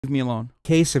Leave me alone.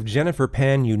 Case of Jennifer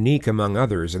Pan, unique among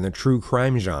others in the true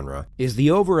crime genre, is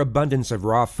the overabundance of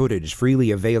raw footage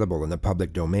freely available in the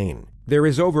public domain. There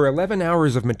is over 11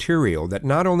 hours of material that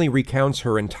not only recounts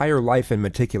her entire life in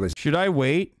meticulous... Should I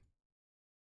wait?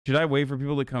 Should I wait for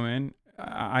people to come in?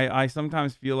 I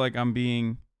sometimes feel like I'm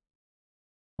being...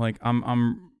 Like,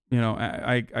 I'm you know,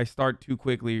 I start too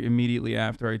quickly immediately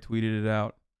after I tweeted it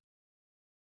out.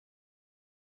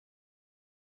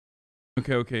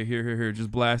 Okay, here.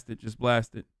 Just blast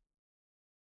it.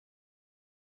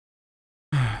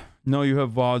 No, you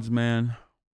have VODs, man.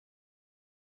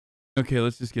 Okay,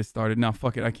 let's just get started. Now,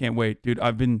 fuck it. I can't wait. Dude,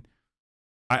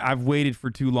 I've waited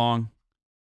for too long.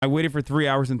 I waited for 3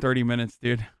 hours and 30 minutes,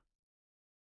 dude.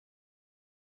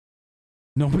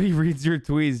 Nobody reads your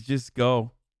tweets. Just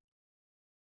go.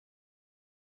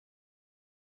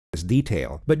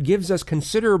 Detail, but gives us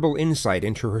considerable insight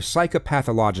into her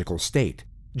psychopathological state.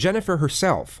 Jennifer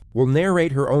herself will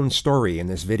narrate her own story in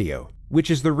this video, which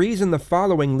is the reason the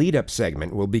following lead-up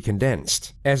segment will be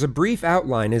condensed, as a brief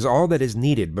outline is all that is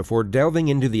needed before delving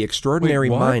into the extraordinary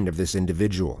mind of this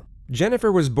individual.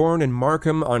 Jennifer was born in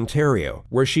Markham, Ontario,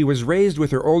 where she was raised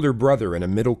with her older brother in a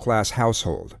middle-class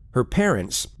household. Her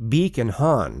parents, Beek and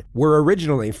Han, were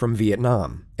originally from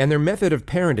Vietnam, and their method of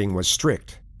parenting was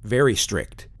strict. Very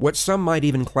strict, what some might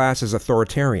even class as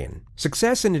authoritarian.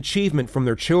 Success and achievement from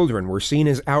their children were seen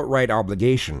as outright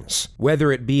obligations,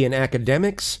 whether it be in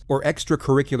academics or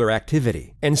extracurricular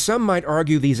activity, and some might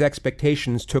argue these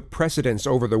expectations took precedence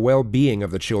over the well-being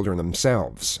of the children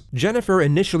themselves. Jennifer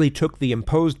initially took the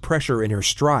imposed pressure in her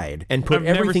stride and put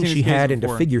everything she had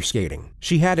into figure skating.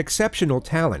 She had exceptional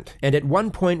talent, and at one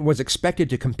point was expected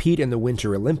to compete in the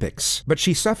Winter Olympics, but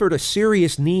she suffered a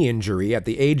serious knee injury at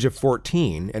the age of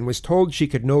 14 and was told she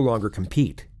could no longer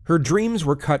compete. Her dreams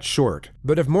were cut short,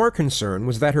 but of more concern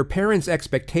was that her parents'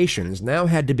 expectations now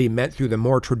had to be met through the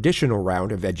more traditional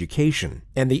route of education.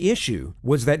 And the issue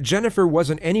was that Jennifer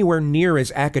wasn't anywhere near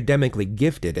as academically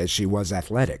gifted as she was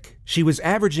athletic. She was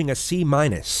averaging a C-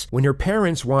 when her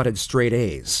parents wanted straight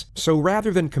A's. So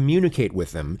rather than communicate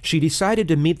with them, she decided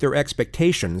to meet their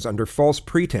expectations under false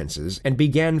pretenses and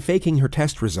began faking her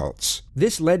test results.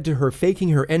 This led to her faking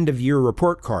her end-of-year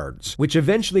report cards, which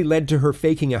eventually led to her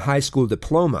faking a high school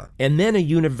diploma, and then a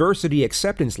university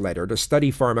acceptance letter to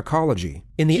study pharmacology.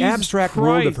 In the abstract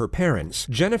world of her parents,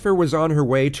 Jennifer was on her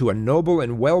way to a noble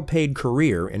and well-paid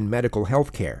career in medical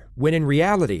healthcare, when in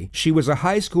reality, she was a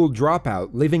high school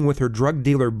dropout living with her drug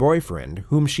dealer boyfriend,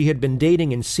 whom she had been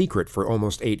dating in secret for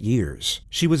almost 8 years.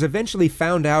 She was eventually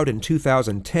found out in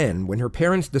 2010 when her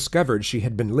parents discovered she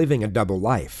had been living a double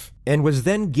life, and was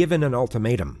then given an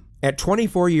ultimatum. At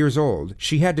 24 years old,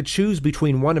 she had to choose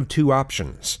between one of two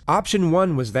options. Option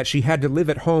one was that she had to live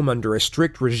at home under a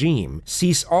strict regime,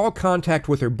 cease all contact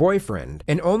with her boyfriend,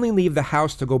 and only leave the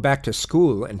house to go back to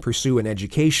school and pursue an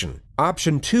education.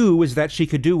 Option two was that she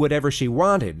could do whatever she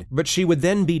wanted, but she would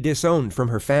then be disowned from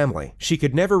her family. She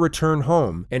could never return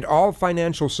home, and all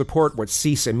financial support would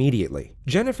cease immediately.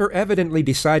 Jennifer evidently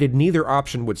decided neither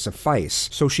option would suffice,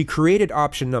 so she created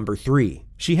option number 3.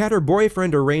 She had her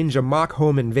boyfriend arrange a mock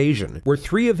home invasion, where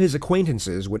 3 of his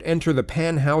acquaintances would enter the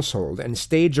Pan household and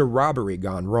stage a robbery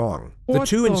gone wrong. The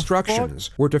two instructions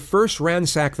were to first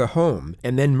ransack the home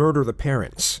and then murder the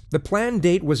parents. The planned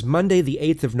date was Monday the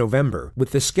 8th of November,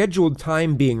 with the scheduled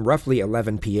time being roughly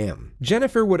 11 p.m.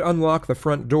 Jennifer would unlock the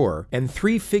front door, and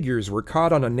 3 figures were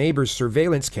caught on a neighbor's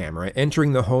surveillance camera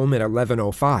entering the home at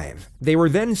 11:05. They were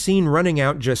then seen running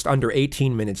out just under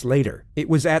 18 minutes later. It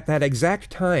was at that exact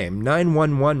time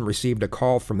 911 received a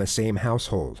call from the same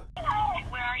household.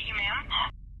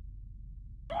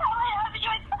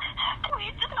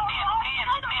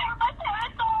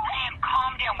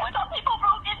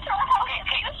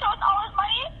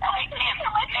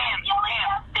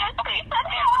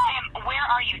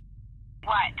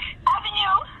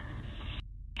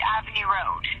 Avenue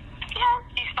Road. Yes.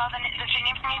 Can you spell the street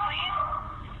name for me, please?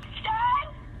 Dad?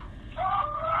 Ma'am.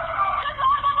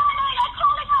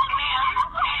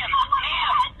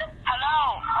 Hello?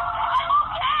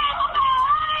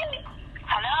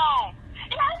 Hello?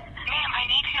 Yes? Ma'am, I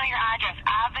need to know your address.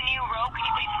 Avenue Road, can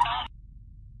you please spell?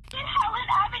 In Helen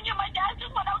Avenue, my dad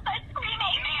just went outside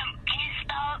screaming. Ma'am, can you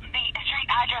spell the street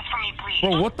address for me, please?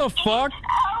 Bro, what the fuck?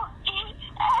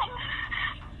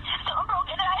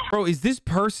 Bro, is this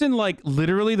person like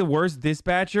literally the worst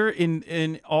dispatcher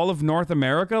in all of North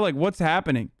America? Like, what's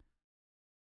happening?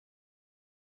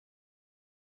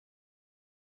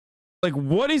 Like,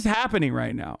 what is happening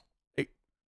right now?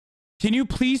 Can you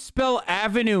please spell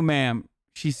avenue, ma'am?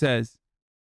 She says.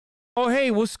 Oh,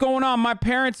 hey, what's going on? My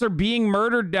parents are being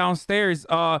murdered downstairs.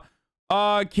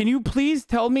 Can you please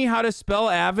tell me how to spell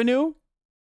avenue?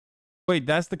 Wait,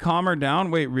 that's the comma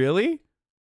down? Wait, really?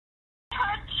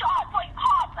 Shots like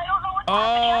cops. I don't know what's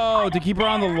Oh, to keep her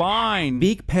on the line.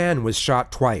 Beek Pan was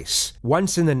shot twice,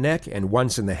 once in the neck and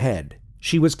once in the head.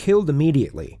 She was killed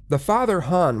immediately. The father,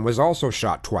 Han, was also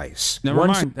shot twice. Never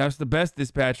mind. That's the best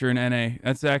dispatcher in NA.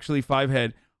 That's actually 5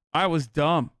 head. I was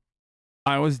dumb.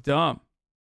 I was dumb.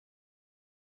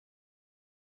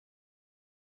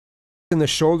 In the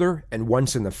shoulder and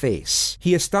once in the face.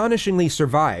 He astonishingly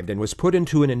survived and was put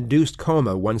into an induced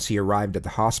coma once he arrived at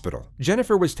the hospital.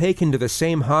 Jennifer was taken to the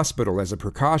same hospital as a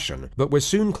precaution, but was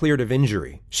soon cleared of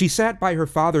injury. She sat by her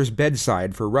father's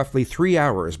bedside for roughly 3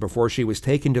 hours before she was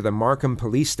taken to the Markham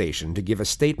police station to give a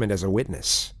statement as a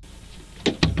witness.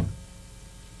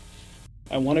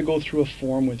 I want to go through a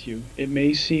form with you. It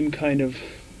may seem kind of,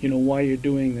 you know, why you're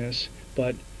doing this,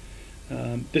 but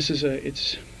this is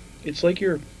it's like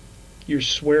you're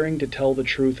swearing to tell the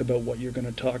truth about what you're going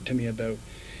to talk to me about,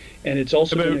 and it's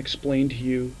also going to explain to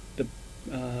you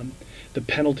the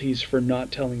penalties for not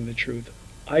telling the truth.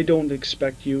 I don't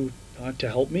expect you to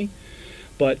help me,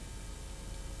 but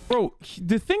bro,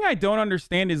 the thing I don't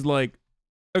understand is, like,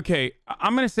 okay,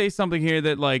 I'm gonna say something here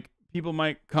that, like, people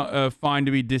might find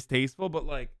to be distasteful, but,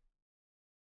 like,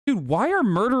 dude, why are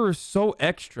murderers so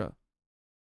extra?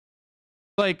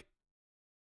 Like,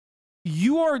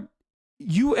 you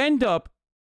end up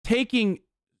taking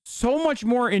so much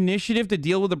more initiative to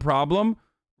deal with the problem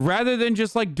rather than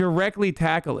just, like, directly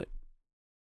tackle it.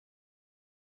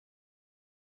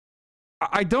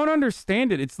 I don't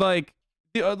understand it. It's like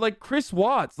Chris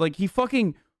Watts, like, he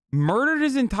fucking murdered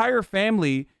his entire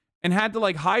family and had to,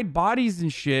 like, hide bodies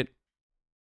and shit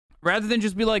rather than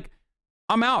just be like,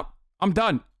 I'm out. I'm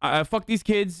done. Fuck these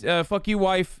kids. Fuck you,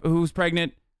 wife who's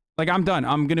pregnant. Like, I'm done.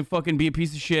 I'm gonna fucking be a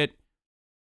piece of shit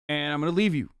and I'm gonna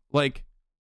leave you. Like,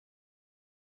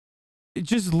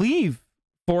 just leave,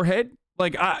 forehead.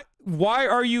 Like, why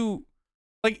are you,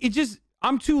 like, it just,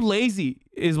 I'm too lazy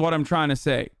is what I'm trying to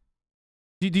say.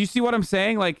 Do you see what I'm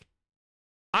saying? Like,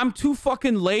 I'm too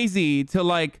fucking lazy to,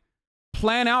 like,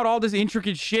 plan out all this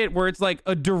intricate shit where it's like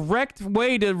a direct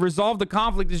way to resolve the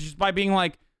conflict is just by being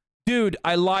like, dude,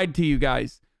 I lied to you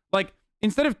guys. Like,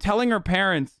 instead of telling her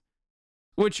parents,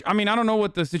 which, I mean, I don't know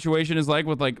what the situation is like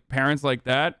with, like, parents like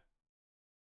that.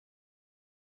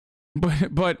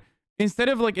 But instead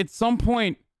of, like, at some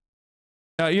point,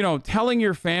 you know, telling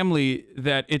your family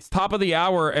that it's top of the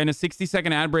hour and a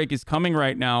 60-second ad break is coming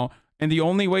right now, and the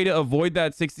only way to avoid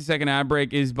that 60-second ad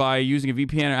break is by using a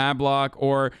VPN or ad block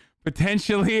or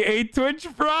potentially a Twitch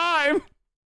Prime.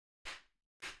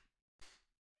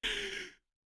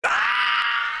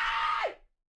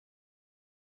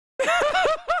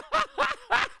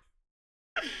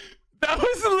 That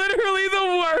was literally the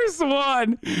worst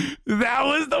one. That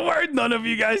was the worst. None of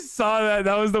you guys saw that.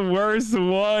 That was the worst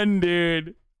one,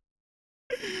 dude.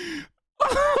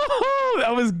 Oh,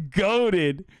 that was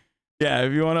goated. Yeah,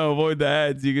 if you want to avoid the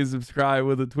ads, you can subscribe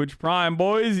with a Twitch Prime.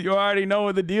 Boys, you already know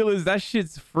what the deal is. That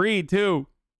shit's free, too.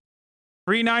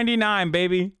 $3.99,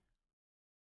 baby.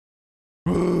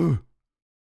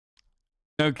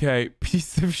 Okay,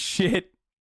 piece of shit.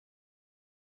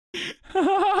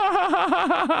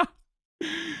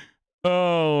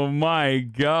 Oh my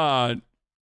god.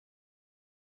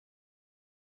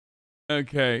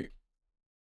 Okay.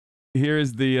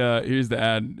 Here's the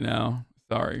ad now.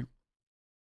 Sorry.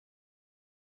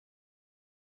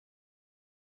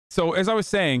 So, as I was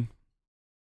saying,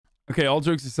 okay, all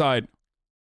jokes aside,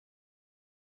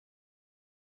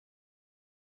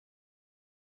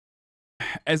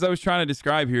 as I was trying to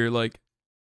describe here, like,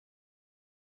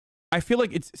 I feel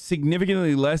like it's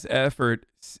significantly less effort,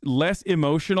 less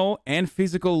emotional and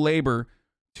physical labor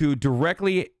to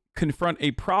directly confront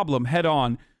a problem head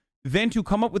on than to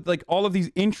come up with, like, all of these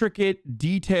intricate,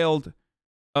 detailed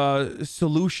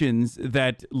solutions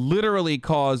that literally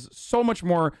cause so much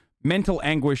more mental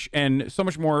anguish and so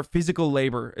much more physical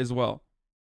labor as well.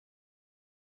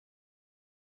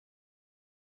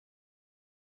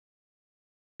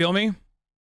 Feel me?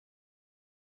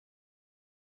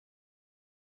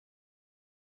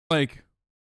 Like,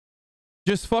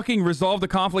 just fucking resolve the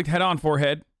conflict head on,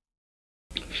 forehead.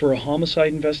 for a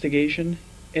homicide investigation,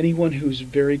 anyone who's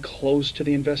very close to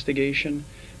the investigation,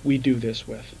 we do this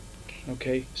with.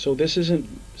 Okay, so this isn't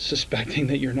suspecting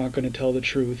that you're not going to tell the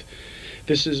truth.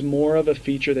 This is more of a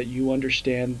feature that you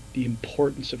understand the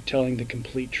importance of telling the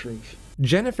complete truth.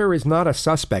 Jennifer is not a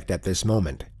suspect at this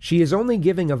moment. She is only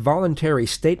giving a voluntary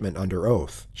statement under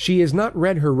oath. She has not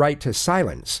read her right to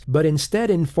silence, but instead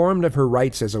informed of her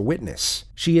rights as a witness.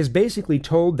 She is basically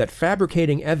told that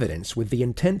fabricating evidence with the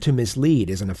intent to mislead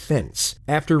is an offense.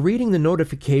 After reading the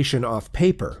notification off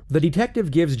paper, the detective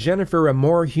gives Jennifer a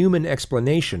more human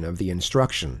explanation of the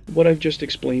instruction. What I've just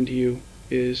explained to you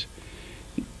is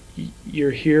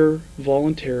you're here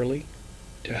voluntarily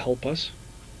to help us,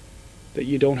 that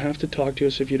you don't have to talk to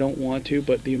us if you don't want to,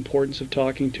 but the importance of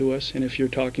talking to us, and if you're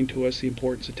talking to us, the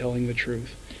importance of telling the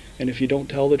truth. And if you don't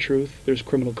tell the truth, there's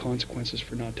criminal consequences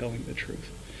for not telling the truth.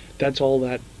 That's all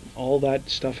that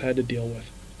stuff had to deal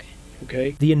with.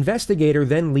 Okay? The investigator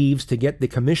then leaves to get the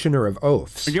Commissioner of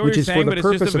Oaths, which is for the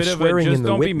purpose of swearing in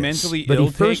the witness, but he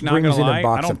first brings in a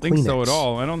box of Kleenex. I don't think so at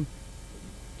all.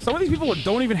 Some of these people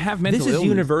don't even have mental illness. This is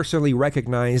universally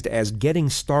recognized as getting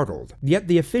startled, yet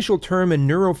the official term in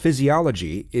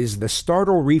neurophysiology is the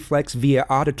startle reflex via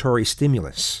auditory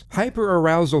stimulus.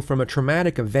 Hyperarousal from a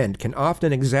traumatic event can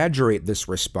often exaggerate this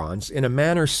response in a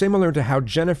manner similar to how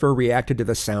Jennifer reacted to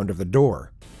the sound of the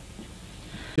door.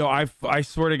 Yo, I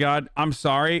swear to God, I'm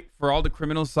sorry for all the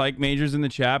criminal psych majors in the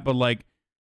chat, but like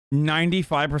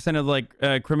 95% of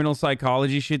like criminal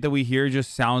psychology shit that we hear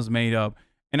just sounds made up.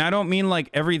 And I don't mean like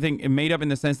everything made up in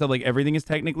the sense that like everything is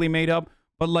technically made up,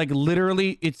 but like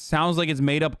literally it sounds like it's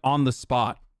made up on the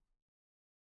spot.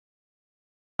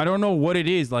 I don't know what it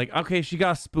is. Like, okay, she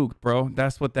got spooked, bro.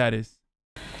 That's what that is.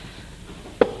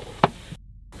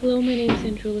 Hello, my name is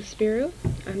Angela Spiro.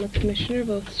 I'm a Commissioner of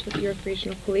Oaths with York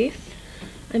Regional Police.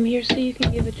 I'm here so you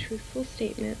can give a truthful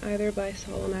statement either by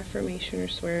solemn affirmation or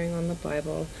swearing on the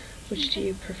Bible. Which do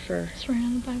you prefer? Swearing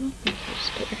on the Bible. Okay,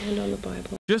 just put your hand on the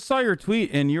Bible. Just saw your tweet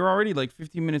and you're already like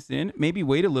 15 minutes in. Maybe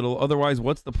wait a little. Otherwise,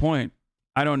 what's the point?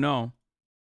 I don't know.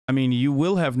 I mean, you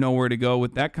will have nowhere to go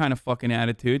with that kind of fucking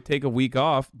attitude. Take a week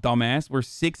off, dumbass. We're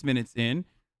 6 minutes in.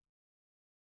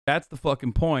 That's the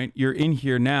fucking point. You're in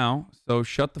here now, so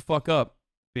shut the fuck up,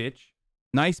 bitch.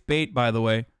 Nice bait, by the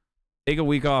way. Take a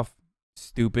week off,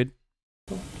 stupid.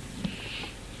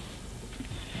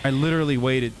 I literally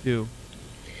waited, too.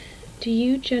 Do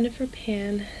you, Jennifer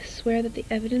Pan, swear that the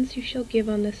evidence you shall give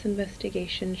on this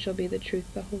investigation shall be the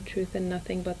truth, the whole truth, and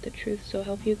nothing but the truth, so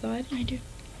help you God? I do.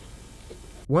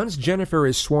 Once Jennifer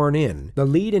is sworn in, the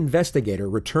lead investigator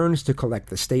returns to collect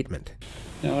the statement.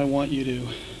 Now I want you to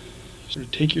sort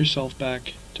of take yourself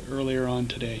back to earlier on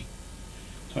today,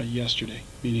 yesterday,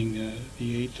 meaning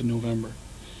the 8th of November,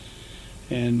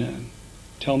 and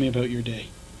tell me about your day.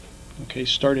 Okay,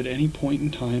 start at any point in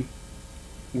time,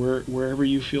 wherever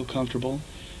you feel comfortable,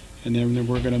 and then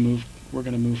we're gonna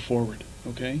move forward.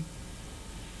 Okay.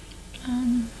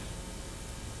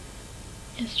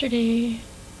 Yesterday,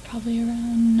 probably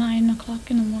around 9 o'clock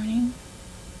in the morning,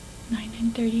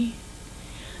 9:30.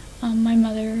 My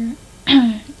mother,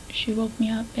 she woke me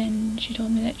up and she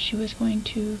told me that she was going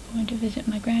to visit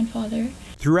my grandfather.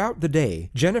 Throughout the day,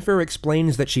 Jennifer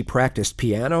explains that she practiced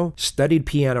piano, studied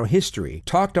piano history,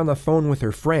 talked on the phone with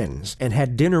her friends, and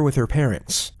had dinner with her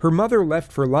parents. Her mother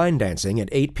left for line dancing at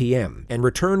 8 p.m. and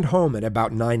returned home at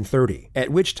about 9:30, at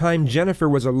which time Jennifer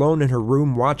was alone in her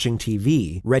room watching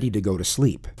TV, ready to go to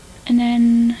sleep. And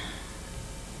then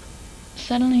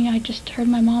suddenly I just heard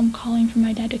my mom calling for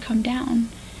my dad to come down.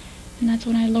 And that's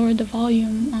when I lowered the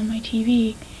volume on my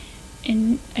TV,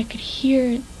 and I could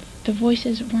hear the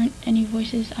voices weren't any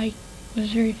voices I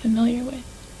was very familiar with.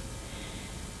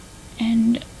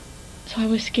 And so I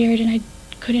was scared and I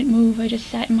couldn't move. I just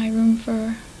sat in my room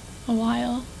for a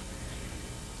while.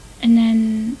 And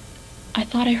then I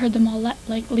thought I heard them all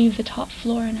leave the top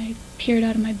floor, and I peered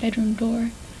out of my bedroom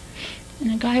door.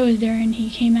 And a guy was there, and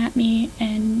he came at me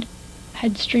and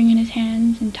had string in his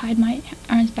hands and tied my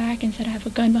arms back and said, "I have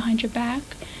a gun behind your back.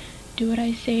 Do what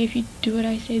I say. If you do what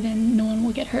I say, then no one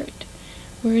will get hurt.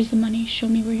 Where is the money? Show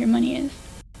me where your money is."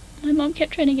 My mom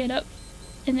kept trying to get up,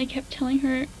 and they kept telling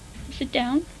her, "Sit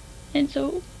down." And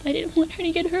so I didn't want her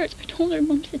to get hurt, so I told her,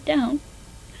 "Mom, sit down."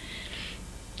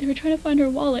 They were trying to find her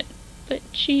wallet, but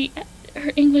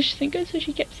her English isn't good, so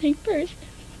she kept saying purse.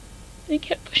 They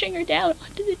kept pushing her down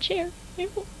onto the chair.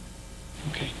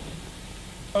 Okay.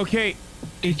 Okay.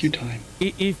 Take your time.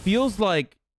 It feels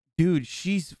like, dude,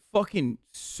 she's fucking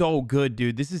so good,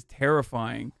 dude. This is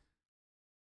terrifying.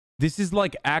 This is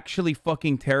like actually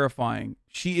fucking terrifying.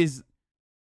 She is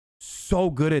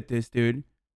so good at this, dude.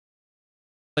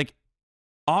 Like,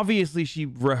 obviously she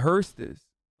rehearsed this.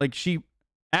 Like, she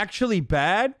actually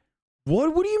bad?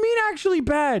 What do you mean actually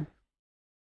bad?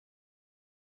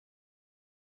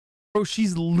 Bro,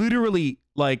 she's literally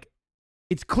like,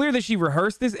 it's clear that she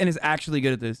rehearsed this and is actually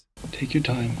good at this. Take your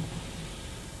time.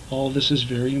 All this is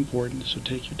very important, so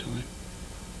take your time.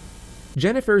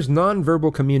 Jennifer's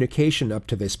nonverbal communication up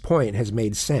to this point has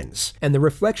made sense, and the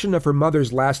reflection of her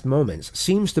mother's last moments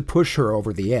seems to push her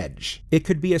over the edge. It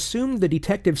could be assumed the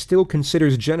detective still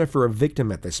considers Jennifer a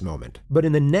victim at this moment, but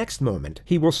in the next moment,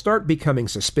 he will start becoming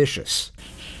suspicious.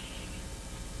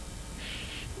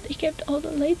 They kept all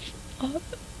the lights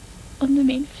off on the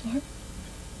main floor.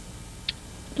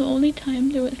 The only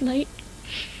time there was light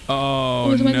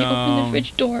was when they opened the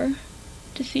fridge door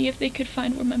to see if they could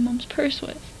find where my mom's purse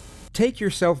was. Take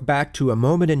yourself back to a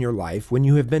moment in your life when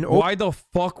you have been... Why the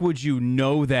fuck would you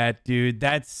know that, dude?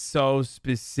 That's so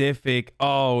specific.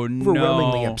 Oh, no.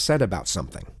 Overwhelmingly upset about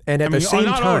something. And at the same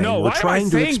time, we're trying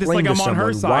to explain to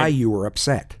someone why you were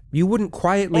upset. You wouldn't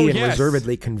quietly and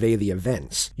reservedly convey the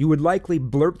events. You would likely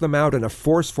blurt them out in a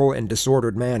forceful and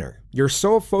disordered manner. Your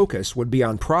sole focus would be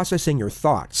on processing your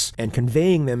thoughts and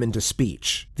conveying them into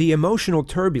speech. The emotional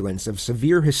turbulence of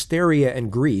severe hysteria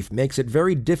and grief makes it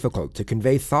very difficult to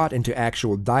convey thought into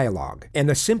actual dialogue, and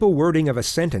the simple wording of a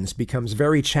sentence becomes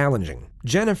very challenging.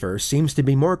 Jennifer seems to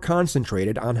be more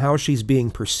concentrated on how she's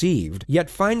being perceived, yet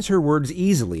finds her words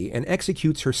easily and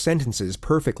executes her sentences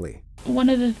perfectly. One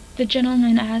of the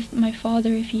gentlemen asked my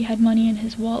father if he had money in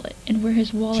his wallet and where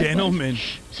his wallet was.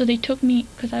 So they took me,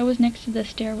 because I was next to the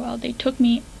stairwell, they took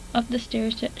me up the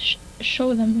stairs to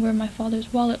show them where my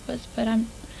father's wallet was, but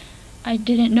I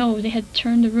didn't know. They had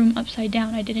turned the room upside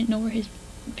down. I didn't know where his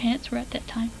pants were at that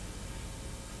time.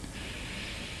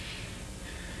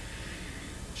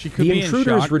 The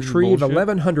intruders retrieve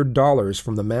 $1,100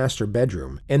 from the master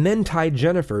bedroom and then tie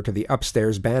Jennifer to the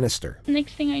upstairs banister.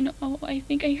 Next thing I know, I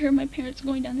think I heard my parents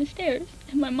going down the stairs,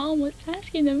 and my mom was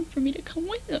asking them for me to come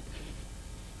with them.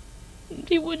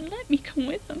 They wouldn't let me come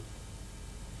with them.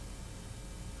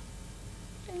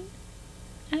 And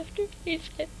after they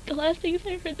said, the last things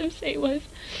I heard them say was,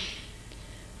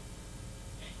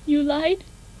 "You lied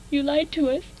to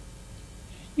us.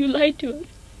 You lied to us."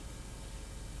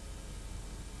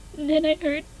 And then I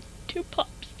heard 2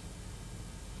 pops.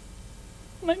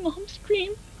 My mom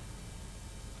screamed.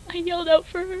 I yelled out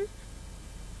for her.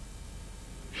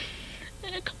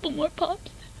 And a couple more pops.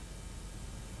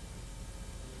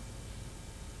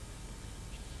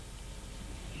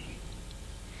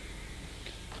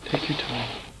 Take your time.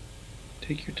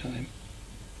 Take your time.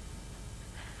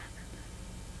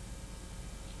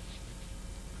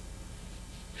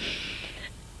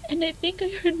 And I think I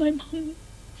heard my mom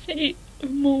say or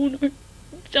moan or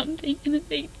something, and then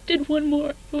they did one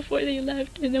more before they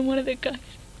left, and then one of the guys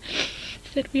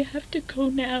said, "We have to go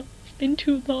now, it's been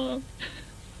too long."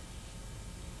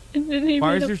 And then they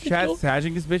Why is your chat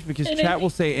sagging this bitch? Because chat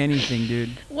will say anything,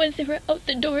 dude. Once they were out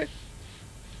the door,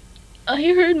 I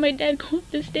heard my dad go up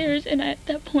the stairs, and at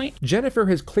that point... Jennifer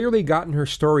has clearly gotten her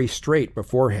story straight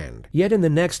beforehand, yet in the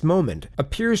next moment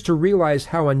appears to realize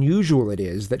how unusual it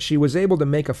is that she was able to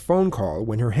make a phone call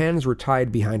when her hands were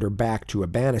tied behind her back to a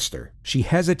banister. She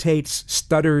hesitates,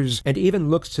 stutters, and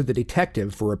even looks to the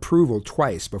detective for approval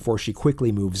twice before she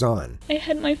quickly moves on. I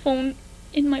had my phone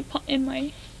on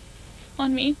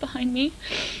me, behind me,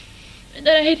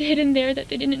 that I had hidden there that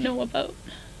they didn't know about.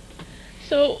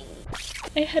 So...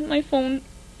 I had my phone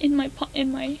on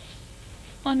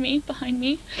me, behind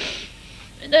me,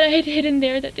 that I had hidden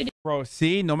there that they didn't. Bro,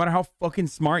 see, no matter how fucking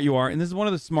smart you are, and this is one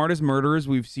of the smartest murderers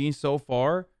we've seen so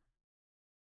far,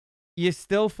 you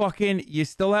still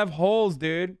have holes,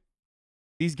 dude.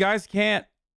 These guys can't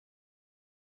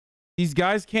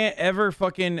ever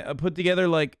fucking put together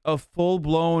like a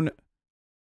full-blown...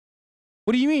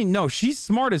 What do you mean? No, she's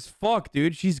smart as fuck,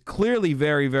 dude. She's clearly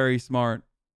very, very smart.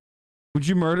 Would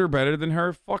you murder better than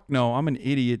her? Fuck no, I'm an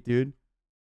idiot, dude.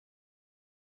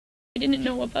 I didn't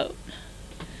know about.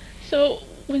 So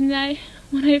when I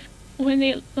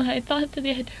thought that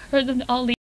they had heard them all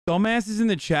leave. Dumbass is in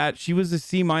the chat. She was a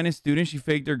C- student. She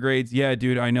faked her grades. Yeah,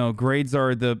 dude, I know. Grades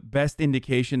are the best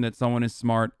indication that someone is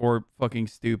smart or fucking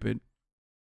stupid.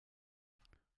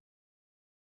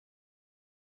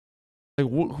 Like,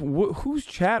 whose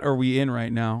chat are we in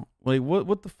right now? Like,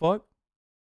 what the fuck?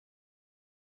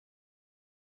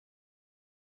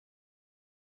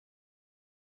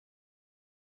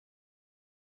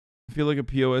 I feel like a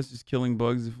POS is killing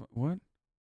bugs. What?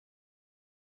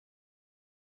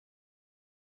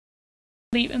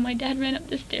 And my dad ran up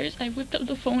the stairs. I whipped up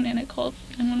the phone and I called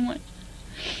 911.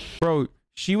 Bro,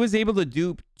 she was able to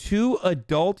dupe 2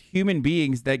 adult human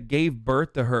beings that gave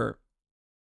birth to her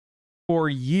for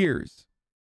years.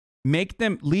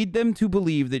 Lead them to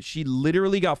believe that she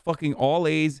literally got fucking all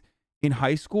A's in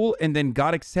high school and then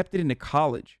got accepted into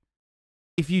college.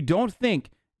 If you don't think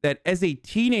that as a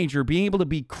teenager, being able to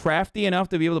be crafty enough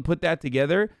to be able to put that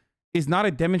together is not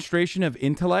a demonstration of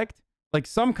intellect, like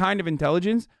some kind of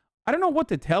intelligence, I don't know what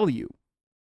to tell you.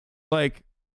 Like,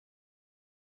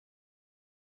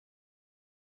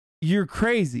 you're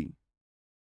crazy.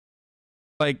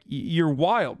 Like, you're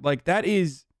wild. Like,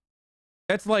 that's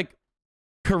like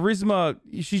charisma.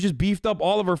 She's just beefed up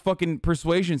all of her fucking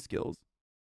persuasion skills.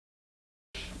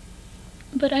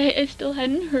 But I still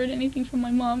hadn't heard anything from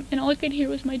my mom, and all I could hear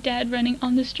was my dad running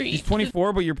on the street. She's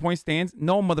 24, but your point stands?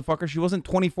 No, motherfucker, she wasn't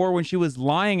 24 when she was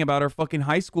lying about her fucking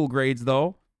high school grades,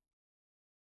 though.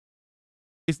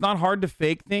 It's not hard to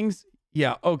fake things?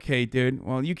 Yeah, okay, dude.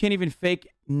 Well, you can't even fake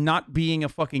not being a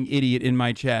fucking idiot in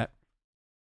my chat.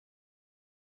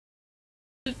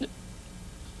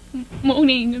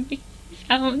 Moaning and making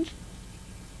sounds.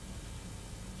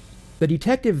 The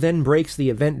detective then breaks the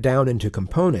event down into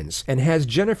components and has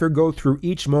Jennifer go through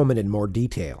each moment in more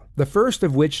detail. The first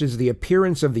of which is the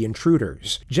appearance of the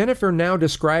intruders. Jennifer now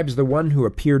describes the one who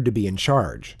appeared to be in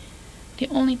charge. The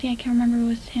only thing I can remember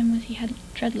was him was he had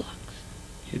dreadlocks.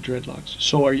 He had dreadlocks.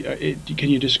 So can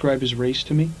you describe his race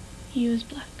to me? He was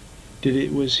black.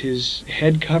 Was his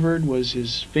head covered? Was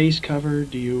his face covered?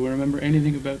 Do you remember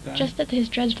anything about that? Just that his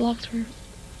dreadlocks were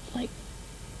like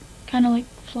kind of like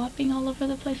flopping all over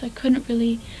the place. I couldn't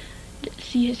really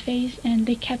see his face, and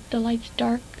they kept the lights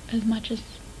dark as much as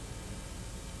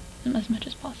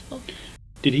possible.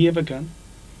 Did he have a gun?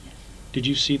 Yes. Did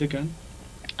you see the gun?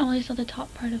 I only saw the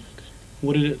top part of the gun.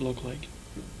 What did it look like?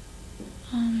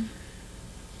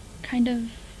 Kind of,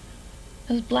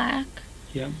 it was black.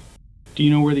 Yeah. Do you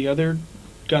know where the other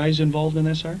guys involved in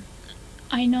this are?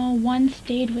 I know one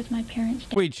stayed with my parents.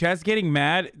 Wait, Chat's getting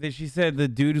mad that she said the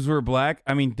dudes were black?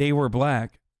 I mean, they were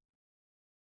black.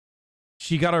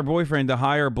 She got her boyfriend to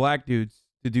hire black dudes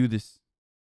to do this.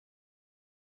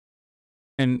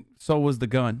 And so was the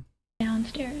gun.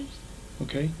 Downstairs.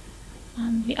 Okay.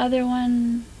 The other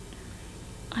one,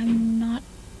 I'm not,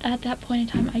 at that point in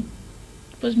time, I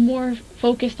was more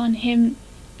focused on him,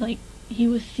 like, he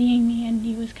was seeing me and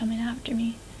he was coming after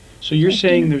me. So you're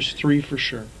saying there's 3 for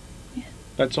sure? Yes.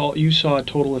 That's all, you saw a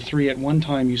total of 3 at one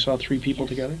time, you saw 3 people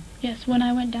together? Yes, when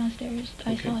I went downstairs,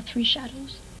 I saw 3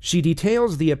 shadows. She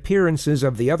details the appearances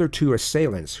of the other 2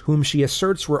 assailants, whom she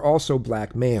asserts were also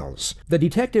black males. The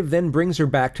detective then brings her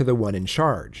back to the one in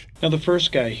charge. Now the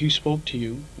first guy who spoke to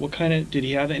you, what kind of, did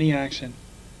he have any accent?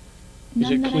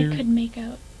 None that I could make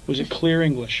out. Was it clear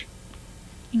English?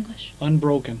 English.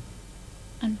 Unbroken?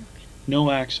 Unbroken.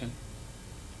 No accent?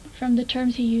 From the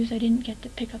terms he used, I didn't get to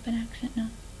pick up an accent, no.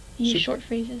 He used short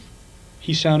phrases.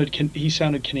 He sounded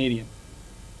Canadian?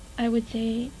 I would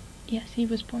say, yes, he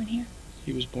was born here.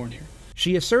 He was born here.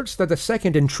 She asserts that the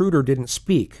second intruder didn't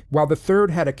speak, while the third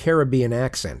had a Caribbean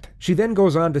accent. She then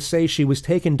goes on to say she was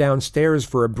taken downstairs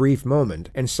for a brief moment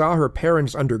and saw her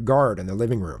parents under guard in the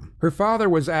living room. Her father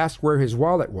was asked where his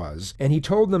wallet was, and he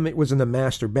told them it was in the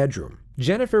master bedroom.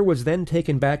 Jennifer was then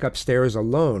taken back upstairs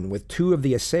alone with 2 of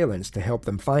the assailants to help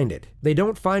them find it. They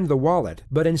don't find the wallet,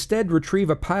 but instead retrieve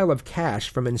a pile of cash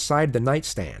from inside the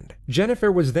nightstand.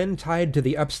 Jennifer was then tied to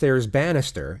the upstairs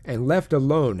banister and left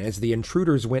alone as the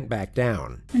intruders went back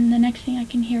down. And the next thing I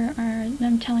can hear are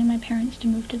them telling my parents to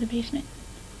move to the basement.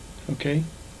 Okay.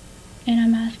 And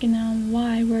I'm asking them,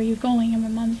 why, where are you going? And my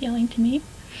mom's yelling to me,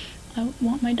 I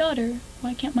want my daughter.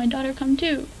 Why can't my daughter come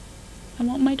too? I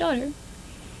want my daughter.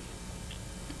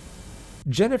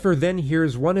 Jennifer then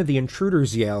hears one of the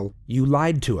intruders yell, "You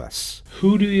lied to us."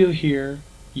 Who do you hear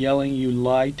yelling, "You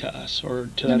lied to us,"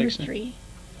 or to that extent? Number 3.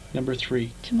 Number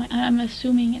 3. I'm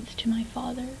assuming it's to my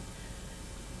father,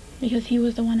 because he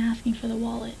was the one asking for the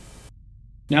wallet.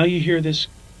 Now you hear this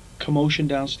commotion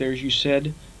downstairs. You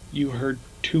said you heard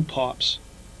 2 pops.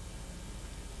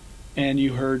 And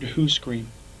you heard who scream?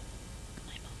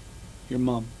 My mom. Your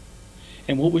mom.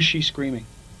 And what was she screaming?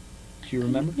 Do you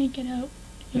remember? I couldn't make it out.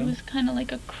 It was kind of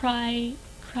like a cry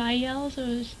yell, so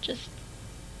it was just...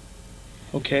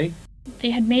 Okay.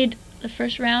 They had made the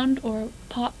first round, or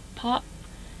pop, pop,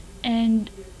 and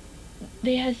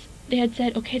they had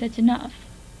said, okay, that's enough.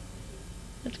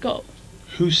 Let's go.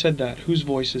 Who said that? Whose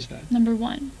voice is that? Number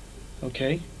 1.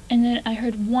 Okay. And then I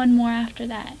heard one more after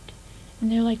that,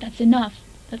 and they were like, that's enough.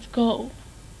 Let's go.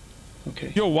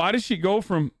 Okay. Yo, why does she go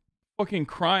from fucking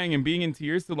crying and being in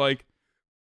tears to like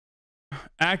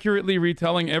accurately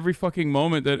retelling every fucking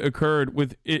moment that occurred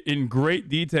with it in great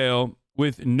detail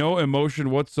with no emotion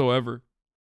whatsoever?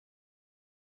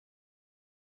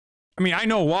 I mean, I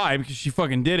know why, because she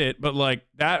fucking did it, but like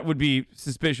that would be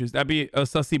suspicious. That'd be a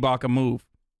sussy baka move.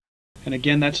 And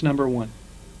again, that's number 1.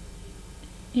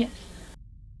 Yes.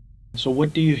 So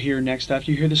what do you hear next?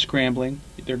 After you hear the scrambling,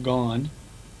 they're gone.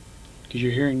 Because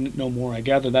you're hearing no more. I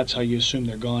gather that's how you assume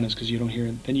they're gone, is because you don't hear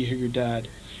it. Then you hear your dad.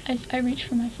 I reach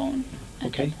for my phone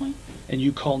at that point. And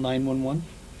you call 911.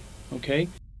 Okay?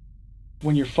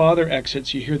 When your father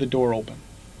exits, you hear the door open.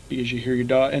 Because you hear your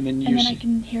dog, and then you... And then I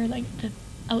can hear, like, the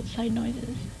outside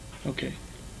noises. Okay.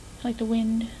 Like the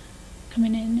wind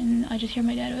coming in, and I just hear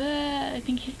my dad, I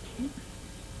think he...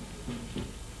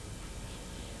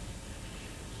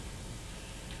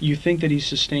 You think that he's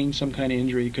sustained some kind of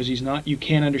injury because he's not, you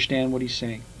can't understand what he's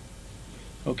saying.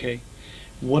 Okay.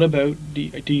 What about,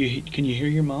 can you hear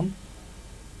your mom?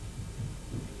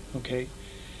 Okay.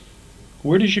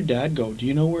 Where does your dad go? Do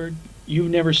you know where, you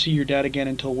never see your dad again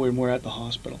until when we're at the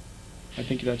hospital. I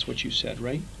think that's what you said,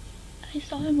 right? I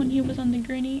saw him when he was on the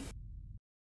gurney.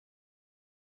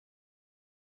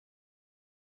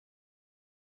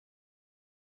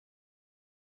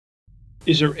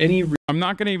 Is there any I'm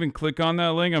not going to even click on that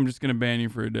link. I'm just going to ban you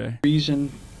for a day.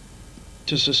 reason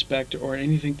to suspect, or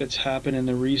anything that's happened in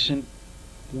the recent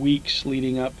weeks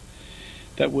leading up,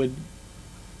 that would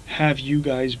have you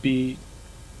guys be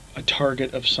a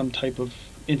target of some type of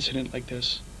incident like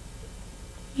this?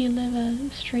 We live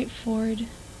a straightforward,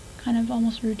 kind of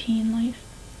almost routine life.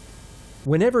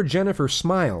 Whenever Jennifer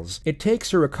smiles, it takes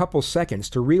her a couple seconds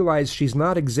to realize she's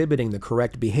not exhibiting the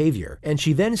correct behavior, and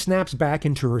she then snaps back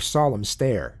into her solemn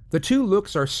stare. The two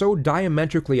looks are so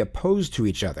diametrically opposed to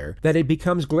each other that it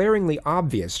becomes glaringly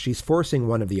obvious she's forcing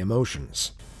one of the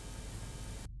emotions.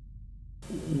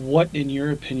 What, in your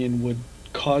opinion, would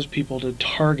cause people to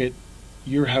target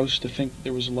your house to think that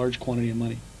there was a large quantity of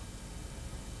money?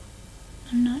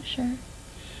 I'm not sure.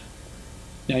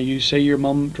 Now, you say your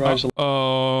mom drives a...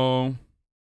 Oh.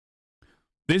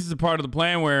 This is a part of the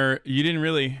plan where you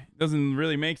doesn't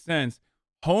really make sense.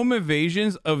 Home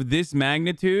invasions of this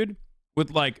magnitude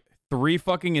with like 3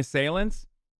 fucking assailants,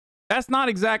 that's not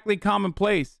exactly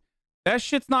commonplace. That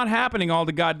shit's not happening all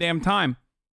the goddamn time.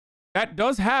 That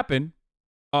does happen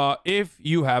if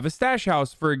you have a stash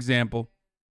house, for example,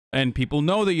 and people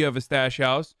know that you have a stash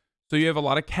house, so you have a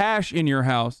lot of cash in your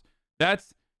house.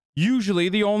 That's usually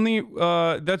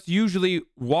that's usually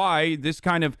why this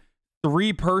kind of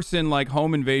 3-person like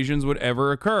home invasions would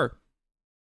ever occur.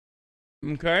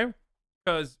 Okay?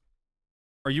 Because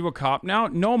are you a cop now?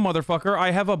 No, motherfucker.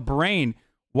 I have a brain.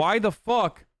 Why the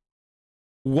fuck?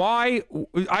 Why?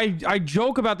 I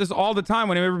joke about this all the time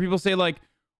whenever people say like,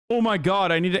 oh my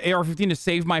god, I need an AR-15 to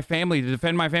save my family, to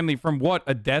defend my family from what?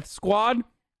 A death squad?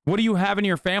 What do you have in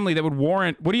your family that would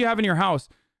warrant, what do you have in your house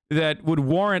that would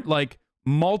warrant like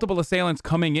multiple assailants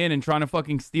coming in and trying to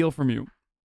fucking steal from you?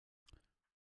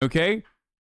 Okay?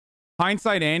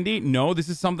 Hindsight Andy, no, this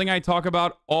is something I talk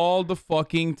about all the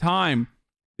fucking time.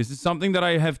 This is something that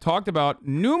I have talked about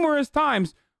numerous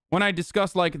times when I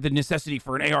discuss like the necessity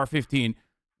for an AR-15,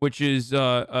 which is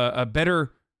a better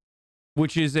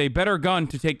gun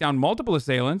to take down multiple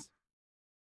assailants.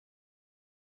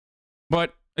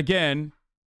 But again,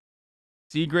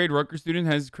 C-grade Rutgers student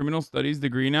has criminal studies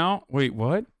degree now. Wait,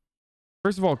 what?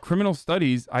 First of all, criminal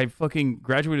studies, I fucking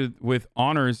graduated with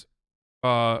honors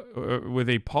with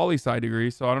a poli-sci degree,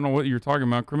 so I don't know what you're talking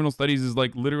about. Criminal studies is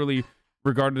like literally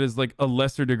regarded as like a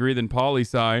lesser degree than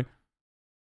poli-sci.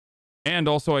 And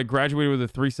also I graduated with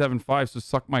a 3.75, so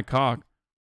suck my cock.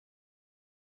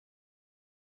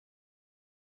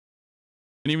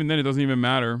 And even then it doesn't even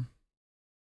matter.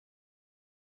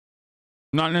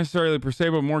 Not necessarily per se,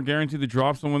 but more guaranteed to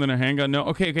drop someone than a handgun. No,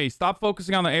 okay, stop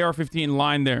focusing on the AR-15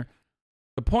 line there.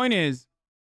 The point is,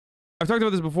 I've talked about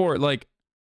this before, like,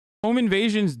 home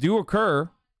invasions do occur,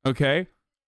 okay?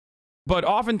 But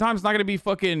oftentimes it's not going to be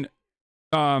fucking,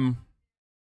 oftentimes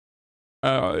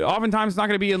it's not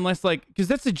going to be unless, like, because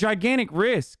that's a gigantic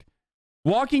risk.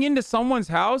 Walking into someone's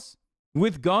house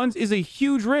with guns is a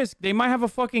huge risk. They might have a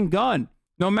fucking gun.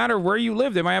 No matter where you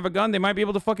live, they might have a gun. They might be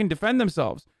able to fucking defend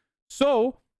themselves.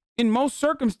 So, in most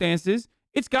circumstances,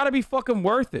 it's got to be fucking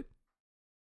worth it.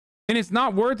 And it's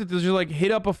not worth it to just, like,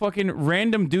 hit up a fucking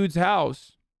random dude's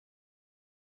house.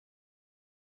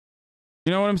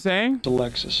 You know what I'm saying?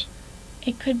 Alexis.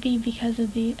 It could be because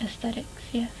of the aesthetics,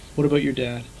 yes. What about your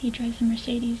dad? He drives a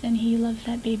Mercedes and he loves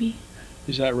that baby.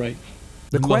 Is that right?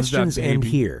 The questions end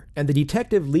here, and the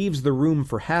detective leaves the room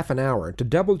for half an hour to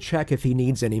double-check if he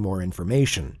needs any more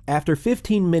information. After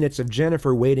 15 minutes of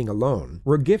Jennifer waiting alone,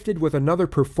 we're gifted with another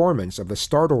performance of the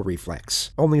startle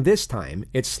reflex, only this time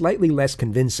it's slightly less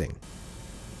convincing.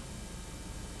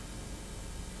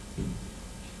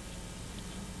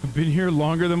 I've been here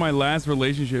longer than my last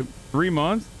relationship. 3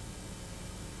 months?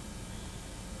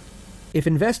 If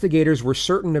investigators were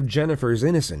certain of Jennifer's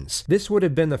innocence, this would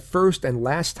have been the first and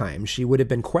last time she would have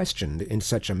been questioned in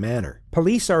such a manner.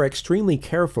 Police are extremely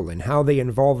careful in how they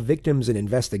involve victims in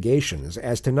investigations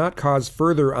as to not cause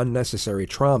further unnecessary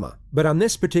trauma. But on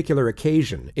this particular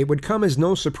occasion, it would come as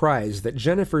no surprise that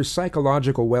Jennifer's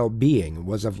psychological well-being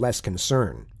was of less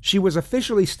concern. She was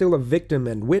officially still a victim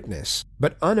and witness,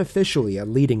 but unofficially a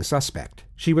leading suspect.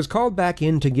 She was called back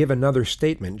in to give another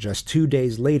statement just 2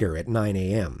 days later at 9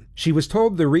 a.m. She was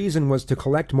told the reason was to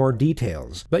collect more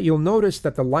details, but you'll notice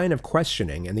that the line of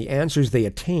questioning and the answers they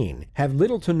attain have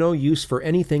little to no use for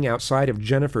anything outside of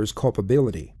Jennifer's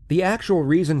culpability. The actual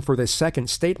reason for this second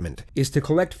statement is to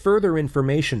collect further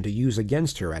information to use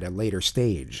against her at a later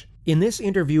stage. In this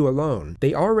interview alone,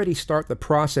 they already start the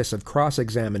process of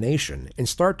cross-examination and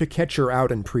start to catch her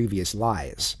out in previous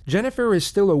lies. Jennifer is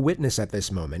still a witness at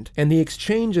this moment, and the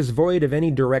exchange is void of any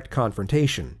direct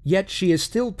confrontation. Yet she is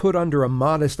still put under a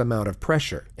modest amount of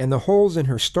pressure, and the holes in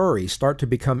her story start to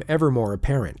become ever more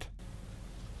apparent.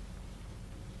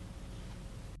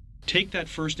 Take that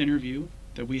first interview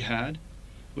that we had,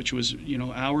 which was,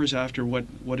 hours after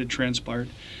what had transpired,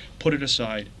 put it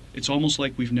aside. It's almost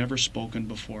like we've never spoken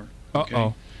before. Okay?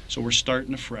 Uh-oh. So we're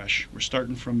starting afresh. We're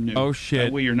starting from new. Oh, shit.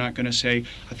 That way you're not going to say,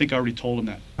 I think I already told him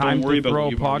that. Time Don't worry to about throw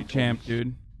what you've already told PogChamp, him.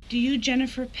 dude. Do you,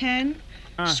 Jennifer Penn,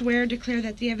 swear or declare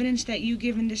that the evidence that you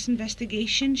give in this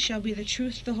investigation shall be the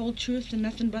truth, the whole truth, and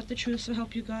nothing but the truth, so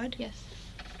help you God? Yes.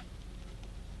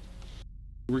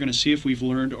 We're going to see if we've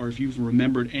learned or if you've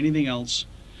remembered anything else.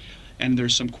 And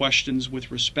there's some questions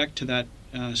with respect to that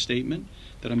statement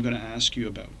that I'm going to ask you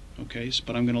about. Okay,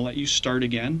 but I'm going to let you start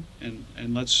again,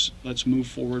 and let's move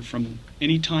forward from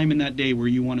any time in that day where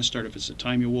you want to start. If it's the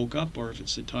time you woke up or if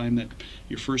it's the time that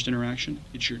your first interaction,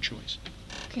 it's your choice.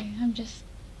 Okay,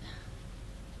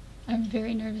 I'm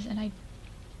very nervous, and I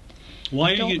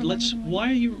Why are don't you remember why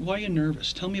are you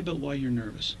nervous? Tell me about why you're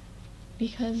nervous.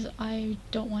 because I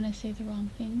don't want to say the wrong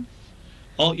things.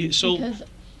 Because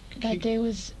that day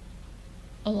was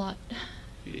a lot.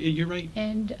 You're right.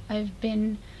 And I've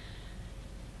been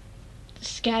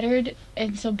scattered,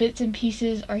 and so bits and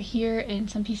pieces are here and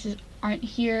some pieces aren't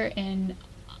here, and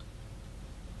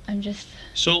I'm just...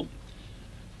 So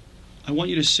I want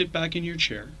you to sit back in your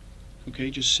chair. Okay,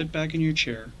 just sit back in your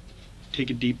chair, take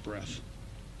a deep breath.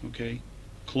 Okay,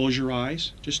 close your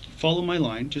eyes, just follow my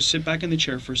line, just sit back in the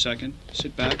chair for a second,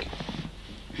 sit back,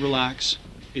 relax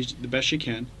the best you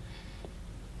can,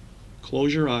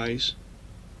 close your eyes,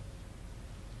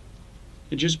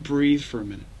 and just breathe for a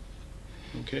minute.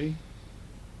 Okay?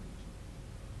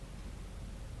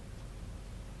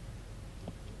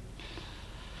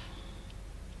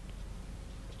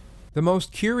 The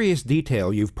most curious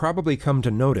detail you've probably come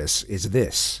to notice is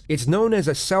this. It's known as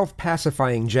a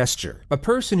self-pacifying gesture. A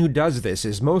person who does this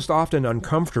is most often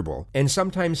uncomfortable and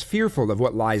sometimes fearful of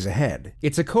what lies ahead.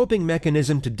 It's a coping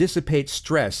mechanism to dissipate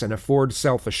stress and afford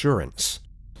self-assurance.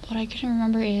 What I can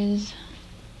remember is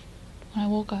when I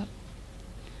woke up,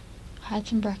 I had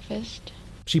some breakfast.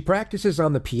 She practices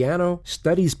on the piano,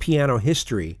 studies piano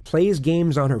history, plays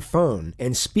games on her phone,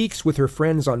 and speaks with her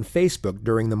friends on Facebook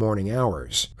during the morning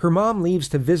hours. Her mom leaves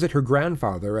to visit her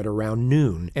grandfather at around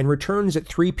noon and returns at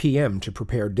 3 p.m. to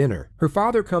prepare dinner. Her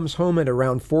father comes home at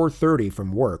around 4:30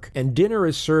 from work, and dinner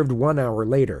is served 1 hour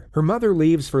later. Her mother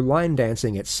leaves for line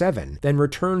dancing at 7, then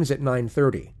returns at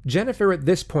 9:30. Jennifer at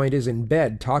this point is in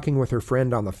bed talking with her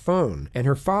friend on the phone, and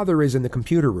her father is in the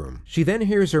computer room. She then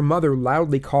hears her mother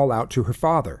loudly call out to her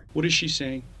father. What is she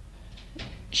saying?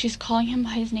 She's calling him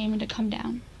by his name and to come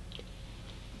down.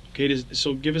 Okay,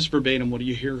 so give us verbatim, what do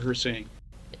you hear her saying?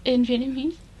 In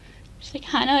Vietnamese, she's like,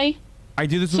 Hanoi. I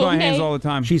do this with my hands all the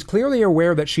time. She's clearly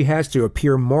aware that she has to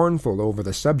appear mournful over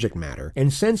the subject matter,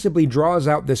 and sensibly draws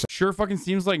out this... Sure fucking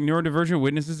seems like neurodivergent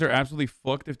witnesses are absolutely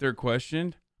fucked if they're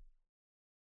questioned.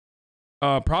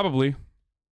 Probably.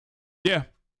 Yeah.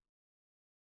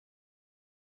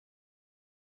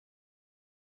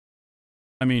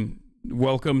 I mean,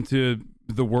 welcome to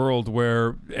the world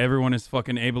where everyone is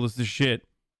fucking ableist as shit.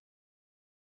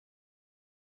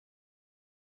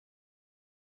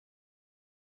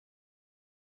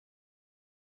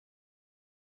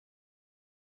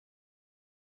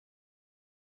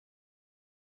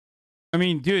 I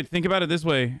mean, dude, think about it this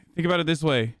way. Think about it this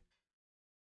way.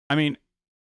 I mean,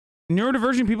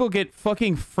 neurodivergent people get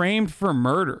fucking framed for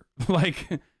murder.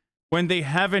 Like, when they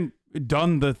haven't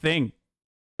done the thing.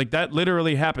 Like, that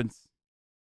literally happens.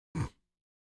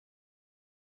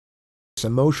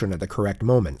 Emotion at the correct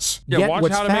moments. Yeah, Yet watch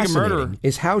what's How to Make a Murderer. fascinating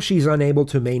is how she's unable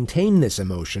to maintain this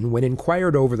emotion when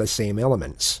inquired over the same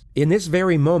elements. In this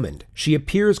very moment, she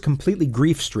appears completely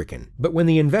grief-stricken, but when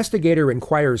the investigator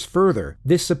inquires further,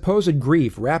 this supposed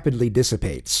grief rapidly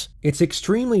dissipates. It's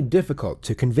extremely difficult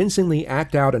to convincingly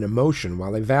act out an emotion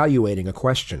while evaluating a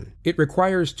question. It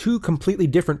requires two completely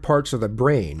different parts of the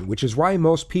brain, which is why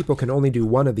most people can only do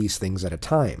one of these things at a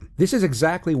time. This is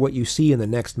exactly what you see in the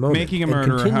next moment, Making a and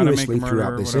murderer, continuously how to make a murderer,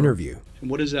 throughout this whatever. interview. And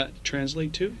what does that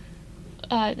translate to?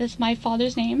 That's my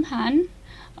father's name, Han.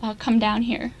 Come down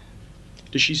here.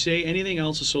 Does she say anything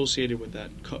else associated with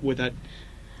that?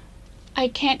 I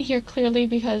can't hear clearly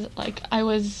because, like, I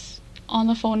was on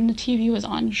the phone and the TV was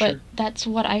on, Sure. but that's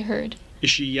what I heard. Is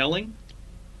she yelling?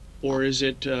 Or is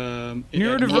it...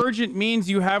 Neurodivergent means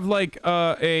you have, like,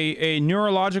 a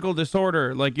neurological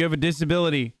disorder. Like, you have a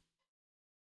disability.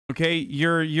 Okay?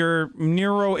 You're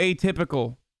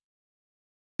neuroatypical.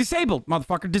 Disabled,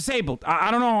 motherfucker. Disabled. I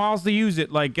don't know how else to use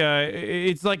it. Like,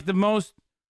 it's like the most...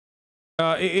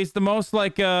 it's the most,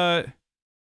 like,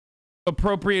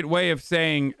 appropriate way of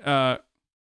saying,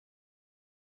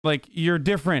 like, you're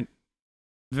different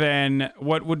than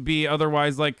what would be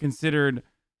otherwise, like, considered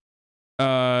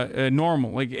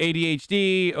normal. Like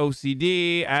ADHD,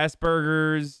 OCD,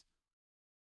 Asperger's,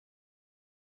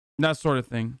 that sort of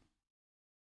thing.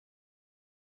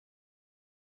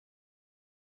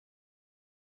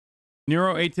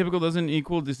 Neuroatypical doesn't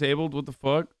equal disabled? What the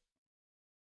fuck?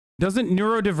 Doesn't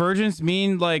neurodivergence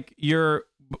mean like you're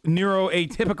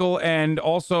neuroatypical and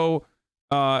also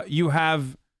you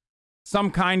have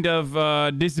some kind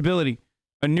of disability,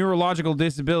 a neurological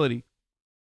disability?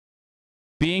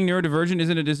 Being neurodivergent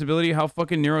isn't a disability. How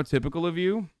fucking neurotypical of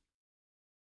you?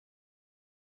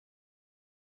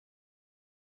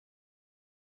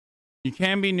 You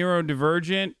can be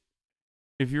neurodivergent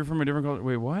if you're from a different culture.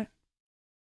 Wait, what?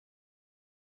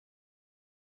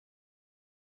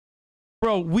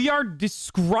 Bro, we are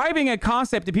describing a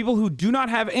concept to people who do not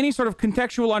have any sort of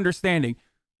contextual understanding.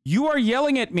 You are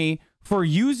yelling at me for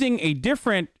using a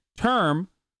different term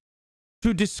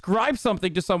to describe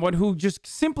something to someone who just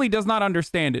simply does not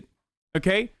understand it.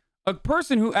 Okay? A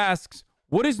person who asks,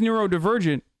 what is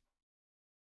neurodivergent?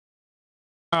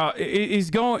 I'm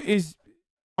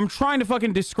trying to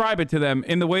fucking describe it to them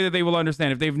in the way that they will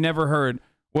understand if they've never heard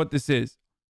what this is.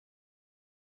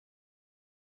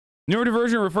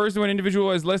 Neurodivergent refers to an individual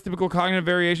who has less typical cognitive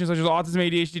variations such as autism,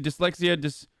 ADHD, dyslexia,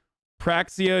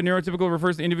 dyspraxia. Neurotypical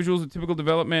refers to individuals with typical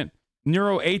development.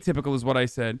 Neuroatypical is what I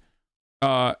said.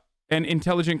 And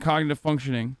intelligent cognitive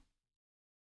functioning.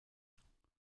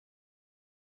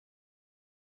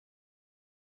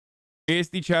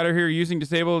 ASD chatter here using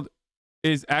disabled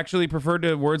is actually preferred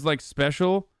to words like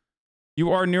special.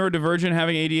 You are neurodivergent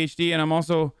having ADHD, and I'm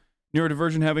also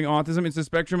neurodivergent having autism. It's a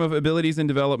spectrum of abilities and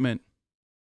development.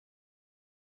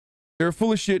 They're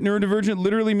full of shit. Neurodivergent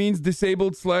literally means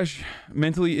disabled /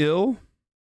 mentally ill.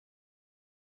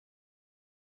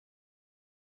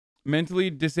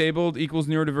 Mentally disabled equals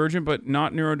neurodivergent, but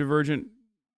not neurodivergent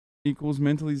equals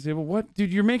mentally disabled. What?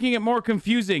 Dude, you're making it more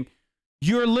confusing.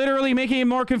 You're literally making it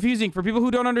more confusing. For people who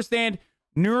don't understand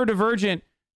neurodivergent,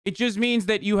 it just means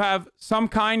that you have some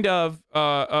kind of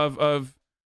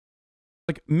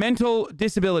like mental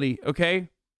disability, okay?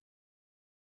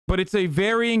 But it's a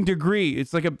varying degree.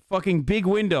 It's like a fucking big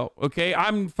window, okay?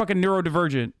 I'm fucking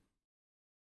neurodivergent.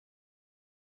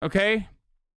 Okay?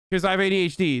 Because I have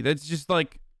ADHD. That's just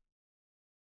like...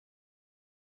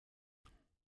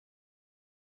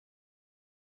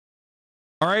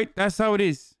 Alright? That's how it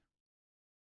is.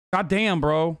 God damn,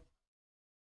 bro.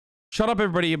 Shut up,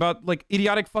 everybody, about, like,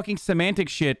 idiotic fucking semantic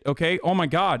shit, okay? Oh my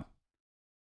god.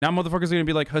 Now motherfuckers are gonna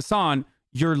be like, Hasan,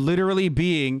 you're literally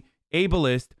being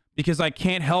ableist because I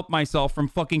can't help myself from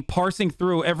fucking parsing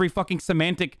through every fucking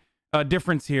semantic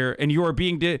difference here, and you are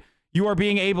being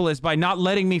ableist by not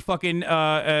letting me fucking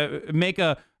make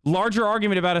a larger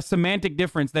argument about a semantic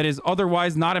difference that is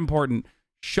otherwise not important.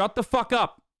 Shut the fuck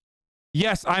up.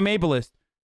 Yes, I'm ableist.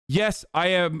 Yes, I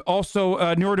am also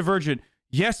neurodivergent.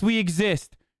 Yes, we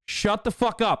exist. Shut the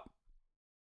fuck up.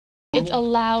 It's a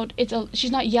loud,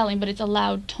 she's not yelling, but it's a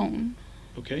loud tone.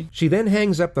 Okay. She then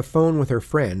hangs up the phone with her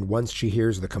friend once she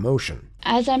hears the commotion.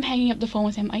 As I'm hanging up the phone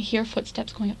with him, I hear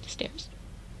footsteps going up the stairs.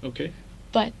 Okay.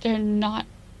 But they're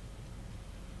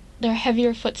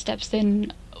heavier footsteps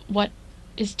than what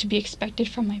is to be expected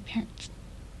from my parents.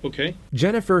 Okay.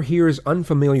 Jennifer hears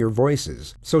unfamiliar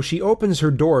voices, so she opens her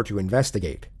door to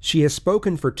investigate. She has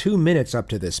spoken for 2 minutes up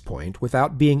to this point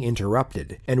without being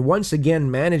interrupted, and once again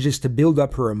manages to build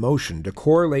up her emotion to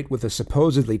correlate with a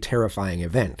supposedly terrifying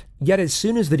event. Yet as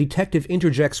soon as the detective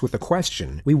interjects with a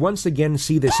question, we once again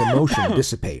see this emotion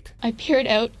dissipate. I peered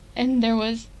out, and there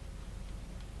was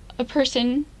a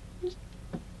person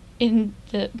in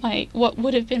what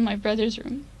would have been my brother's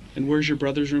room. And where's your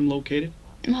brother's room located?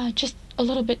 Just a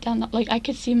little bit down like I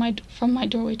could see from my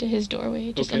doorway to his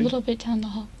doorway, just a little bit down the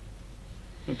hall.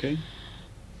 Okay.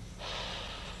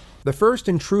 The first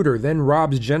intruder then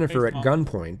robs Jennifer at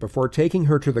gunpoint before taking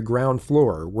her to the ground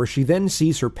floor, where she then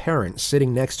sees her parents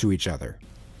sitting next to each other.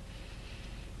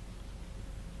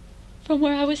 From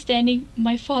where I was standing,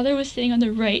 my father was sitting on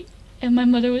the right, and my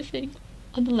mother was sitting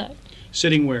on the left.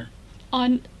 Sitting where?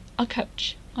 On a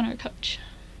couch, on our couch.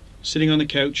 Sitting on the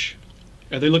couch.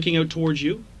 Are they looking out towards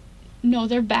you? No,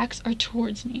 their backs are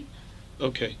towards me.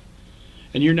 Okay.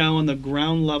 And you're now on the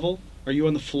ground level? Are you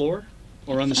on the floor?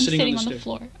 Or on the I'm sitting on the stairs?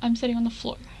 floor. I'm sitting on the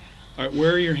floor. All right,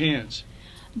 where are your hands?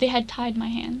 They had tied my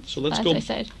hands, So let's as go. I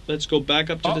said. Let's go back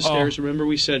up to the stairs. Remember,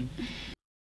 we said.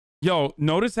 Yo,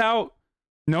 notice how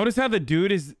the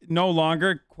dude is no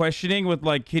longer questioning with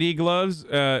like kitty gloves.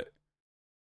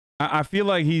 I feel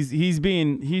like he's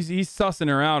sussing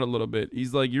her out a little bit.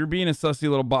 He's like, you're being a sussy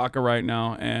little baka right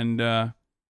now, and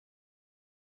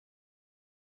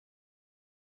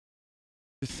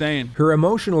just saying. Her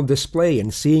emotional display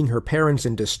in seeing her parents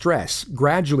in distress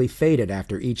gradually faded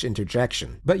after each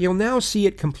interjection, but you'll now see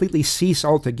it completely cease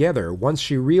altogether once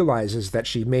she realizes that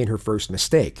she made her first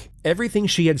mistake. Everything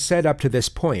she had said up to this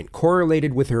point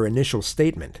correlated with her initial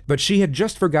statement, but she had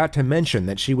just forgot to mention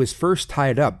that she was first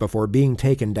tied up before being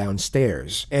taken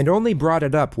downstairs, and only brought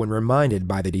it up when reminded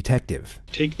by the detective.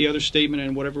 Take the other statement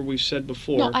and whatever we've said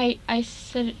before. No, I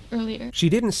said it earlier. She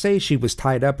didn't say she was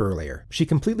tied up earlier. She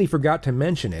completely forgot to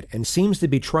mention it and seems to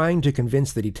be trying to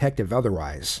convince the detective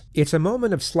otherwise. It's a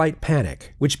moment of slight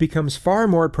panic, which becomes far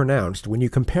more pronounced when you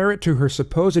compare it to her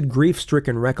supposed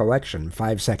grief-stricken recollection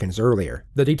 5 seconds earlier.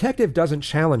 The detective doesn't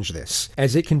challenge this,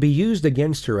 as it can be used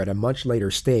against her at a much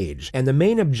later stage, and the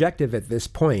main objective at this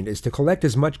point is to collect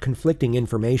as much conflicting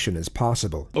information as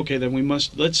possible. Okay, then we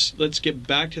must let's get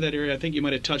back to that area. I think you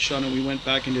might have touched on it. We went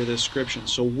back into the description.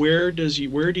 So where do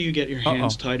you get your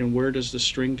hands tied, and where does the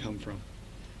string come from?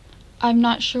 I'm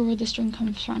not sure where the string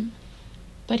comes from,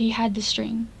 but he had the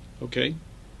string. Okay.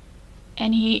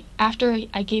 And after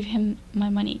I gave him my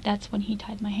money, that's when he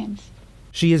tied my hands.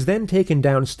 She is then taken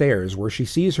downstairs, where she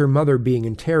sees her mother being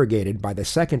interrogated by the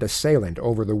second assailant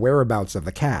over the whereabouts of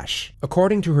the cash.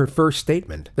 According to her first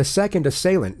statement, the second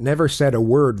assailant never said a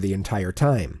word the entire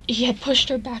time. He had pushed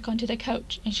her back onto the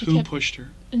couch, and Who pushed her?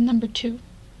 Number 2.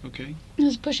 Okay. He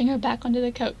was pushing her back onto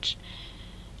the couch.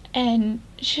 And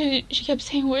she kept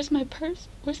saying, "Where's my purse?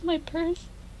 Where's my purse?"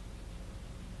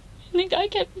 And the guy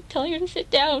kept telling her to sit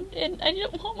down, and I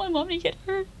didn't want my mom to get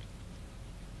hurt.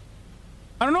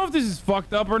 I don't know if this is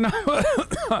fucked up or not.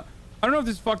 I don't know if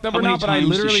this is fucked up How or many not, but I times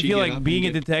does literally she feel get like up being a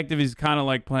and get- detective is kind of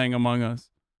like playing Among Us,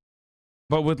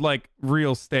 but with like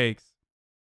real stakes.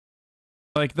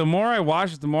 Like the more I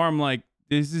watch it, the more I'm like,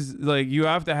 this is like, you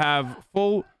have to have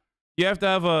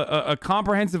a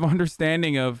comprehensive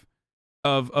understanding of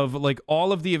like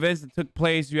all of the events that took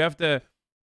place. You have to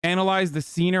analyze the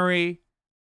scenery.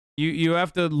 You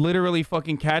have to literally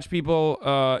fucking catch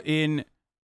people in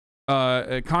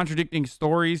contradicting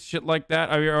stories, shit like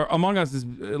that. I mean, Among Us is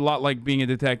a lot like being a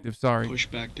detective. Sorry. Push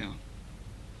back down.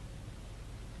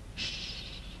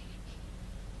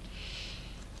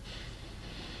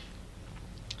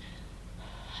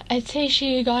 I'd say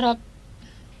she got up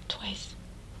twice.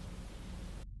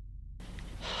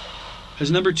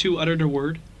 Has number 2 uttered a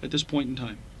word at this point in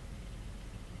time?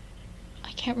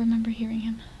 I can't remember hearing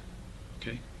him.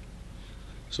 Okay.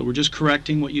 So we're just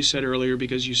correcting what you said earlier,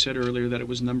 because you said earlier that it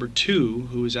was number 2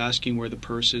 who was asking where the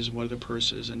purse is, what the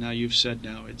purse is, and now you've said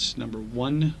now it's number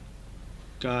 1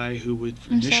 guy who would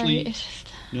initially. I'm sorry, it's just...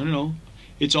 No.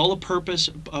 It's all a purpose.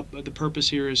 The purpose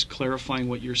here is clarifying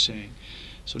what you're saying.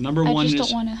 So number 1 is. I just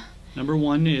don't want to. Number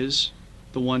 1 is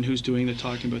the one who's doing the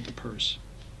talking about the purse.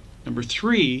 Number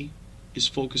 3 is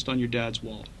focused on your dad's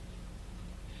wallet.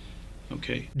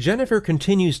 Okay. Jennifer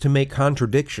continues to make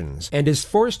contradictions and is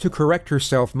forced to correct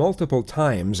herself multiple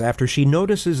times after she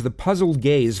notices the puzzled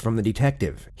gaze from the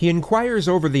detective. He inquires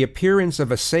over the appearance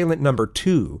of assailant number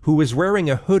 2, who is wearing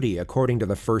a hoodie according to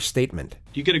the first statement.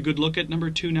 Do you get a good look at number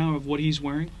 2 now of what he's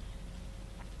wearing?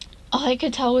 All I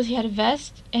could tell was he had a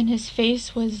vest, and his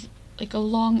face was like a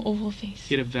long oval face.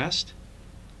 He had a vest?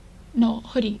 No,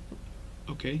 hoodie.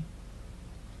 Okay.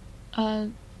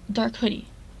 Dark hoodie.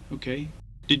 Okay.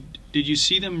 Did you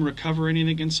see them recover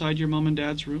anything inside your mom and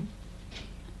dad's room?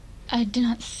 I did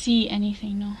not see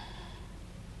anything, no.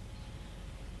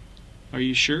 Are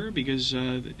you sure? Because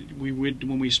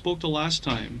when we spoke the last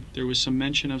time, there was some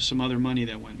mention of some other money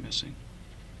that went missing.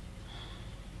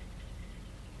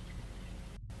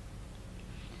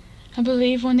 I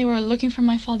believe when they were looking for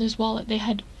my father's wallet, they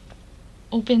had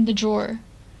opened the drawer,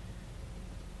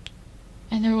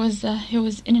 and there was it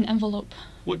was in an envelope.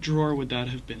 What drawer would that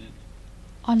have been in?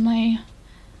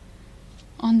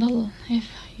 If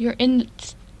you're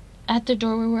at the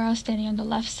doorway where I was standing, on the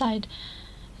left side,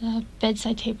 the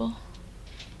bedside table.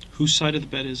 Whose side of the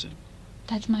bed is it?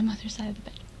 That's my mother's side of the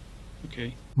bed.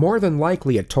 Okay. More than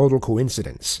likely a total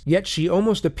coincidence, yet she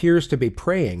almost appears to be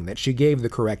praying that she gave the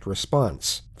correct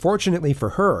response. Fortunately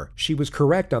for her, she was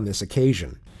correct on this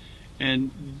occasion.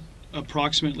 And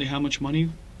approximately how much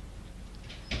money?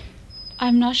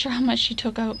 I'm not sure how much she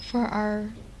took out for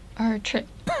our trip,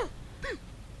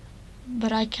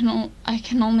 but I can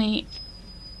only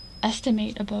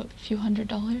estimate about a few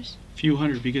 $100s. Few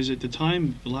hundred, because at the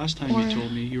time, the last time you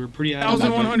told me, you were pretty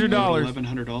adamant $1,100. about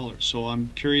 $1,100. So I'm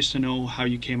curious to know how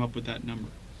you came up with that number.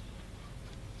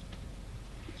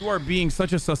 You are being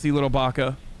such a sussy little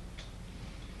baka.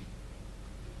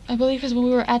 I believe because when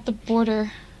we were at the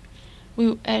border,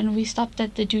 we stopped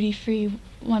at the duty free.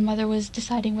 My mother was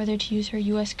deciding whether to use her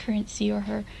U.S. currency or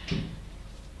her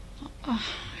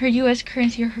U.S.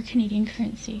 currency or her Canadian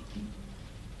currency.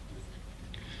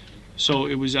 So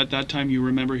it was at that time you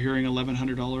remember hearing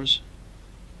 $1,100,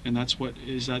 and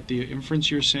is that the inference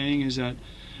you're saying? Is that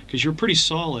because you're pretty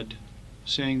solid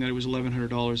saying that it was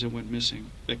 $1,100 that went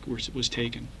missing, that was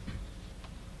taken,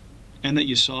 and that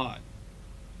you saw it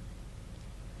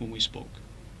when we spoke,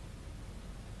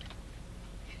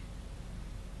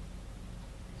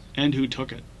 and who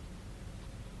took it?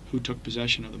 Who took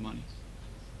possession of the money?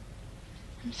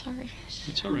 I'm sorry.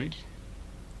 It's all right.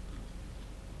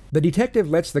 The detective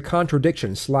lets the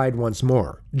contradiction slide once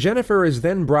more. Jennifer is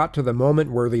then brought to the moment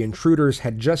where the intruders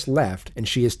had just left, and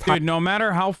she is tied. Dude, no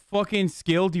matter how fucking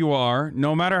skilled you are,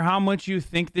 no matter how much you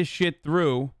think this shit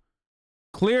through,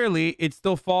 clearly it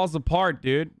still falls apart,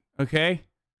 dude. Okay?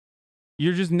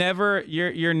 You're just never,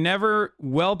 you're never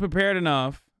well prepared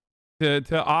enough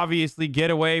to obviously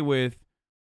get away with,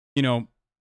 you know,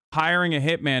 hiring a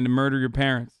hitman to murder your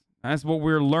parents. That's what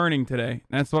we're learning today.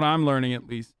 That's what I'm learning, at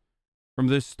least, from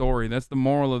this story. That's the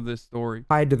moral of this story.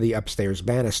 Tied to the upstairs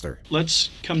banister. Let's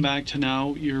come back to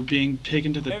now. You're being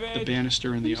taken to the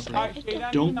banister in the upper.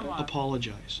 Don't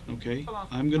apologize, okay?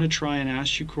 I'm going to try and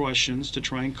ask you questions to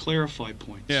try and clarify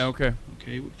points. Yeah, okay.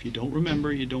 Okay, if you don't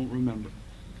remember, you don't remember.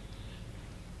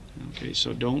 Okay,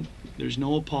 so there's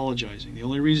no apologizing. The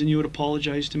only reason you would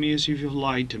apologize to me is if you've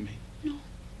lied to me. No.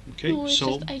 Okay, No,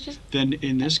 so just... then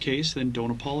in this case, then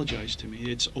don't apologize to me.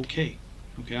 It's okay.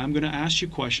 Okay, I'm going to ask you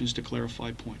questions to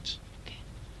clarify points. Okay.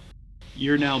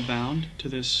 You're now bound to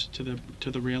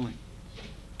the railing.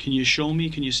 Can you show me,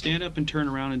 can you stand up and turn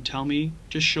around and tell me,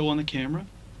 just show on the camera,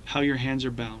 how your hands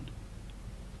are bound?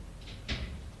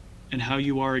 And how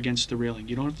you are against the railing.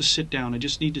 You don't have to sit down. I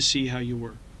just need to see how you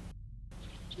were.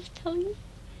 Just tell you.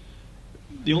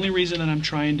 The only reason that I'm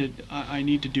trying to, I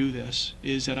need to do this,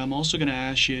 is that I'm also going to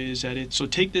ask you, is that so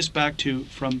take this back to,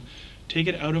 take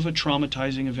it out of a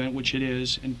traumatizing event, which it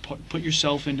is, and put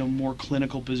yourself into a more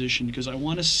clinical position, because I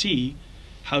want to see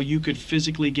how you could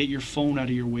physically get your phone out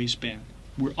of your waistband.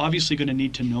 We're obviously going to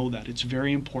need to know that. It's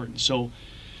very important. So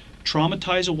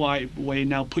traumatize away,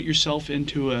 now put yourself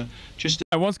into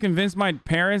I once convinced my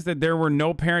parents that there were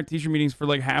no parent-teacher meetings for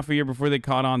like half a year before they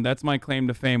caught on. That's my claim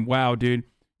to fame. Wow, dude.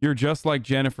 You're just like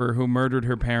Jennifer, who murdered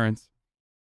her parents.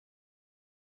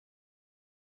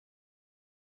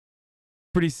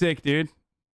 Pretty sick, dude.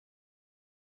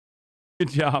 Good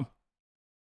job.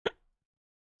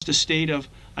 the state of,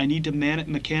 I need to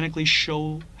mechanically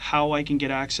show how I can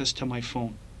get access to my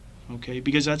phone. Okay,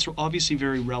 because that's obviously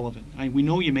very relevant. We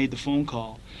know you made the phone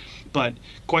call, but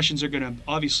questions are going to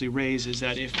obviously raise is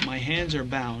that if my hands are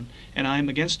bound and I'm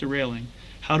against a railing,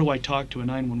 how do I talk to a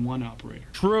 911 operator?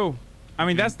 True. I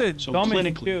mean, that's the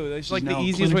dumbest too. It's like the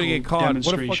easiest way to get caught.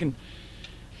 What a fucking...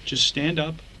 Just stand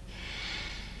up,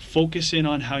 focus in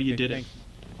on how you did it.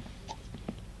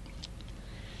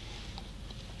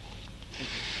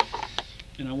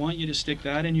 And I want you to stick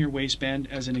that in your waistband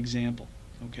as an example.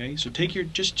 Okay, so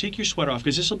just take your sweater off,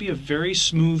 because this will be a very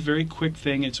smooth, very quick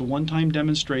thing. It's a one-time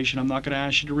demonstration. I'm not going to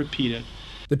ask you to repeat it.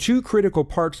 The two critical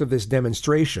parts of this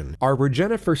demonstration are where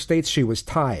Jennifer states she was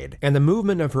tied, and the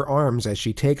movement of her arms as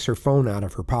she takes her phone out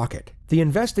of her pocket. The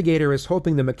investigator is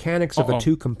hoping the mechanics of the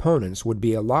two components would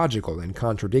be illogical and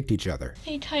contradict each other.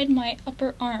 They tied my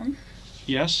upper arm.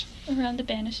 Yes. Around the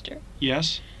banister.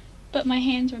 Yes. But my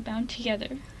hands were bound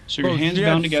together. So your hands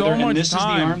bound together, and this is the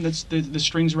arm that's the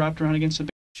strings wrapped around against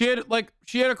the. She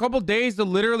had a couple days to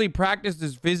literally practice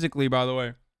this physically, by the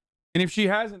way. And if she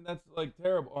hasn't, that's like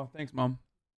terrible. Oh, thanks, Mom.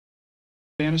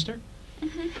 Banister?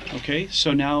 Mm-hmm. Okay,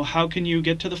 so now how can you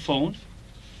get to the phone?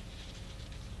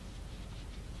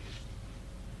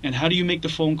 And how do you make the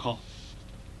phone call?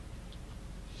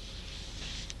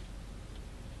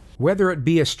 Whether it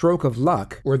be a stroke of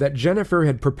luck or that Jennifer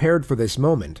had prepared for this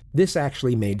moment, this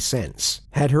actually made sense.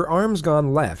 Had her arms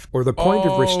gone left or the point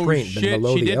of restraint been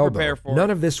below the elbow,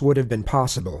 none of this would have been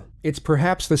possible. It's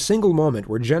perhaps the single moment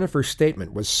where Jennifer's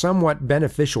statement was somewhat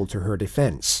beneficial to her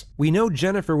defense. We know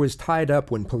Jennifer was tied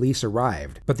up when police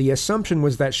arrived, but the assumption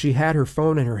was that she had her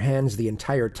phone in her hands the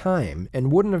entire time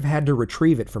and wouldn't have had to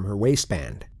retrieve it from her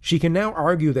waistband. She can now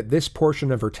argue that this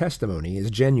portion of her testimony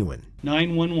is genuine.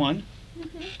 911?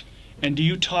 And do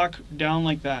you talk down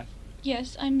like that?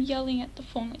 Yes, I'm yelling at the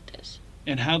phone like this.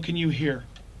 And how can you hear?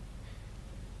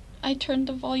 I turned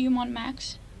the volume on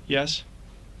max. Yes?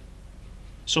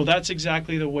 So that's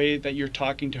exactly the way that you're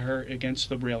talking to her against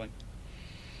the railing?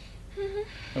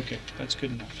 Okay, that's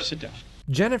good enough. Sit down.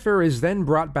 Jennifer is then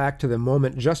brought back to the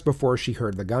moment just before she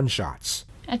heard the gunshots.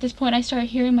 At this point, I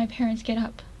started hearing my parents get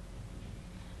up.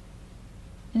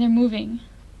 And they're moving.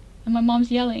 And my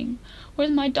mom's yelling,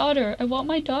 "Where's my daughter? I want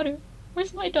my daughter.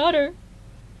 Where's my daughter?"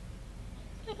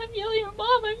 And I'm yelling,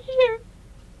 "Mom, I'm here."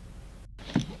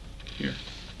 Here.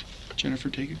 Jennifer,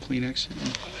 take a Kleenex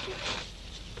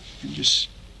and just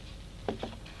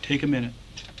take a minute.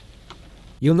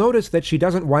 You'll notice that she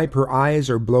doesn't wipe her eyes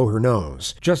or blow her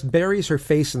nose, just buries her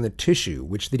face in the tissue,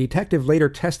 which the detective later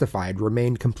testified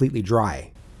remained completely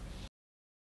dry.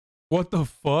 What the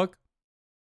fuck?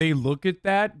 They look at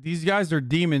that? These guys are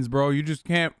demons, bro. You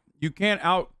can't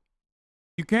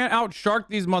out-shark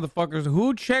these motherfuckers.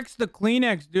 Who checks the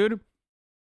Kleenex, dude?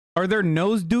 Are there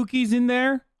nose dookies in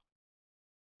there?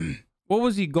 What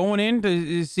was he going in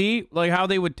to see? Like how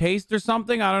they would taste or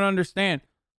something? I don't understand.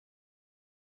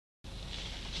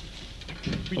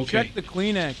 We check the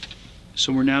Kleenex.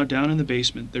 So we're now down in the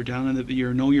basement. They're down in the...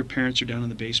 You know your parents are down in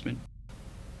the basement.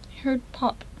 I heard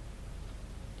pop.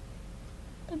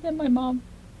 And then my mom.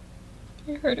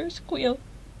 I heard her squeal.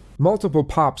 Multiple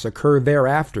pops occur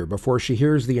thereafter before she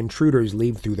hears the intruders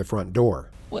leave through the front door.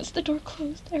 Once the door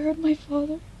closed, I heard my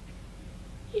father.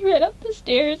 He ran up the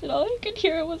stairs and all I could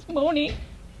hear was moaning.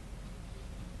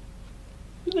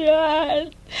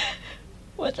 Dad.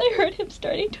 Once I heard him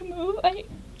starting to move,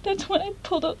 that's when I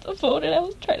pulled out the phone and I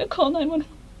was trying to call 911.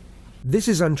 This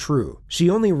is untrue. She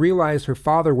only realized her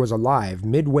father was alive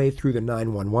midway through the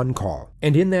 911 call.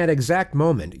 And in that exact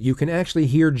moment, you can actually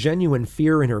hear genuine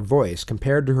fear in her voice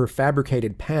compared to her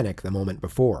fabricated panic the moment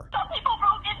before. Some people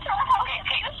broke into our house.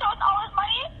 Okay, to show us all his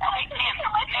money.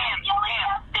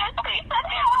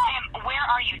 Ma'am, where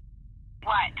are you?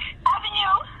 What?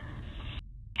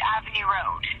 Avenue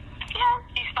Road. Yes.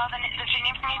 Can you spell the street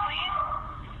name for me, please?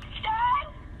 Dad?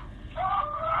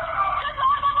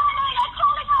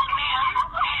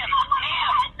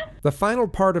 The final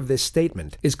part of this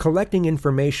statement is collecting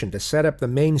information to set up the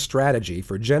main strategy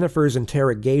for Jennifer's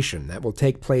interrogation that will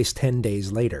take place 10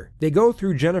 days later. They go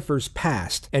through Jennifer's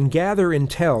past and gather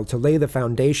intel to lay the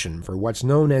foundation for what's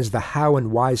known as the how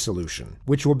and why solution,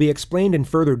 which will be explained in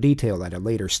further detail at a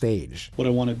later stage. What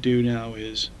I want to do now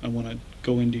is I want to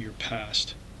go into your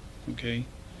past, okay?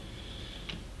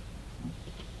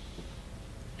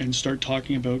 And start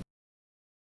talking about...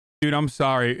 Dude, I'm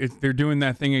sorry. They're doing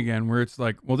that thing again where it's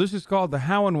like, well, this is called the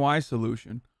how and why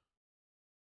solution.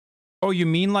 Oh, you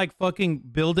mean like fucking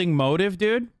building motive,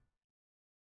 dude?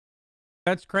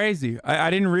 That's crazy.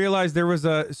 I didn't realize there was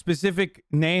a specific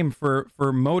name for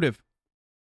motive.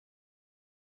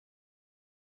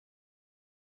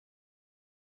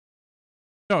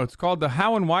 No, it's called the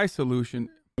how and why solution.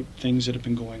 Things that have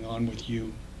been going on with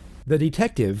you. The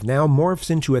detective now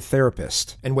morphs into a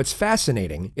therapist, and what's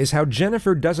fascinating is how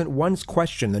Jennifer doesn't once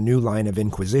question the new line of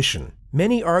inquisition.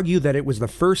 Many argue that it was the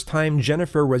first time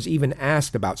Jennifer was even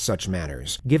asked about such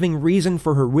matters, giving reason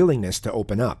for her willingness to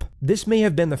open up. This may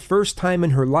have been the first time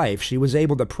in her life she was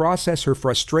able to process her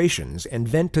frustrations and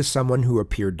vent to someone who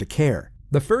appeared to care.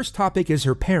 The first topic is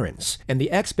her parents, and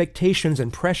the expectations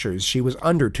and pressures she was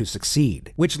under to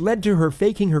succeed, which led to her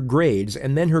faking her grades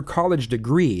and then her college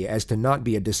degree as to not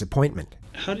be a disappointment.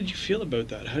 How did you feel about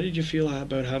that? How did you feel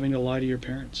about having to lie to your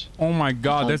parents? Oh my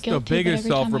God, that's the biggest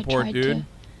self-report, dude.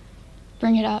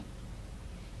 Bring it up.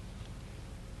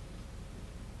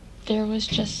 There was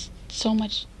just so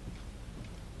much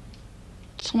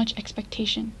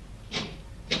expectation.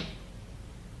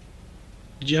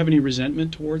 Did you have any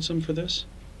resentment towards them for this?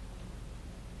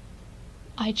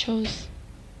 I chose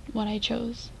what I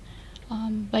chose,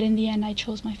 but in the end, I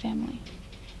chose my family.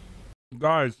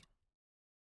 Guys,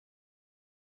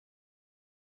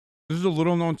 this is a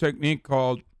little-known technique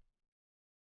called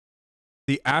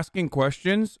the asking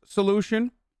questions solution,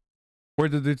 where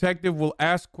the detective will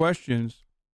ask questions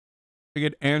to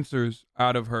get answers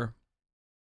out of her.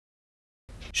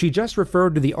 She just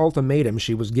referred to the ultimatum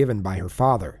she was given by her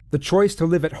father, the choice to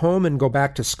live at home and go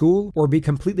back to school, or be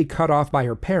completely cut off by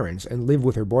her parents and live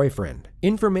with her boyfriend.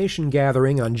 Information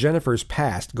gathering on Jennifer's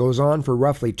past goes on for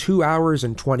roughly 2 hours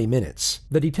and 20 minutes.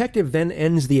 The detective then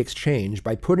ends the exchange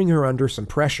by putting her under some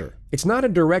pressure. It's not a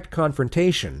direct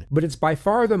confrontation, but it's by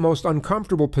far the most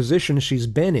uncomfortable position she's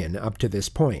been in up to this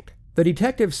point. The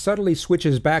detective subtly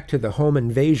switches back to the home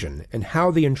invasion and how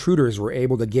the intruders were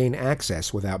able to gain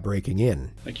access without breaking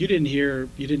in. Like you didn't hear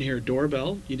a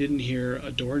doorbell, you didn't hear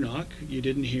a door knock, you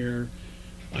didn't hear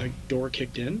a door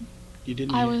kicked in, you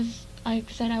didn't. I was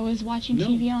watching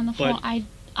TV on the phone.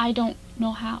 I don't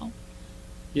know how.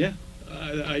 Yeah,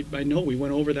 I know. We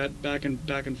went over that back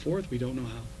and forth. We don't know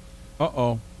how.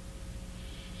 Uh-oh.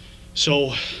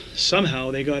 So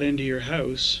somehow they got into your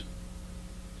house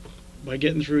by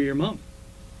getting through your mom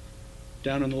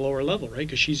down on the lower level, right?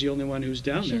 Because she's the only one who's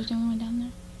down there. She was the only one down there.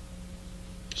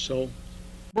 So,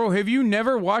 bro, have you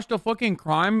never watched a fucking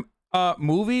crime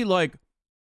movie? Like,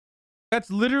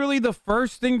 that's literally the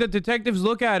first thing that detectives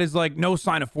look at is like no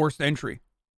sign of forced entry.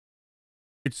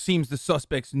 It seems the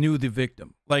suspects knew the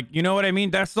victim. Like, you know what I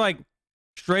mean? That's like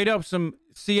straight up some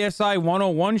CSI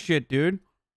 101 shit, dude.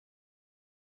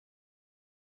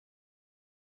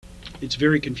 It's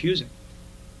very confusing.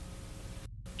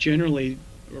 Generally,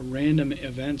 random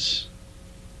events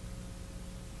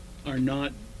are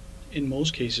not, in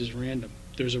most cases, random.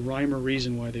 There's a rhyme or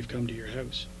reason why they've come to your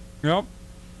house. Yep.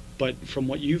 But from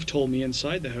what you've told me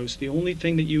inside the house, the only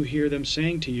thing that you hear them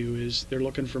saying to you is they're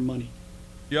looking for money.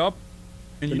 Yep.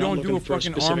 And They're you not don't do a looking for a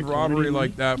fucking specific armed robbery quantity.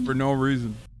 like that for no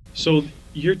reason. So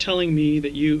you're telling me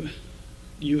that you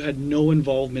had no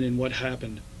involvement in what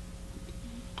happened,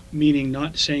 meaning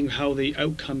not saying how the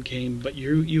outcome came, but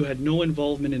you had no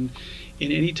involvement in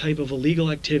any type of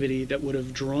illegal activity that would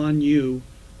have drawn you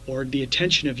or the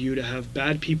attention of you to have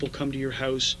bad people come to your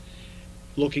house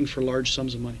looking for large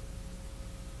sums of money.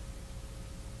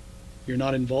 You're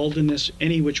not involved in this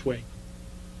any which way.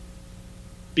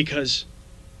 Because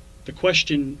the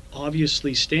question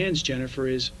obviously stands, Jennifer,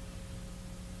 is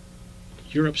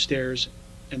you're upstairs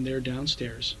and they're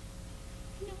downstairs.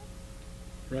 No.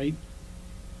 Right?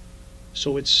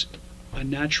 So it's a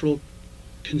natural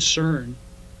concern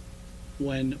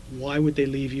when, why would they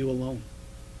leave you alone?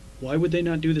 Why would they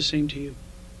not do the same to you?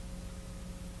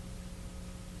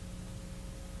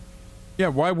 Yeah,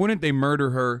 why wouldn't they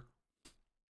murder her?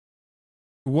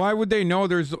 Why would they know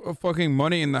there's fucking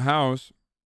money in the house?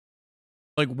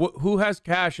 Like, who has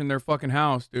cash in their fucking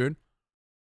house, dude?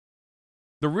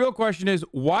 The real question is,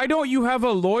 why don't you have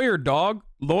a lawyer, dog?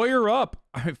 Lawyer up.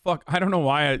 I don't know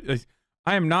why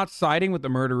I am not siding with the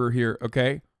murderer here,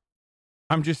 okay?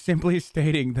 I'm just simply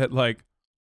stating that, like,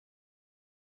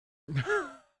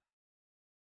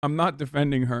 I'm not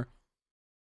defending her.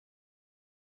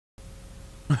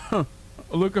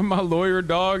 Look at my lawyer,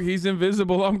 dog. He's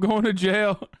invisible. I'm going to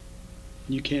jail.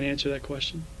 You can't answer that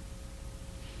question?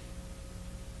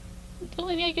 The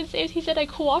only thing I can say is he said I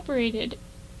cooperated.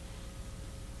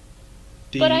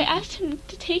 But I asked him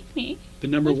to take me. The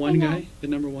number one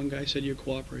guy said you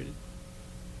cooperated.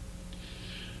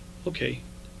 Okay.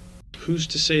 Who's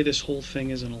to say this whole thing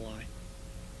isn't a lie?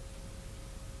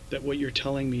 That what you're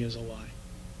telling me is a lie?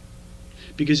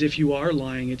 Because if you are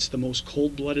lying, it's the most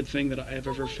cold-blooded thing that I've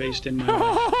ever faced in my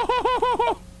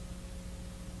life.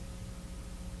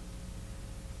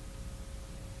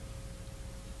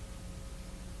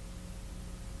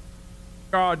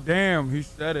 God damn, he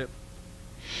said it.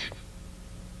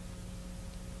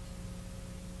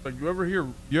 Like, you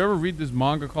ever read this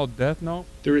manga called Death Note?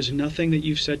 There is nothing that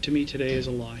you've said to me today is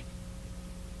a lie.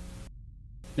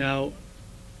 Now,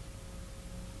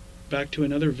 back to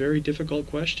another very difficult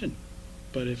question.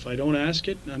 But if I don't ask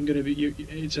it,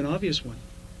 it's an obvious one.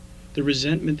 The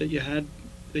resentment that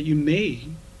you may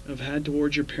have had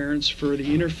towards your parents for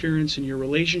the interference in your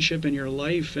relationship and your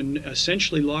life and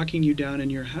essentially locking you down in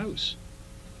your house.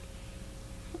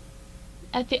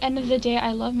 At the end of the day,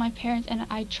 I love my parents and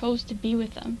I chose to be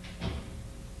with them.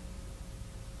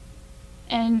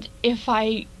 And if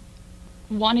I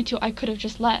wanted to, I could have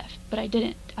just left, but I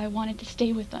didn't. I wanted to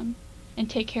stay with them and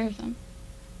take care of them.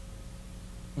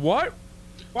 What?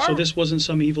 Why? So this wasn't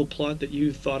some evil plot that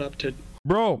you thought up to...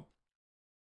 Bro,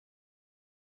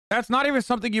 that's not even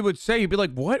something you would say. You'd be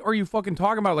like, what are you fucking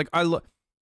talking about? Like,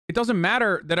 it doesn't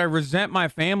matter that I resent my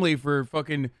family for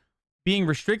fucking being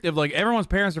restrictive. Like, everyone's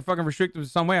parents are fucking restrictive in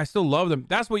some way. I still love them.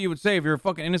 That's what you would say if you're a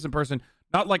fucking innocent person.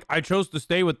 Not like, I chose to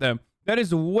stay with them. That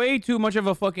is way too much of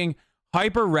a fucking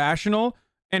hyper-rational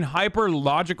and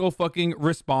hyper-logical fucking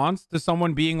response to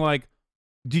someone being like,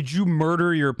 did you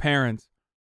murder your parents?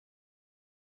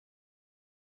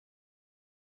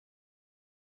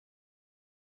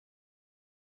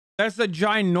 That's a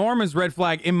ginormous red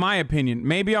flag, in my opinion.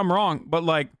 Maybe I'm wrong, but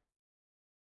like,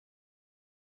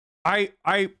 I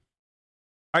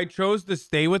chose to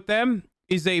stay with them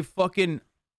is a fucking,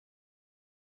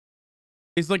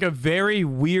 it's like a very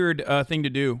weird thing to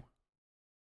do.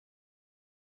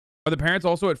 Are the parents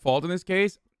also at fault in this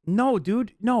case? No,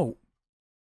 dude, no.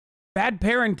 Bad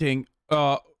parenting,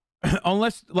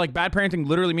 unless like bad parenting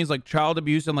literally means like child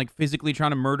abuse and like physically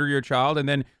trying to murder your child, and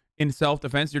then in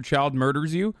self-defense your child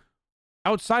murders you.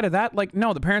 Outside of that, like,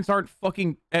 no, the parents aren't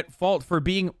fucking at fault for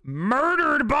being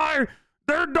murdered by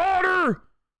their daughter.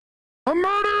 A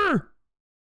murder.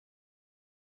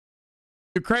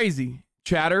 You're crazy,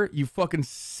 Chatter, you fucking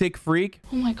sick freak.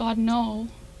 Oh my God, no.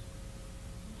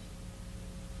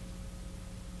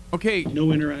 Okay,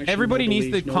 no interaction. Everybody no needs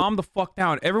belief, to calm the fuck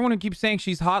down. Everyone who keeps saying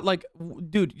she's hot, like,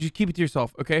 dude, just keep it to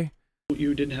yourself, okay?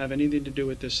 You didn't have anything to do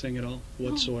with this thing at all,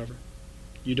 whatsoever.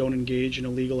 You don't engage in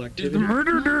illegal activity. The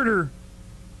murder.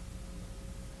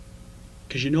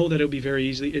 Because you know that it'll be very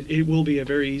easily, it will be a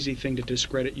very easy thing to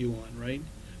discredit you on, right?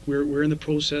 We're in the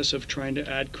process of trying to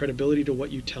add credibility to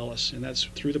what you tell us, and that's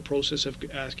through the process of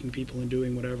asking people and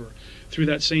doing whatever. Through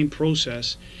that same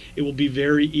process, it will be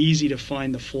very easy to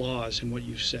find the flaws in what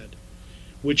you've said,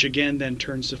 which again then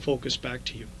turns the focus back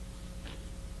to you.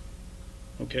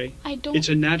 Okay? It's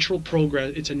a natural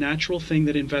progress. It's a natural thing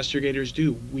that investigators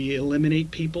do. We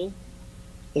eliminate people,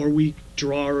 or we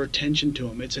draw our attention to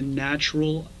them. It's a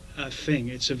natural thing.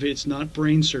 It's not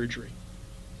brain surgery.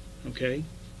 Okay?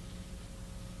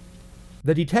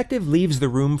 The detective leaves the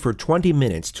room for 20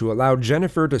 minutes to allow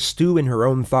Jennifer to stew in her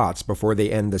own thoughts before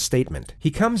they end the statement. He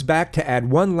comes back to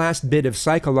add one last bit of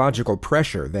psychological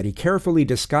pressure that he carefully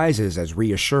disguises as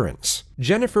reassurance.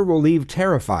 Jennifer will leave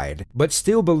terrified, but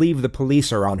still believe the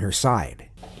police are on her side.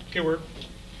 Okay,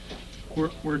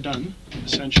 we're done,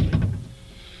 essentially.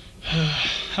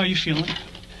 How are you feeling?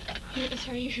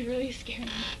 Sorry, you really scared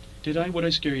me. Did I? What did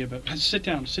I scare you about? Sit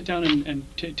down and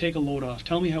take a load off.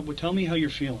 Tell me how you're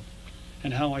feeling.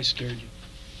 And how I scared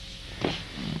you.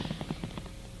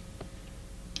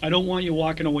 I don't want you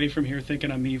walking away from here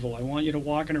thinking I'm evil. I want you to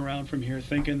walking around from here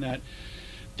thinking that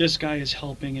this guy is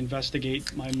helping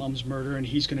investigate my mom's murder, and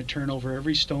he's going to turn over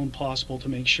every stone possible to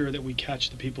make sure that we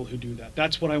catch the people who do that.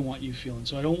 That's what I want you feeling.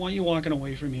 So I don't want you walking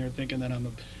away from here thinking that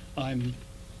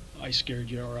I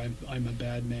scared you, or I'm a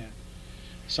bad man.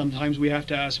 Sometimes we have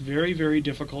to ask very, very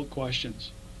difficult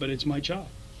questions, but it's my job.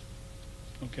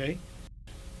 Okay?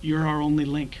 You're our only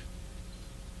link.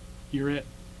 You're it.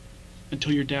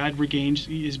 Until your dad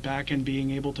is back and being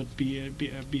able to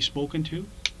be spoken to.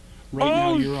 Right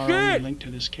now, you're our only link to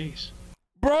this case.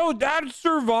 Bro, Dad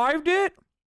survived it?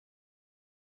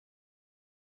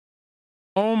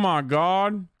 Oh my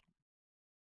God.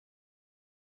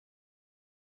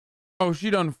 Oh,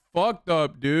 she done fucked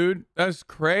up, dude. That's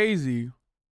crazy.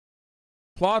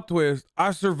 Plot twist.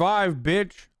 I survived,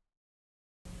 bitch.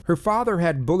 Her father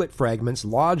had bullet fragments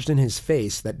lodged in his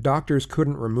face that doctors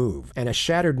couldn't remove, and a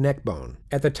shattered neck bone.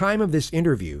 At the time of this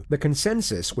interview, the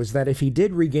consensus was that if he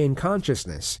did regain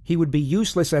consciousness, he would be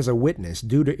useless as a witness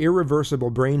due to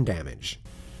irreversible brain damage.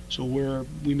 So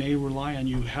we may rely on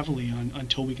you heavily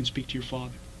until we can speak to your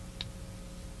father.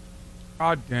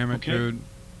 God damn it, okay? Dude.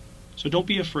 So don't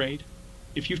be afraid.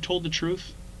 If you've told the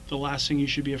truth, the last thing you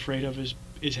should be afraid of is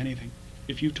anything.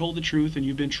 If you've told the truth and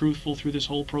you've been truthful through this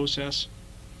whole process,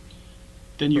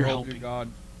 then you're helping. God.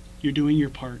 You're doing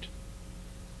your part.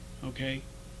 Okay?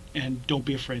 And don't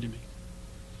be afraid of me.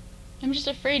 I'm just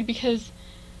afraid because,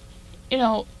 you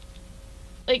know,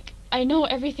 like, I know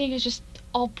everything is just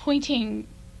all pointing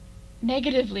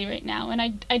negatively right now, and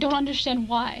I don't understand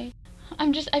why.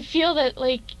 I feel that,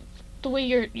 like, the way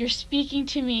you're speaking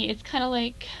to me, it's kind of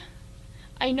like,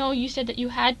 I know you said that you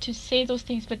had to say those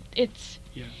things, but it's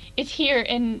here,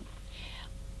 and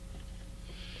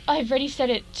I've already said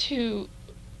it to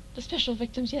the special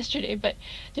victims yesterday, but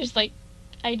there's like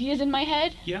ideas in my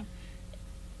head. Yeah.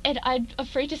 And I'm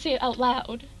afraid to say it out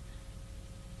loud.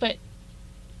 But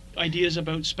ideas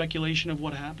about speculation of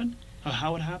what happened,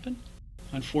 how it happened.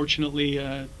 Unfortunately,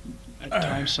 at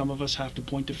times some of us have to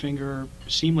point the finger,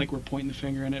 seem like we're pointing the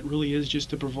finger, and it really is just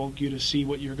to provoke you to see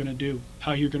what you're going to do,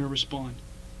 how you're going to respond.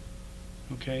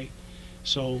 Okay,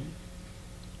 so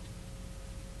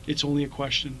it's only a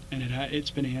question, and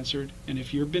it's been answered. And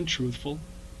if you've been truthful,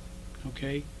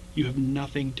 okay, you have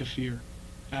nothing to fear.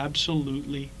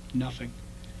 Absolutely nothing.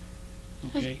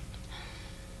 Okay?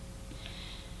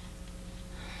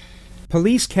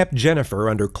 Police kept Jennifer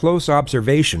under close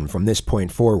observation from this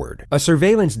point forward. A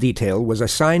surveillance detail was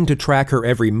assigned to track her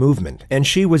every movement, and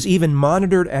she was even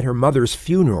monitored at her mother's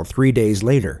funeral 3 days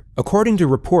later. According to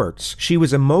reports, she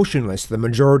was emotionless the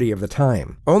majority of the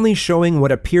time, only showing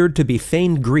what appeared to be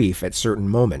feigned grief at certain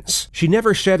moments. She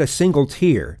never shed a single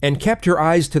tear, and kept her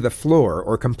eyes to the floor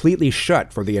or completely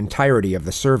shut for the entirety of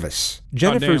the service.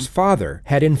 Jennifer's father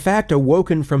had in fact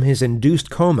awoken from his induced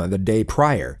coma the day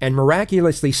prior, and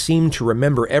miraculously seemed to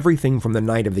remember everything from the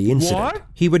night of the incident. What?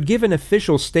 He would give an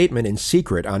official statement in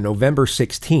secret on November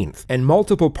 16th, and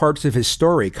multiple parts of his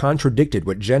story contradicted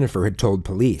what Jennifer had told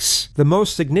police. The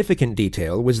most significant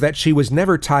detail was that she was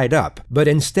never tied up, but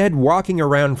instead walking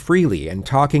around freely and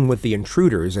talking with the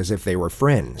intruders as if they were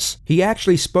friends. He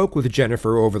actually spoke with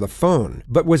Jennifer over the phone,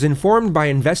 but was informed by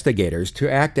investigators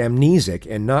to act amnesic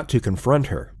and not to confront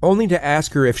her, only to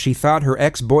ask her if she thought her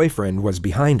ex-boyfriend was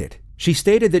behind it. She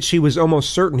stated that she was almost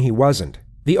certain he wasn't.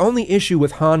 The only issue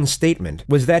with Han's statement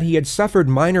was that he had suffered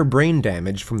minor brain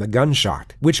damage from the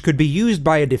gunshot, which could be used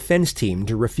by a defense team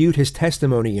to refute his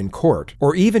testimony in court,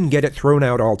 or even get it thrown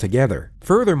out altogether.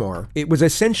 Furthermore, it was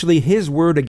essentially his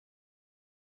word against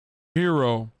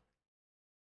Hero.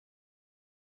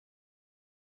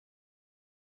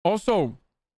 Also,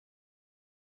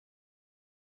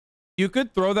 you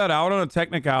could throw that out on a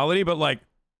technicality, but like,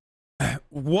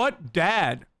 what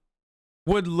dad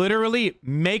would literally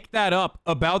make that up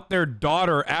about their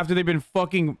daughter after they've been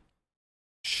fucking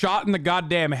shot in the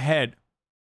goddamn head?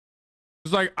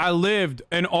 It's like, I lived,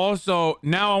 and also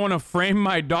now I want to frame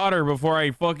my daughter before I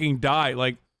fucking die.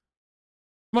 Like,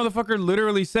 motherfucker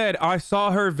literally said, I saw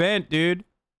her vent, dude.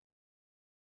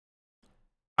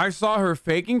 I saw her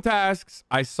faking tasks.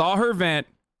 I saw her vent.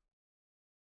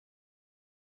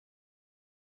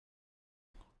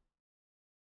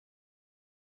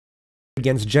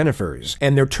 Jennifer's,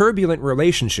 and their turbulent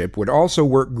relationship would also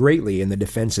work greatly in the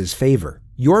defense's favor.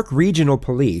 York Regional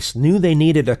Police knew they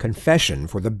needed a confession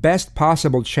for the best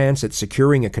possible chance at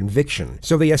securing a conviction,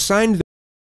 so they assigned the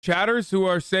chatters who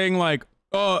are saying like,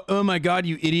 oh my god,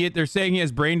 you idiot, they're saying he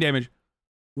has brain damage.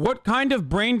 What kind of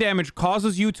brain damage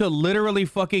causes you to literally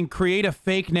fucking create a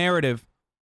fake narrative,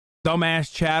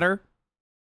 dumbass chatter?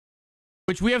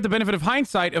 Which we have the benefit of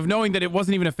hindsight of knowing that it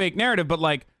wasn't even a fake narrative, but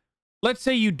like, let's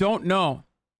say you don't know.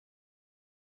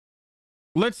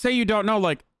 Let's say you don't know.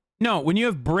 Like, no, when you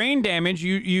have brain damage,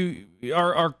 you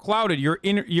are clouded.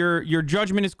 Your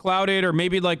judgment is clouded, or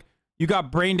maybe like you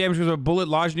got brain damage with a bullet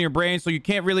lodged in your brain, so you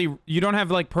can't really, you don't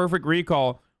have like perfect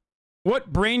recall.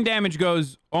 What brain damage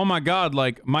goes, oh my god,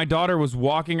 like my daughter was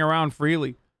walking around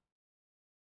freely?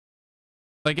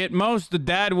 Like at most, the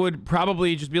dad would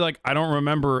probably just be like, I don't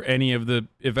remember any of the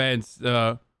events.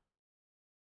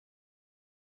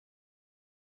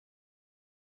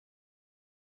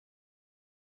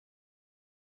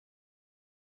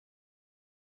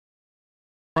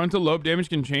 Frontal lobe damage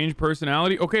can change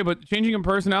personality. Okay, but changing a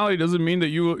personality doesn't mean that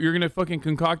you're gonna fucking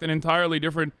concoct an entirely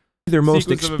different their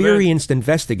most experienced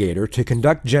investigator to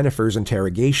conduct Jennifer's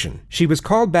interrogation. She was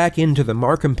called back into the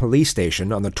Markham police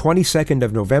station on the 22nd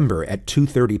of November at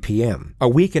 2:30 p.m., a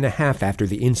week and a half after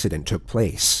the incident took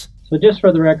place. So just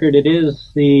for the record, it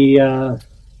is the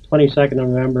 22nd of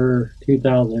November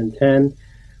 2010.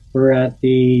 We're at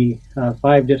the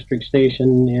 5 district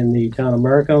station in the town of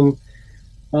Markham.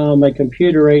 My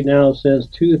computer right now says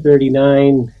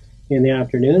 2:39 in the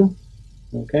afternoon.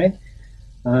 Okay.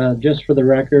 Just for the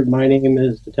record, my name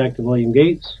is Detective William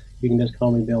Gates. You can just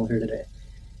call me Bill here today.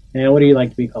 And what do you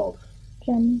like to be called?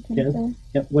 Jen. Jen?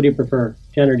 Yep. What do you prefer,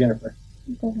 Jen or Jennifer?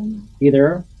 Doesn't know. Either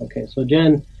or? Okay. So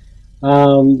Jen,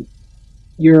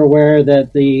 you're aware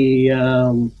that the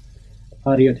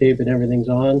audio tape and everything's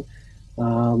on.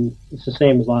 It's the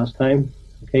same as last time.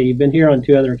 Okay. You've been here on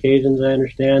 2 other occasions, I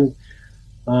understand.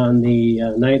 On the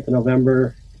 9th of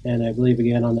November, and I believe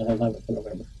again on the 11th of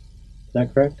November. Is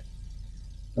that correct?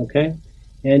 Okay.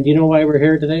 And do you know why we're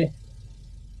here today?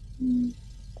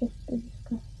 Just to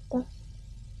discuss stuff.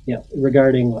 Yeah,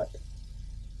 regarding what?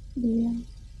 The,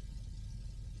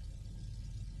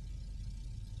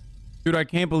 Dude, I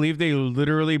can't believe they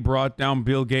literally brought down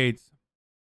Bill Gates,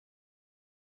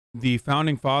 the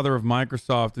founding father of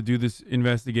Microsoft, to do this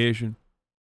investigation.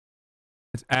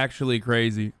 It's actually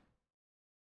crazy.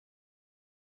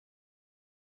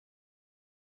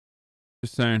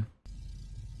 Just saying.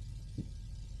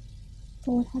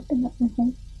 So what happened at my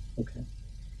home? Okay.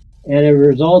 And as a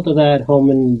result of that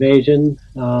home invasion,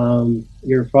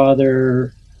 your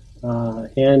father,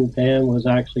 Han Pan, was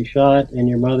actually shot, and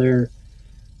your mother,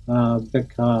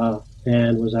 Vic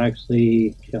Pan, was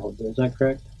actually killed. Is that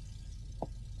correct?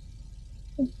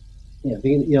 Yeah,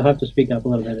 you'll have to speak up a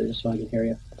little bit just so I can hear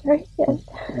you. Sorry, yes.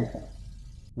 Okay.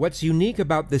 What's unique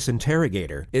about this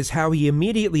interrogator is how he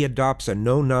immediately adopts a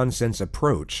no-nonsense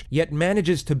approach, yet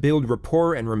manages to build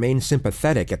rapport and remain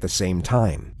sympathetic at the same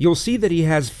time. You'll see that he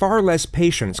has far less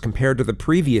patience compared to the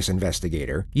previous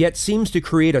investigator, yet seems to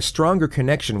create a stronger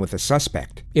connection with the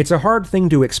suspect. It's a hard thing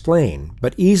to explain,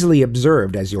 but easily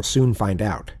observed, as you'll soon find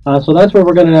out. So that's what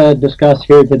we're going to discuss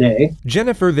here today.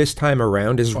 Jennifer this time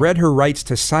around has read her rights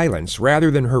to silence rather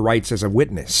than her rights as a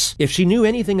witness. If she knew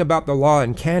anything about the law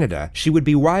in Canada, she would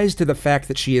be wise to the fact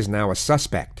that she is now a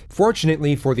suspect.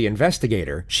 Fortunately for the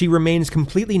investigator, she remains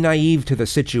completely naive to the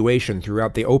situation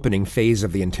throughout the opening phase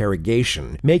of the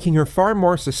interrogation, making her far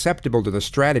more susceptible to the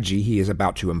strategy he is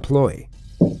about to employ.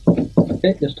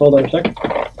 Okay, just hold on a second.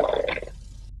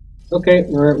 Okay,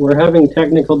 we're having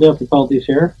technical difficulties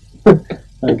here.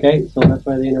 Okay, so that's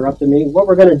why they interrupted me. What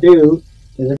we're going to do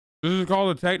is... This is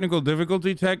called a technical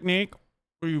difficulty technique,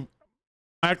 where you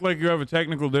act like you have a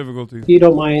technical difficulty. If you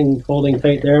don't mind holding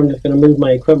tight there, I'm just going to move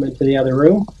my equipment to the other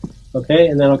room. Okay,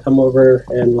 and then I'll come over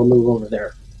and we'll move over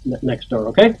there, next door,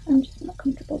 okay? I'm just not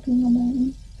comfortable being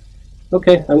alone.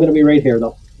 Okay, I'm going to be right here,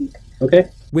 though. Okay?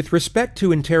 With respect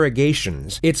to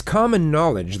interrogations, it's common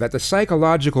knowledge that the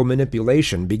psychological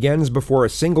manipulation begins before a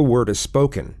single word is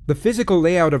spoken. The physical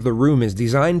layout of the room is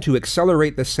designed to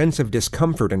accelerate the sense of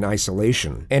discomfort and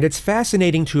isolation, and it's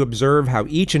fascinating to observe how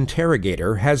each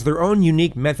interrogator has their own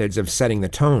unique methods of setting the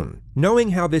tone.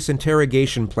 Knowing how this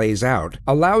interrogation plays out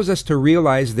allows us to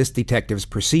realize this detective's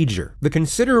procedure. The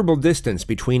considerable distance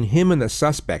between him and the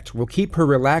suspect will keep her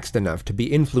relaxed enough to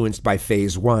be influenced by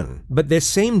phase 1. But this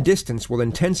same distance will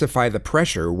intensify the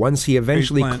pressure once he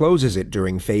eventually closes it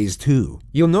during phase 2.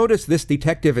 You'll notice this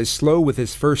detective is slow with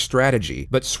his first strategy,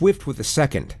 but swift with the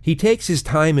second. He takes his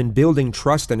time in building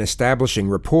trust and establishing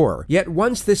rapport, yet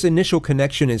once this initial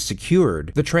connection is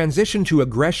secured, the transition to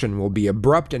aggression will be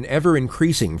abrupt and ever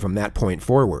increasing from that point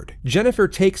forward. Jennifer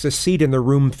takes a seat in the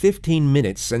room 15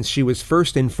 minutes since she was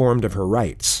first informed of her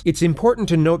rights. It's important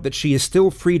to note that she is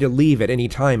still free to leave at any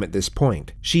time at this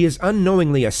point. She is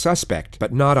unknowingly a suspect,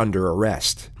 but not under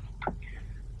arrest.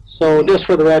 So just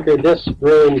for the record, this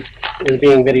room is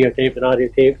being videotaped and audio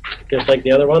taped, just like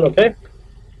the other one, okay?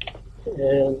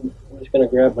 And I'm just going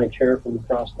to grab my chair from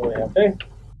across the way, okay?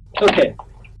 Okay.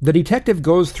 The detective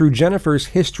goes through Jennifer's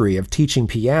history of teaching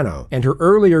piano and her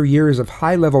earlier years of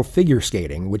high-level figure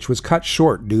skating, which was cut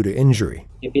short due to injury.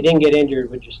 If you didn't get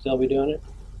injured, would you still be doing it?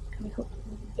 I hope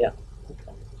so. Yeah,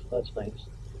 okay. So that's nice.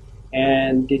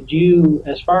 And did you,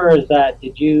 as far as that,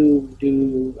 did you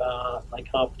do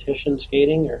like competition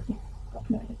skating or?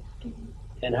 Okay.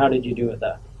 And how did you do with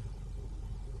that?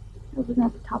 I wasn't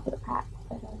at the top of the pack,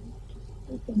 but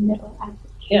just the middle average.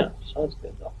 Yeah, so that's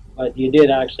good though. But you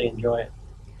did actually enjoy it.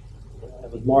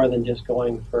 It was more than just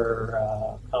going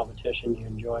for competition. You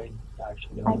enjoyed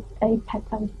actually doing it. I was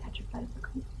petrified of the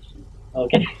competition.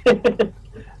 Okay.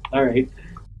 All right.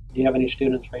 Do you have any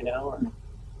students right now? Or? No.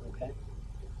 Okay.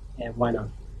 And why not?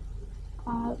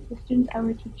 The students I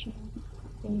were teaching,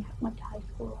 they went to high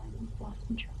school and lost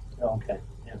interest. Oh, okay.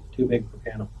 Yeah, too big for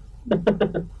piano.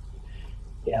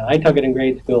 Yeah, I took it in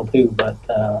grade school too, but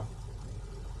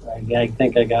I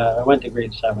think I went to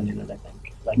grade 7 in it, I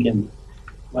think. Like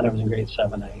when I was in grade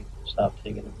 7, I stopped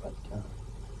taking it, but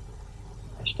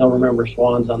I still remember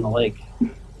Swans on the Lake. I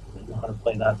know how to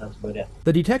play that, that's about it.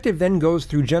 The detective then goes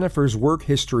through Jennifer's work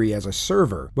history as a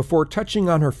server before touching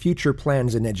on her future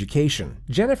plans in education.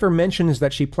 Jennifer mentions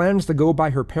that she plans to go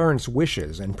by her parents'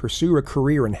 wishes and pursue a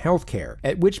career in healthcare,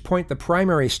 at which point the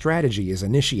primary strategy is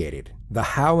initiated: the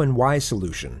how and why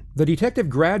solution. The detective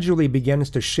gradually begins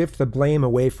to shift the blame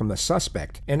away from the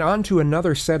suspect and onto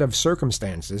another set of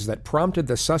circumstances that prompted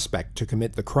the suspect to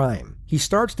commit the crime. He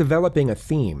starts developing a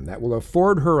theme that will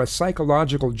afford her a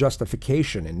psychological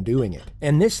justification in doing it,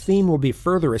 and this theme will be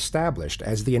further established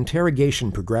as the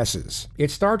interrogation progresses.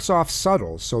 It starts off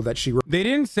subtle so that she... They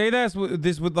didn't say this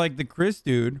with like the Chris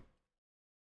dude.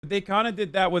 They kind of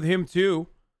did that with him too.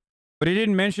 But he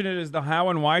didn't mention it as the how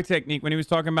and why technique when he was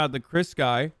talking about the Chris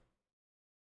guy.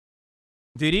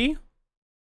 Did he?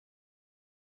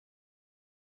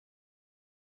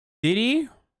 Did he?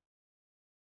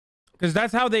 Because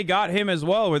that's how they got him as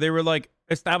well, where they were like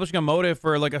establishing a motive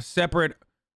for like a separate,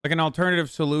 like an alternative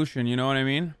solution. You know what I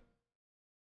mean?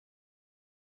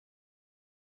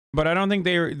 But I don't think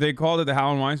they called it the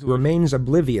how and why solution. Remains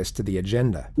oblivious to the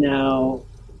agenda. Now,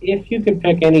 if you could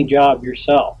pick any job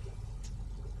yourself,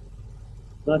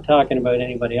 I'm not talking about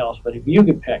anybody else, but if you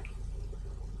could pick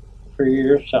for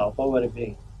yourself, what would it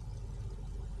be?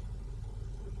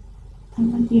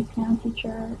 I'm going to be a piano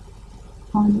teacher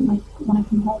on like when I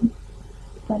come home.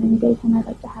 But in the daytime, I'd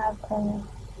like to have a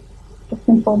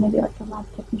simple, maybe like a lab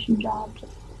technician job,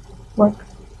 just work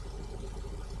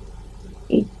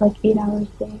 8 hours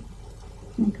a day.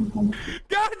 And I come home.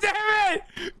 God damn it!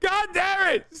 God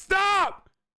damn it! Stop!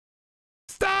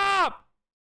 Stop!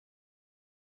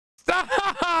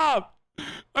 Stop!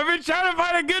 I've been trying to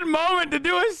find a good moment to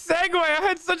do a segue. I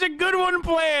had such a good one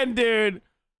planned, dude.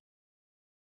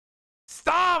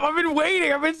 Stop! I've been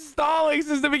waiting. I've been stalling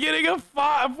since the beginning of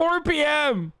 4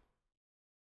 p.m.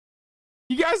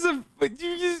 You guys have...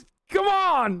 You just... Come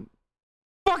on!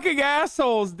 Fucking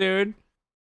assholes, dude.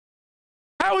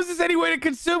 How is this any way to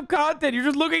consume content? You're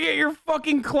just looking at your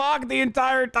fucking clock the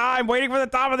entire time, waiting for the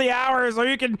top of the hour so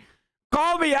you can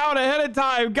call me out ahead of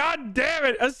time. God damn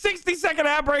it. A 60-second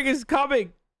ad break is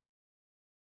coming.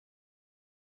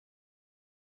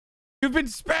 You've been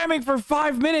spamming for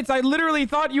 5 minutes. I literally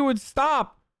thought you would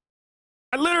stop.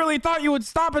 I literally thought you would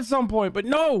stop at some point, but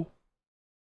no.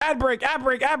 Ad break, ad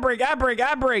break, ad break, ad break,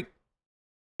 ad break.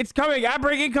 It's coming. Ad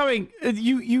break incoming.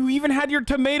 You even had your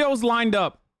tomatoes lined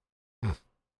up.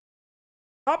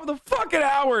 Top of the fucking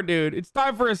hour, dude. It's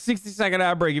time for a 60-second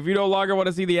ad break. If you no longer want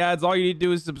to see the ads, all you need to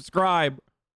do is subscribe.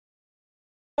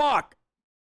 Fuck.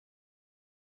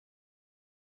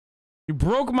 You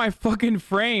broke my fucking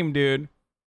frame, dude.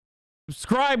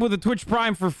 Subscribe with a Twitch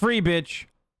Prime for free, bitch.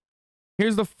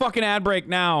 Here's the fucking ad break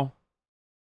now.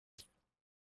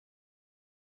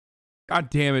 God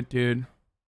damn it, dude.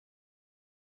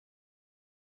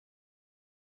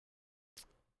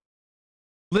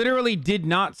 Literally did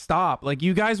not stop. Like,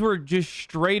 you guys were just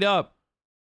straight up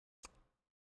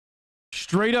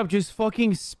just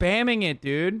fucking spamming it,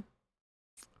 dude.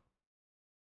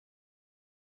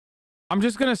 I'm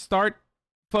just gonna start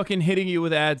fucking hitting you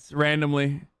with ads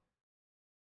randomly.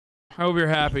 I hope you're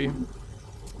happy.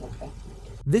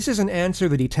 This is an answer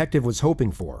the detective was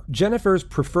hoping for. Jennifer's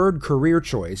preferred career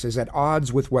choice is at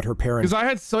odds with what her parents... Because I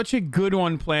had such a good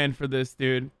one planned for this,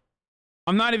 dude.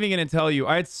 I'm not even gonna tell you.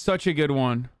 I had such a good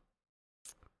one.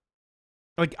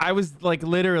 Like, I was like,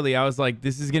 literally, I was like,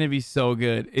 this is gonna be so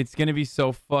good. It's gonna be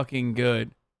so fucking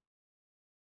good.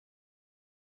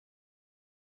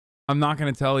 I'm not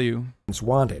gonna tell you.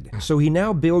 ...wanted. So he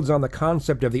now builds on the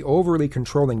concept of the overly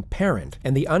controlling parent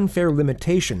and the unfair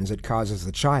limitations it causes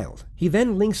the child. He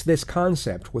then links this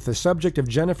concept with the subject of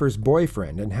Jennifer's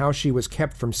boyfriend and how she was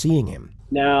kept from seeing him.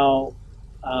 Now,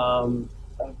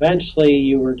 eventually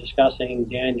you were discussing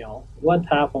Daniel. What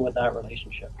happened with that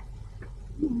relationship?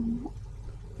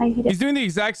 He's doing the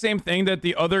exact same thing that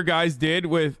the other guys did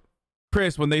with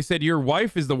Chris when they said your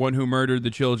wife is the one who murdered the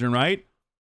children, right?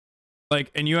 Like,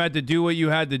 and you had to do what you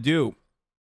had to do.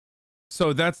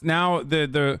 So that's now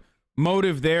the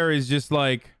motive there is just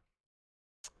like,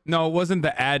 no, it wasn't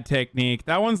the ad technique.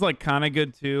 That one's like kind of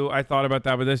good too. I thought about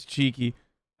that, but that's cheeky.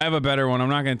 I have a better one. I'm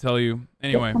not going to tell you.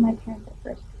 Anyway. My parents at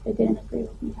first, they didn't agree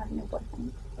with me having a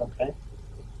boyfriend. Okay.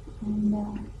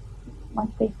 And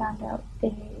once they found out,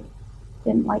 they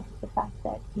didn't like the fact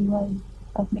that he was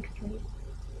of mixed race.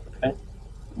 Okay.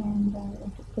 And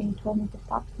they told me to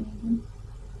stop seeing him.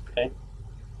 Okay.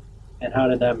 And how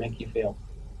did that make you feel?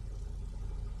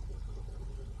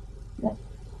 That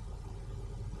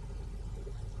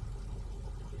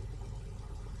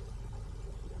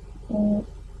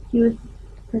he was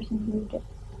the person who just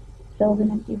filled an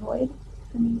empty void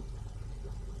for me.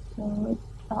 So it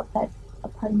felt that a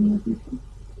part of me was missing.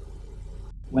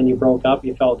 When you broke up,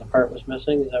 you felt the part was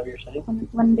missing? Is that what you're saying?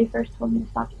 When they first told me to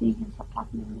stop seeing him, stop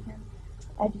talking to him,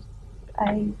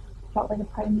 I felt like a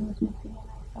part of me was missing, and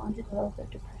I fell into a little bit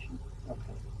of depression.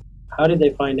 Okay. How did they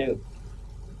find out?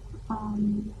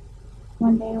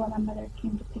 One day when my mother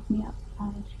came to pick me up,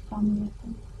 she saw me with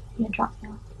him. He had dropped me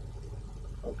off.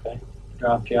 Okay.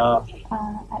 Dropped you off.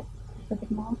 At Pacific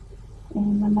Mall,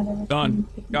 and my mother was done.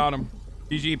 Got him.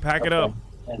 GG, pack it up.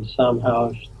 And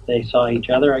somehow they saw each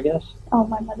other, I guess? Oh,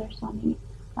 my mother saw me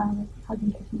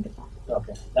hugging, kissing goodbye.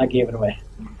 Okay, that gave it away.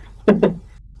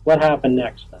 What happened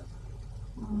next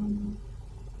then?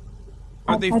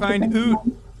 How'd they find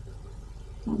who?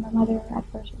 My mother at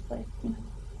first was like,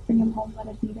 bring him home, let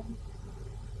us meet him.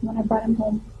 When I brought him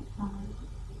home,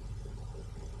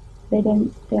 they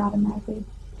automatically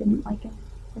didn't like him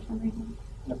for some reason.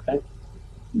 Okay.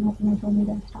 And that's when they told me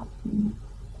to stop seeing him.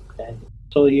 Okay.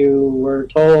 So you were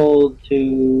told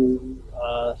to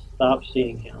stop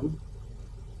seeing him.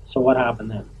 So what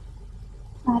happened then?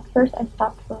 At first I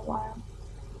stopped for a while.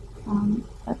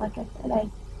 But like I said, I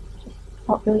just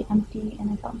felt really empty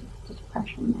and I felt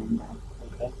depression, and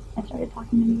okay. I started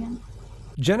talking to him again.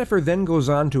 Jennifer then goes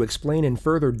on to explain in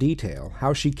further detail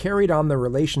how she carried on the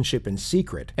relationship in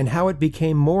secret and how it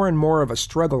became more and more of a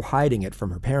struggle hiding it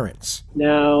from her parents.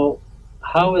 Now,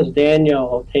 how has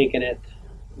Daniel taken it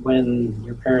when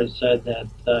your parents said that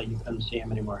you couldn't see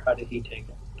him anymore? How did he take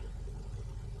it?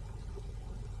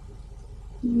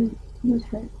 He was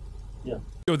hurt. Yeah.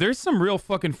 Yo, there's some real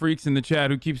fucking freaks in the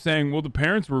chat who keep saying, well, the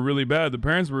parents were really bad. The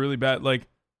parents were really bad. Like,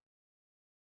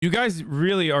 you guys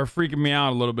really are freaking me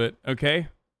out a little bit, okay?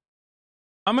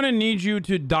 I'm going to need you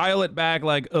to dial it back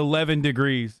like 11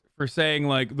 degrees for saying,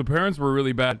 like, the parents were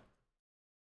really bad.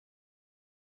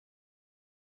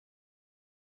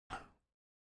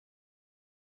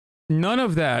 None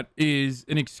of that is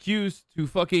an excuse to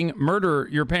fucking murder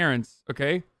your parents,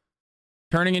 okay?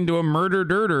 Turning into a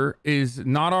murder-dirter is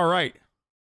not all right.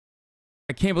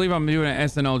 I can't believe I'm doing an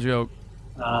SNL joke.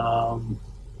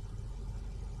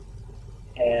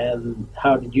 And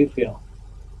how did you feel?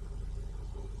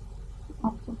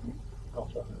 Also hurt.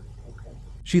 Also hurt. Okay.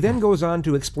 She then goes on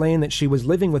to explain that she was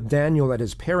living with Daniel at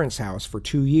his parents' house for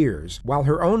 2 years, while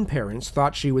her own parents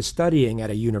thought she was studying at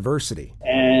a university.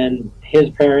 And his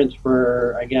parents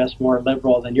were, I guess, more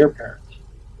liberal than your parents.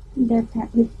 His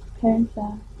parents,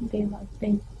 they loved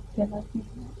me.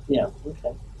 Yeah,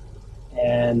 okay.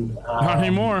 And Not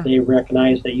anymore. They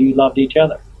recognized that you loved each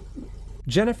other.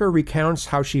 Jennifer recounts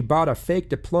how she bought a fake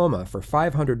diploma for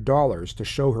 $500 to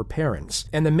show her parents,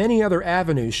 and the many other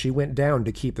avenues she went down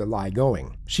to keep the lie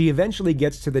going. She eventually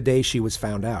gets to the day she was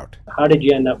found out. How did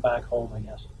you end up back home, I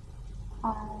guess?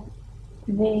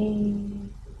 They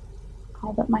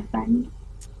called up my friend,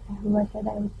 who I said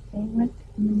I was staying with,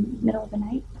 in the middle of the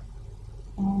night,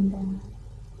 and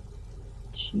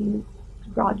she was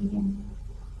groggy and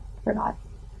forgot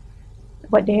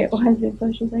what day it was, and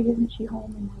so she's like, isn't she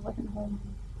home? And I wasn't home.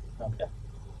 Okay.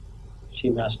 She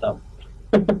messed up.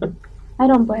 I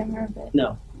don't blame her a bit.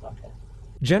 No. Okay.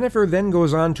 Jennifer then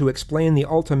goes on to explain the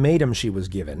ultimatum she was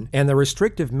given and the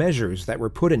restrictive measures that were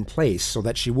put in place so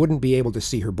that she wouldn't be able to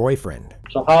see her boyfriend.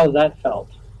 So how has that felt,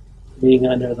 being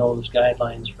under those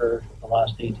guidelines for the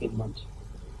last 18 months?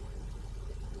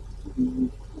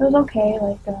 It was okay,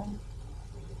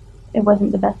 it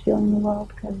wasn't the best feeling in the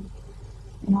world because,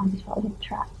 I just felt like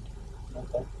trapped.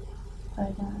 Okay.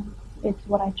 But it's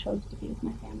what I chose to be with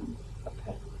my family.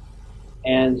 Okay.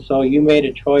 And so you made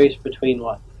a choice between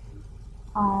what?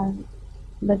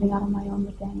 Living out on my own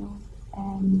with Daniel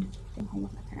and staying home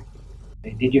with my parents.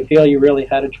 Did you feel you really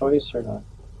had a choice or not?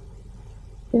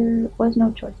 There was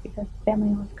no choice because family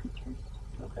always comes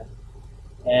first. Okay.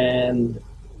 And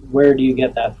where do you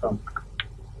get that from?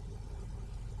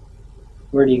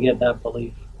 Where do you get that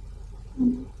belief?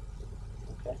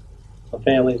 Okay. So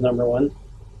family's number one?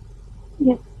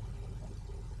 Yes.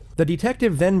 The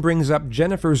detective then brings up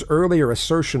Jennifer's earlier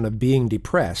assertion of being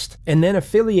depressed and then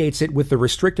affiliates it with the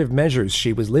restrictive measures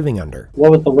she was living under.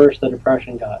 What was the worst the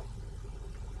depression got?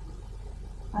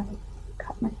 I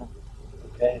cut myself.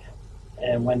 Okay.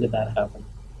 And when did that happen?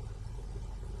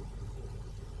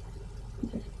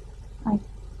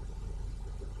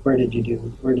 Where did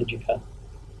you cut?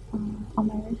 On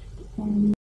my wrist.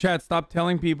 And Chat, stop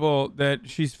telling people that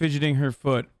she's fidgeting her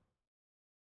foot.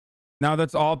 Now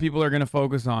that's all people are going to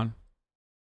focus on.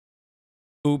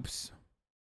 Oops.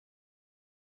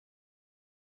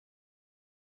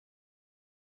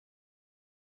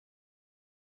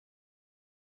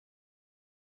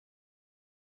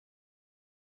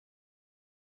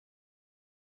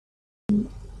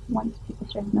 once people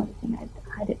started noticing, I'd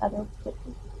hide it other places,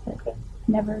 but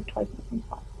never twice in the same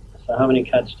spot. So how many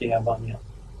cuts do you have on you?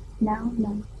 Now,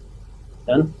 none.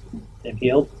 None? They've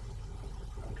healed?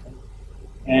 Okay.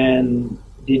 And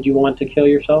did you want to kill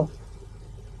yourself?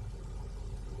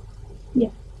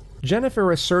 Yes.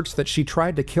 Jennifer asserts that she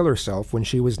tried to kill herself when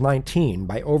she was 19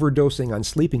 by overdosing on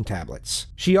sleeping tablets.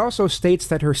 She also states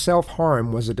that her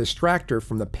self-harm was a distractor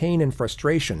from the pain and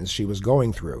frustrations she was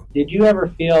going through. Did you ever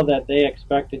feel that they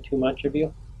expected too much of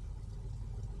you?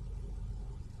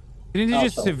 Didn't you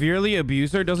just severely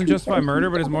abuse her? Doesn't justify murder,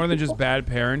 but it's more than just bad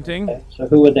parenting. Okay. So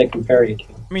who would they compare you to?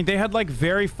 I mean, they had like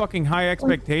very fucking high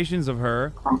expectations of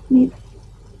her. Classmates,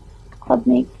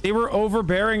 clubmates. They were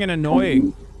overbearing and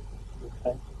annoying.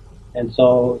 Okay. And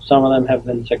so some of them have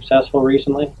been successful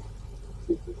recently?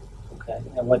 Okay.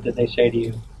 And what did they say to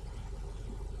you?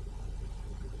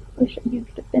 Wish you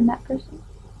could have been that person.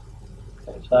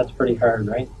 Okay. So that's pretty hard,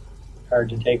 right? Hard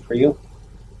to take for you?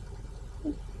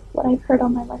 What I've heard all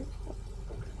my life.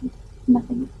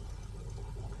 Nothing.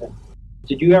 Okay.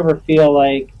 Did you ever feel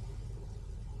like,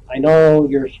 I know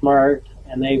you're smart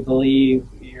and they believe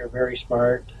you're very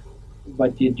smart,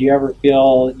 but did you ever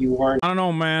feel you weren't? I don't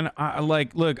know, man.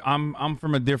 Look, I'm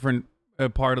from a different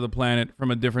part of the planet,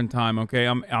 from a different time. Okay,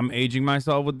 I'm aging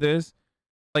myself with this.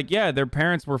 Like, yeah, their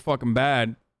parents were fucking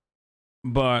bad,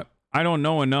 but I don't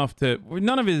know enough to.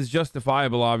 None of it is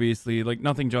justifiable, obviously. Like,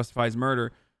 nothing justifies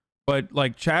murder, but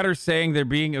like chatter saying they're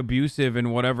being abusive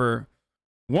and whatever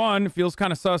One, feels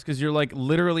kind of sus because you're like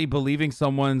literally believing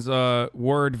someone's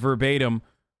word verbatim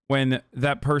when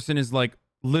that person is like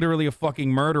literally a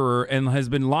fucking murderer and has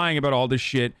been lying about all this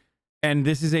shit. And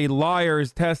this is a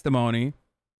liar's testimony.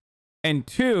 And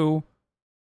two,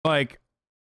 like,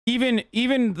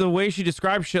 even the way she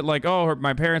describes shit, like, oh,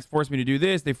 my parents forced me to do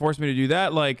this, they forced me to do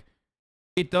that, like,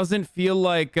 it doesn't feel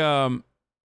like,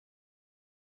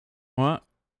 what?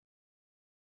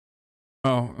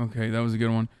 Oh, okay, that was a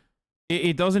good one.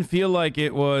 It doesn't feel like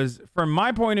it was, from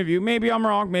my point of view, maybe I'm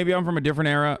wrong, maybe I'm from a different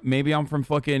era, maybe I'm from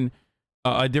fucking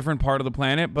a different part of the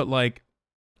planet, but, like,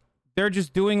 they're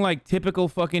just doing, like, typical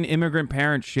fucking immigrant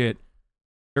parent shit.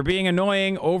 They're being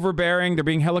annoying, overbearing, they're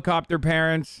being helicopter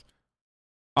parents.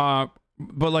 But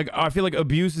like, I feel like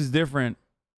abuse is different.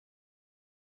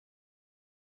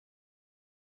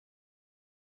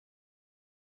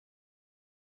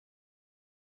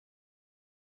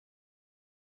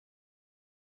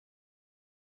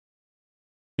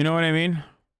 You know what I mean?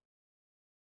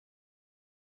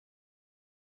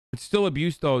 It's still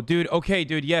abuse though. Dude, okay,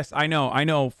 dude, yes, I know.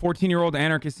 14-year-old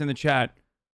anarchist in the chat.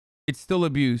 It's still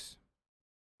abuse.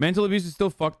 Mental abuse is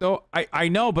still fucked though. I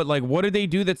know, but like, what do they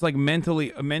do that's like mental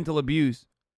abuse?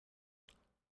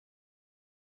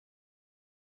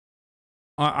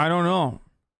 I don't know.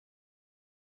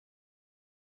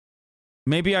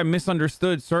 Maybe I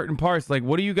misunderstood certain parts. Like,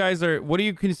 what are you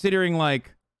considering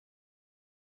like,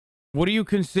 what are you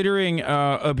considering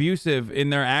abusive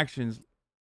in their actions?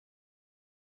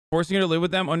 Forcing her to live with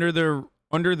them under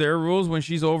their rules when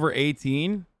she's over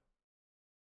 18?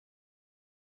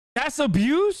 That's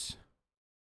abuse?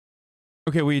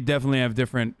 Okay, we definitely have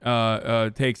different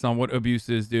takes on what abuse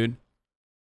is, dude.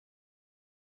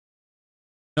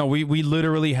 No, we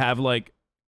literally have like,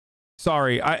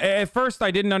 sorry, at first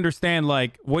I didn't understand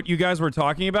like what you guys were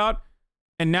talking about,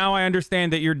 and now I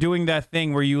understand that you're doing that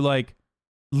thing where you like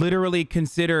literally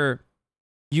consider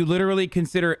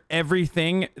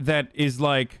everything that is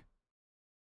like,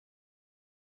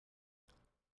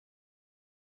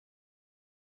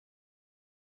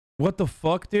 what the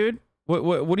fuck, dude?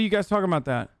 What are you guys talking about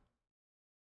that?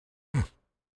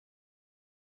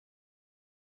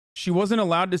 She wasn't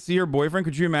allowed to see her boyfriend.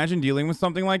 Could you imagine dealing with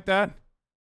something like that?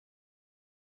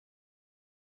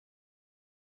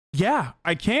 Yeah,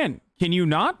 I can. Can you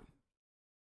not?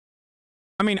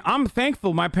 I mean, I'm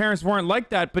thankful my parents weren't like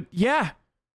that, but yeah.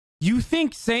 You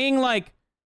think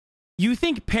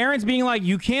parents being like,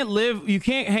 you can't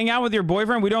hang out with your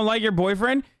boyfriend, we don't like your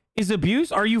boyfriend, is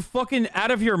abuse? Are you fucking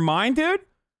out of your mind, dude?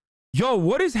 Yo,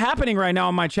 what is happening right now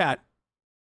in my chat?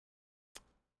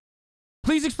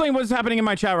 Please explain what is happening in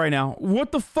my chat right now.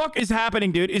 What the fuck is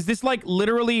happening, dude? Is this like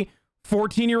literally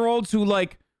 14-year-olds who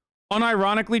like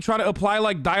unironically try to apply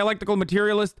like dialectical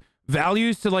materialist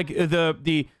values to like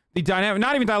the dynamic,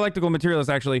 not even dialectical materialist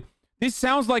actually. This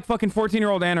sounds like fucking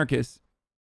 14-year-old anarchists.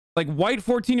 Like white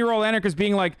 14-year-old anarchists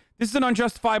being like, this is an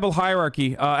unjustifiable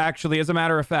hierarchy, actually, as a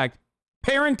matter of fact.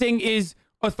 Parenting is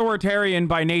authoritarian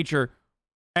by nature.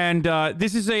 And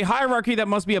this is a hierarchy that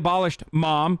must be abolished,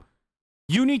 Mom.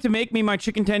 You need to make me my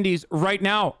chicken tendies right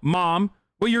now, Mom.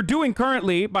 What you're doing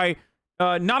currently by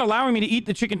not allowing me to eat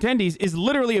the chicken tendies is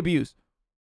literally abuse.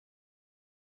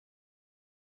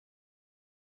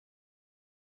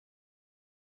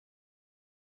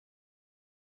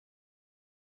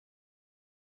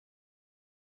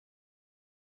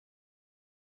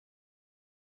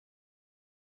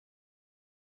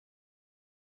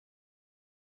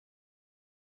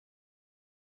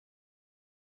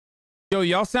 Yo,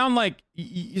 y'all sound like,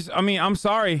 I mean, I'm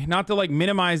sorry, not to like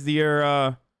minimize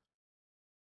your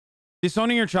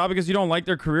disowning your child because you don't like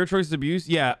their career choices abuse.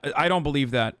 Yeah, I don't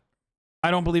believe that. I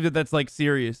don't believe that that's like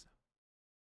serious.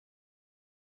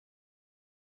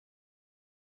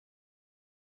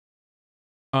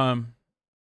 And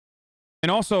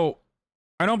also,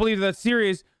 I don't believe that's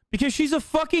serious because she's a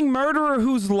fucking murderer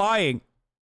who's lying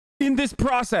in this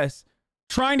process,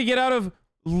 trying to get out of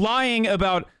lying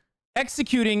about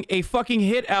executing a fucking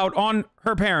hit out on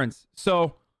her parents.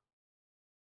 So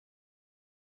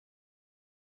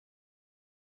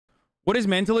what is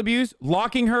mental abuse?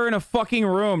 Locking her in a fucking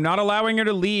room, not allowing her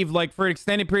to leave like for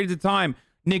extended periods of time,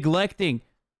 neglecting,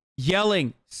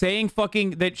 yelling, saying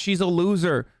fucking that she's a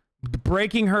loser,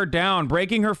 breaking her down,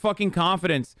 breaking her fucking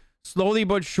confidence, slowly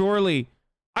but surely.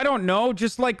 I don't know,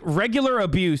 just like regular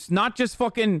abuse, not just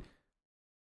fucking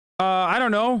I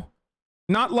don't know.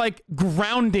 Not like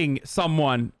grounding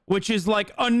someone, which is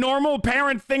like a normal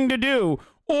parent thing to do.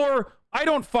 Or, I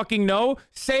don't fucking know,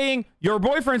 saying your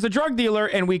boyfriend's a drug dealer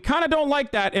and we kind of don't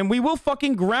like that and we will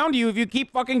fucking ground you if you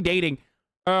keep fucking dating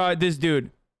this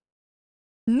dude.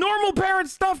 Normal parent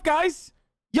stuff, guys.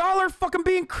 Y'all are fucking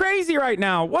being crazy right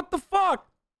now. What the fuck?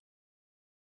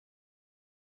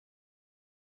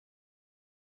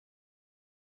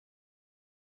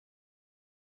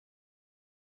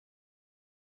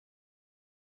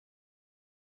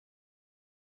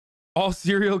 All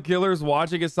serial killers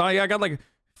watching a sign. Yeah, I got like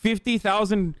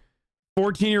 50,000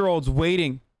 14-year-olds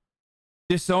waiting.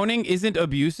 Disowning isn't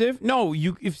abusive? No,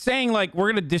 if saying like we're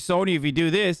gonna disown you if you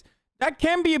do this, that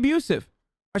can be abusive.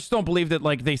 I just don't believe that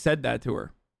like they said that to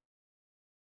her.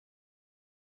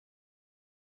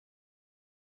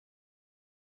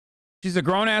 She's a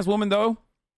grown-ass woman though.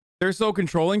 They're so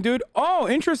controlling, dude. Oh,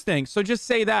 interesting. So just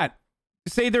say that.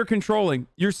 Say they're controlling.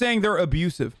 You're saying they're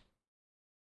abusive.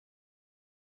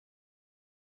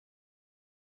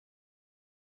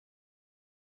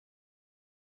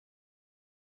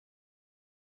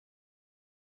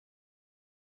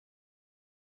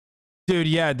 Dude,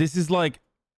 yeah, this is like,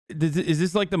 is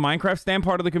this like the Minecraft stand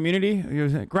part of the community?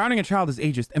 Grounding a child is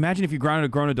ageist. Imagine if you grounded a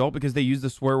grown adult because they used the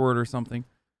swear word or something.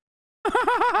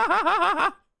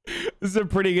 This is a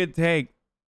pretty good take.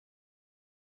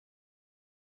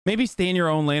 Maybe stay in your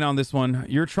own lane on this one.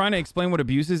 You're trying to explain what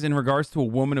abuse is in regards to a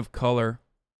woman of color.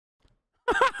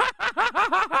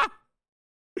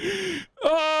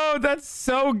 Oh, that's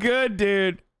so good,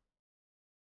 dude.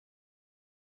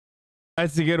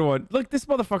 That's a good one. Look, this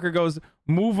motherfucker goes,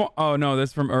 move on. Oh, no,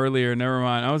 that's from earlier. Never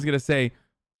mind. I was going to say,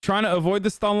 trying to avoid the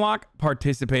stun lock,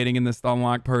 participating in the stun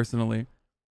lock personally.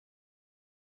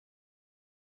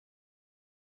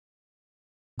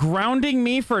 Grounding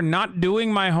me for not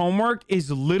doing my homework is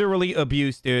literally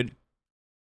abuse, dude.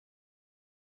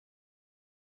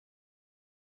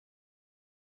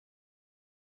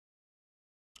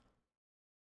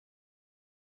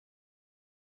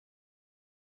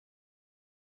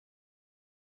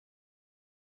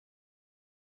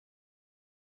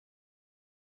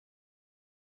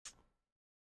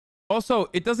 Also,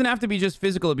 it doesn't have to be just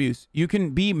physical abuse. You can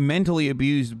be mentally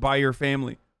abused by your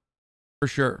family. For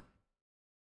sure.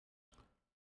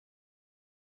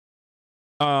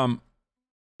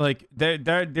 Like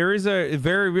there is a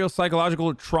very real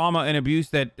psychological trauma and abuse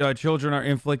that children are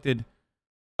inflicted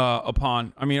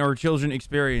upon. I mean, or children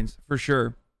experience, for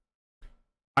sure.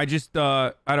 I just,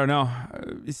 I don't know.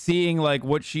 Seeing like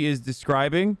what she is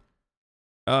describing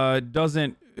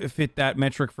doesn't fit that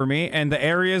metric for me. And the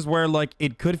areas where like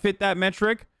it could fit that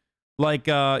metric, like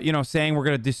you know, saying we're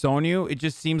gonna disown you, it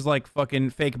just seems like fucking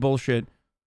fake bullshit.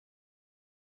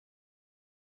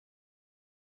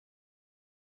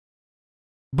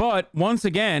 But once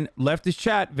again, leftist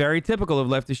chat, very typical of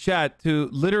leftist chat to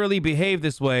literally behave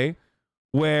this way,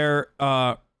 where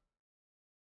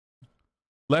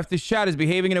leftist chat is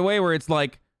behaving in a way where it's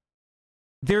like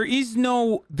there is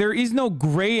no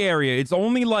gray area. It's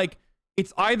only like,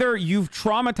 it's either you've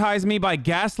traumatized me by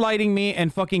gaslighting me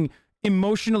and fucking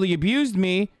emotionally abused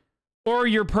me, or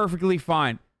you're perfectly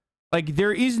fine. Like,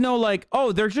 there is no like,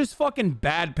 oh, they're just fucking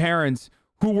bad parents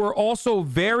who were also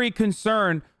very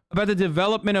concerned about the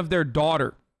development of their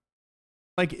daughter.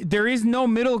 Like, there is no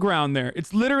middle ground there.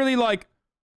 It's literally like,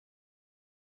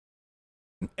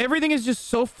 everything is just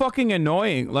so fucking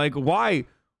annoying. Like, why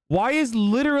is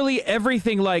literally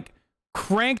everything like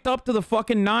cranked up to the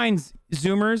fucking nines,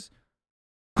 Zoomers?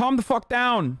 Calm the fuck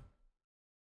down.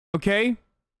 Okay?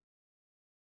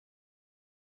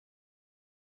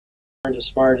 As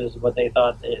smart as what they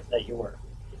thought that you were.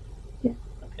 Yeah.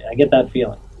 Okay, I get that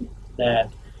feeling.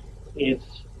 That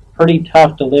it's pretty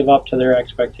tough to live up to their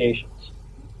expectations.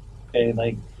 Okay,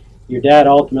 like your dad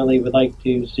ultimately would like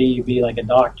to see you be like a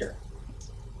doctor.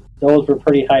 Those were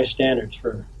pretty high standards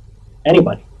for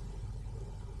anybody.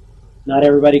 Not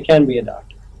everybody can be a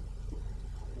doctor.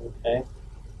 Okay?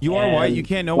 You are white. You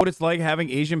can't know what it's like having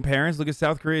Asian parents. Look at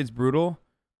South Korea. It's brutal.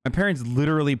 My parents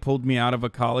literally pulled me out of a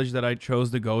college that I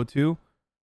chose to go to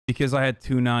because I had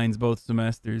 2 9s both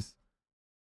semesters.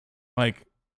 Like,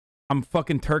 I'm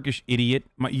fucking Turkish, idiot.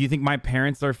 You think my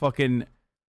parents are fucking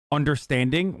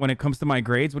understanding when it comes to my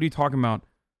grades? What are you talking about?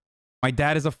 My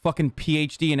dad is a fucking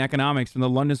PhD in economics from the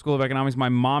London School of Economics. My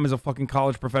mom is a fucking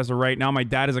college professor right now. My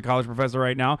dad is a college professor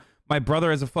right now. My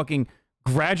brother has a fucking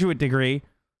graduate degree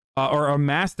or a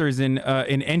master's in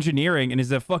engineering and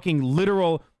is a fucking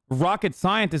literal rocket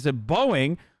scientist at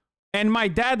Boeing. And my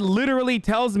dad literally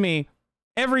tells me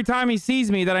every time he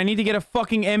sees me that I need to get a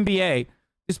fucking MBA,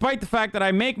 despite the fact that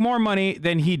I make more money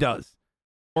than he does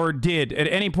or did at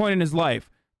any point in his life.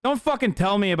 Don't fucking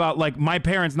tell me about, like, my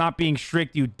parents not being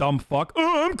strict, you dumb fuck.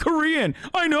 Oh, I'm Korean.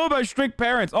 I know about strict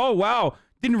parents. Oh, wow.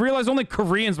 Didn't realize only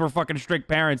Koreans were fucking strict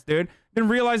parents, dude. Didn't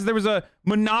realize there was a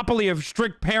monopoly of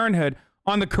strict parenthood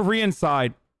on the Korean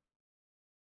side.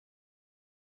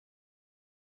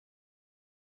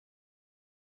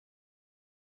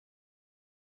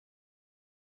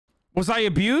 Was I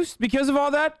abused because of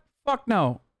all that? Fuck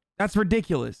no. That's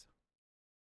ridiculous.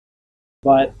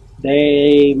 But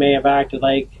they may have acted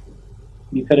like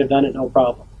you could have done it no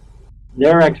problem.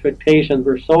 Their expectations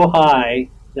were so high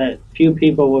that few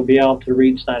people would be able to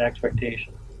reach that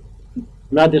expectation. I'm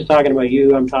not just talking about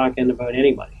you, I'm talking about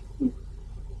anybody.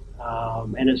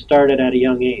 And it started at a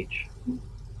young age.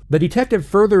 The detective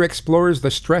further explores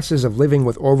the stresses of living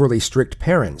with overly strict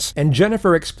parents, and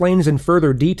Jennifer explains in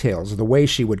further details the way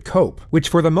she would cope, which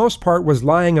for the most part was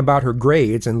lying about her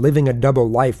grades and living a double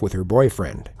life with her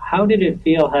boyfriend. How did it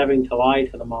feel having to lie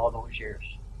to them all those years?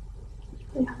 It's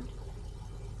really hard.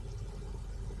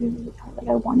 Really hard. Like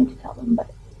I wanted to tell them, but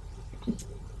it just,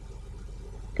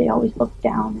 they always looked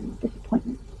down and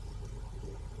disappointment.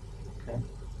 Okay.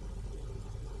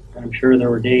 I'm sure there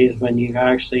were days when you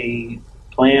actually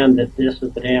planned that this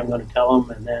is the day I'm going to tell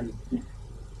them, and then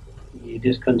you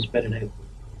just couldn't spit it out.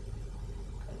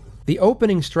 The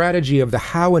opening strategy of the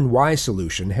how and why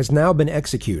solution has now been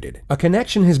executed. A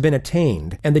connection has been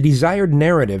attained, and the desired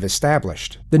narrative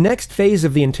established. The next phase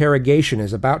of the interrogation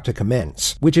is about to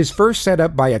commence, which is first set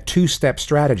up by a two-step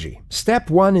strategy. Step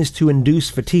 1 is to induce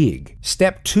fatigue.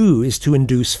 Step 2 is to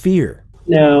induce fear.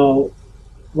 Now,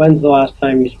 when's the last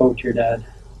time you spoke to your dad?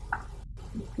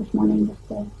 This morning, just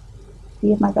to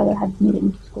see if my brother had made it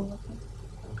into school.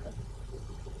 Okay.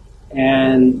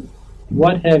 And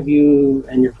what have you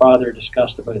and your father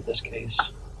discussed about this case?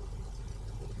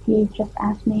 He just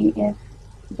asked me if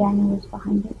Daniel was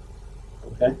behind it.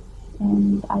 Okay.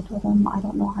 And I told him I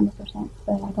don't know 100%,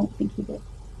 but I don't think he did.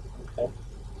 Okay.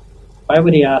 Why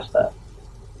would he ask that?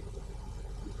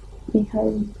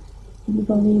 Because he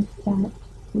believes that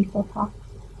we still talk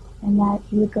and that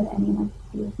he would go to any length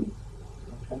to be with me.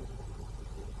 Okay.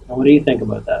 And what do you think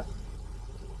about that?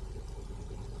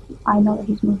 I know that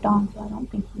he's moved on, so I don't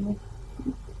think he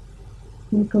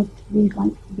would go to these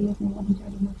lengths to be with me when he's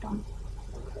already moved on.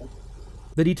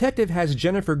 The detective has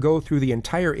Jennifer go through the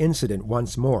entire incident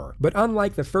once more, but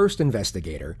unlike the first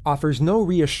investigator, offers no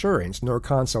reassurance nor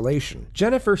consolation.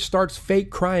 Jennifer starts fake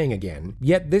crying again,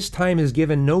 yet this time is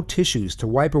given no tissues to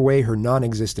wipe away her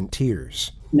non-existent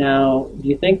tears. Now, do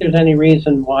you think there's any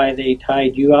reason why they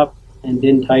tied you up and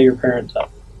didn't tie your parents up?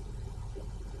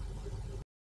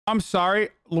 I'm sorry.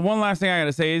 One last thing I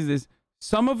gotta say is this.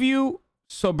 Some of you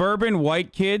suburban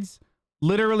white kids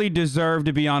literally deserve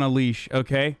to be on a leash,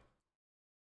 okay?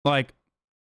 Like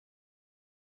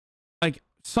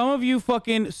some of you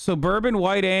fucking suburban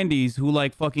white Andes who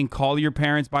like fucking call your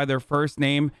parents by their first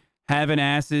name, having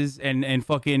asses, and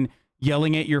fucking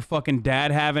yelling at your fucking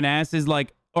dad having asses,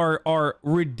 like are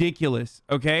ridiculous,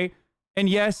 okay? And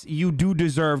yes, you do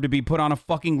deserve to be put on a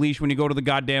fucking leash when you go to the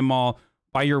goddamn mall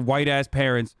by your white ass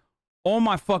parents. Oh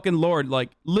my fucking Lord.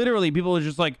 Like literally people are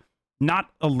just like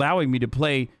not allowing me to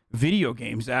play video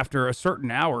games after a certain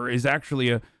hour is actually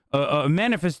a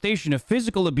manifestation of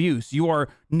physical abuse. You are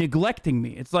neglecting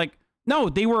me. It's like, no,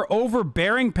 they were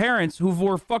overbearing parents who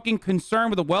were fucking concerned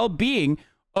with the well-being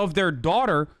of their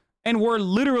daughter and were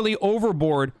literally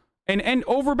overboard and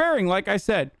overbearing, like I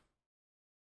said.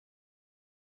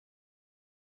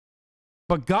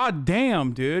 But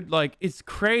goddamn, dude, like it's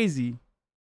crazy.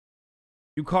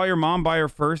 You call your mom by her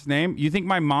first name? You think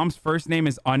my mom's first name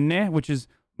is Anne, which is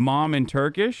mom in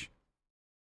Turkish?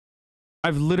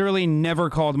 I've literally never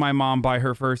called my mom by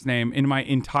her first name in my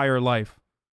entire life.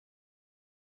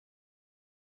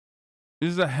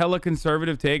 This is a hella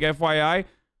conservative take, FYI.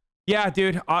 Yeah,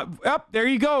 dude. There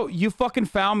you go. You fucking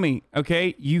found me,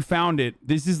 okay? You found it.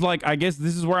 This is like, I guess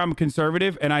this is where I'm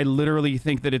conservative, and I literally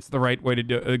think that it's the right way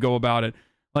to go about it.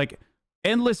 Like,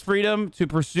 endless freedom to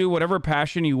pursue whatever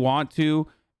passion you want to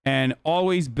and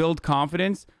always build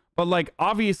confidence. But, like,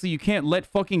 obviously you can't let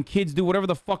fucking kids do whatever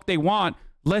the fuck they want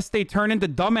lest they turn into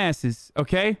dumbasses,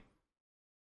 okay?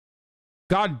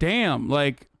 God damn,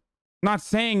 like,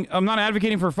 I'm not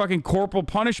advocating for fucking corporal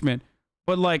punishment,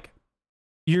 but like,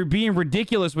 you're being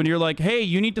ridiculous when you're like, hey,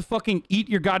 you need to fucking eat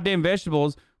your goddamn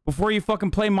vegetables before you fucking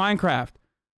play Minecraft.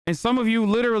 And some of you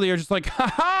literally are just like,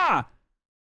 ha-ha!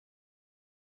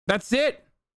 That's it.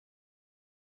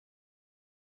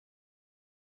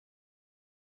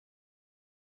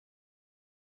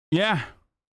 Yeah.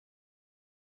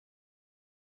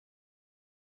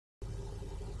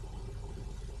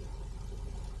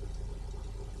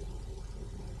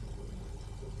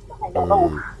 I don't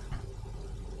know.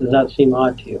 Does that seem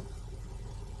odd to you?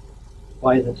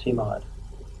 Why does it seem odd?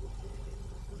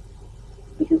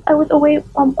 Because I was away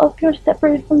up here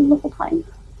separated from them the whole time.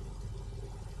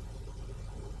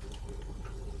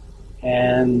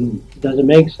 And does it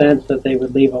make sense that they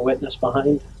would leave a witness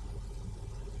behind?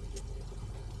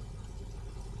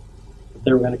 If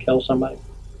they were going to kill somebody?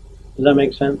 Does that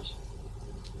make sense?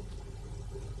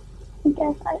 I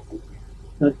guess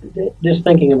Just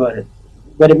thinking about it.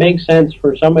 Would it make sense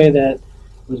for somebody that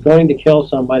was going to kill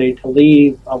somebody to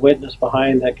leave a witness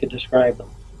behind that could describe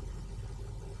them?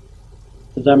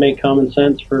 Does that make common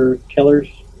sense for killers?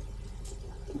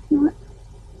 it's not.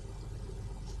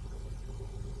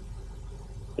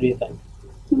 What do you think?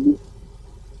 Mm-hmm. Do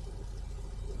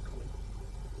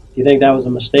you think that was a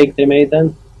mistake they made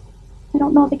then? I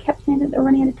don't know. They kept saying that they're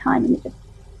running out of time, and it just.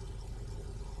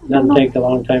 It doesn't take a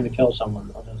long time to kill someone,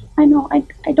 though, does it? I know.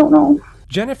 I don't know.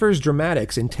 Jennifer's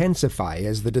dramatics intensify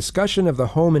as the discussion of the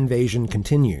home invasion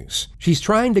continues. She's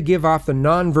trying to give off the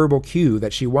nonverbal cue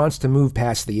that she wants to move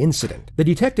past the incident. The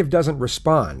detective doesn't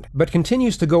respond, but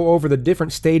continues to go over the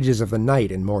different stages of the night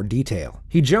in more detail.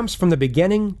 He jumps from the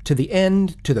beginning to the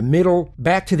end to the middle,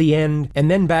 back to the end,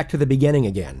 and then back to the beginning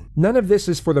again. None of this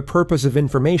is for the purpose of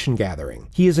information gathering.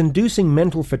 He is inducing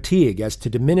mental fatigue as to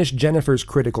diminish Jennifer's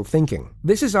critical thinking.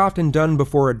 This is often done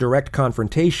before a direct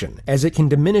confrontation, as it can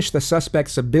diminish the suspect's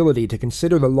ability to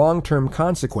consider the long-term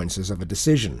consequences of a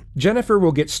decision. Jennifer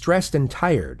will get stressed and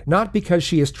tired, not because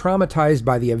she is traumatized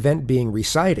by the event being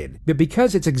recited, but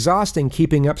because it's exhausting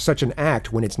keeping up such an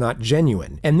act when it's not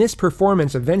genuine, and this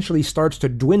performance eventually starts to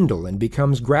dwindle and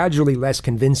becomes gradually less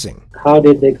convincing. How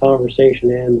did the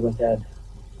conversation end with Ed?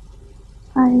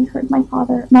 I heard my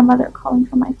mother calling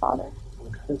for my father.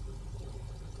 Okay.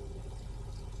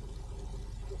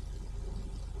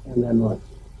 And then what?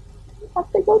 Have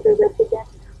to go through this again.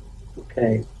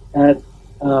 Okay.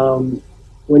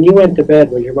 When you went to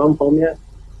bed, was your mom home yet?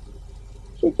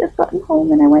 She had just gotten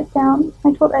home, and I went down.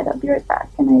 I told Ed I'd be right back,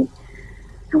 and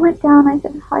I went down. I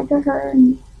said hi to her,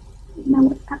 and I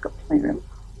went back up to my room.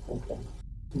 Okay.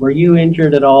 Were you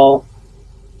injured at all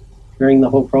during the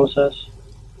whole process?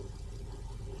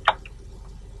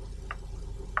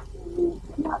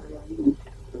 Not really.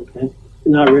 Okay.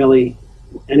 Not really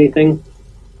anything?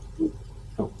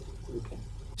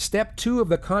 Step 2 of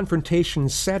the confrontation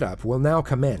setup will now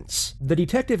commence. The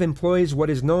detective employs what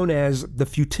is known as the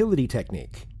futility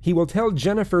technique. He will tell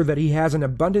Jennifer that he has an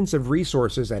abundance of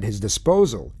resources at his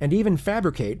disposal, and even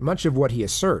fabricate much of what he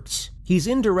asserts. He's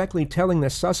indirectly telling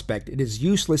the suspect it is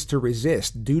useless to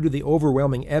resist due to the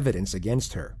overwhelming evidence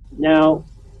against her. Now,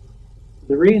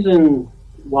 the reason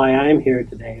why I'm here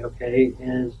today, okay,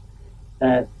 is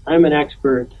that I'm an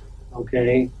expert,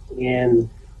 okay, in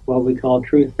what we call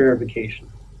truth verification.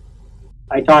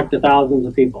 I talk to thousands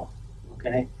of people,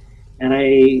 okay? And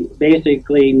I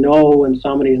basically know when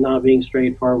somebody's not being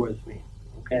straightforward with me,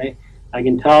 okay? I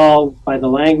can tell by the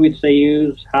language they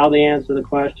use, how they answer the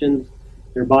questions,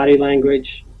 their body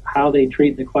language, how they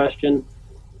treat the question,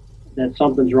 that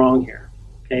something's wrong here,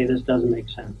 okay? This doesn't make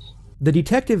sense. The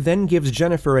detective then gives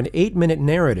Jennifer an 8-minute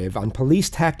narrative on police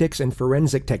tactics and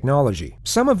forensic technology,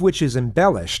 some of which is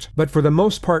embellished, but for the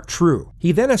most part true.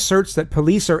 He then asserts that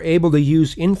police are able to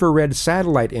use infrared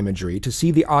satellite imagery to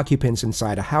see the occupants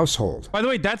inside a household. By the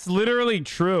way, that's literally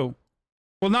true.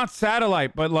 Well, not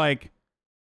satellite, but like,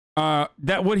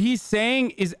 that what he's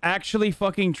saying is actually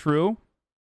fucking true.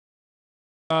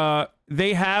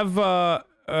 They have,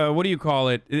 what do you call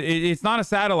it? It's not a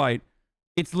satellite.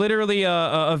 It's literally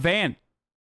a van.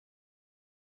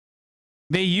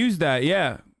 They use that,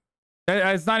 yeah.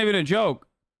 It's not even a joke.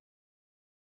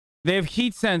 They have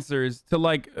heat sensors to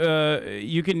like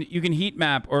you can heat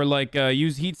map or like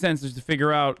use heat sensors to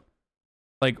figure out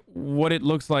like what it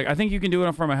looks like. I think you can do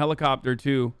it from a helicopter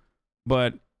too,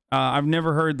 but I've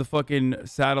never heard the fucking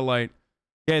satellite.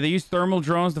 Yeah, they use thermal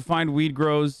drones to find weed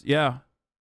grows. Yeah.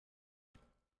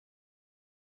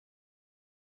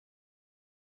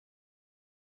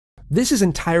 This is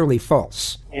entirely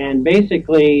false. And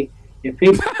basically, if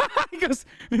people... He goes,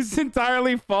 it's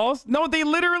entirely false? No, they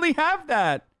literally have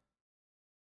that.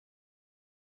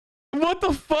 What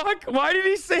the fuck? Why did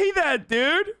he say that,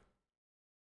 dude?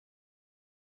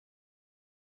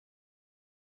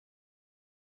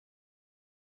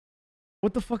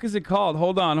 What the fuck is it called?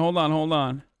 Hold on, hold on, hold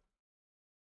on.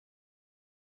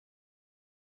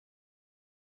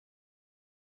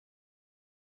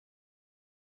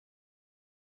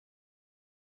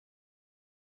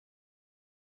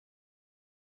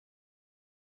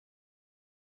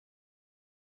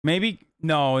 Maybe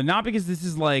no, not because this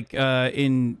is like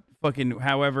in fucking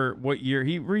however what year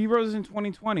he wrote this in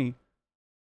 2020.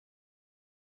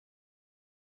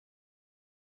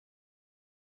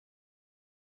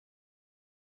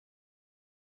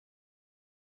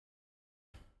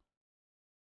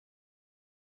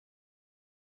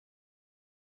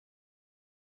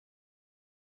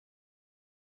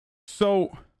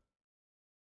 So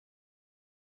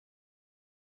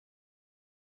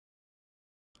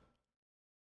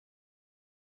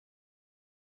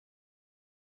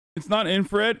It's not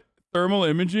infrared thermal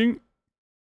imaging.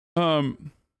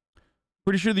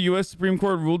 Pretty sure the U.S. Supreme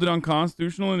Court ruled it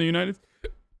unconstitutional in the United States.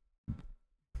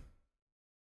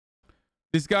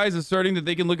 This guy is asserting that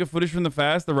they can look at footage from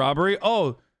the robbery.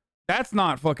 Oh, that's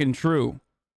not fucking true.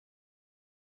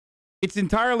 It's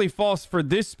entirely false for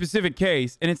this specific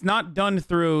case, and it's not done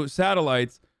through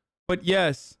satellites. But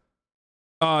yes,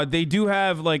 they do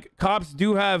have, like, cops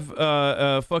do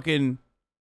have fucking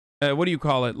what do you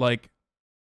call it? Like,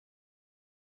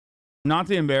 not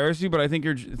to embarrass you, but I think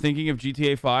you're thinking of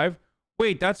GTA 5.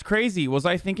 Wait, that's crazy. Was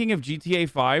I thinking of GTA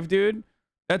 5, dude?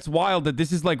 That's wild that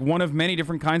this is like one of many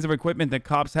different kinds of equipment that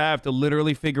cops have to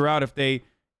literally figure out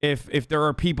if there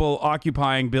are people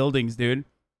occupying buildings, dude.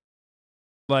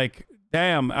 Like,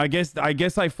 damn, I guess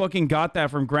I fucking got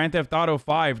that from Grand Theft Auto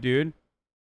 5, dude.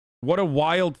 What a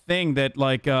wild thing that,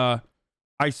 like, I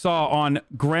saw on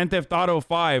Grand Theft Auto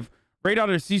 5. Radar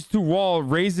to C2 wall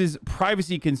raises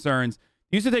privacy concerns.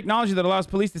 The use of technology that allows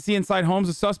police to see inside homes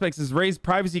of suspects has raised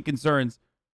privacy concerns.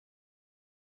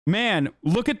 Man,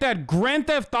 look at that Grand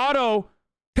Theft Auto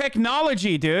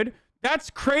technology, dude. That's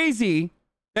crazy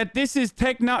that this is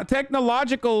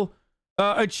technological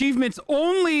achievements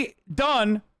only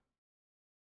done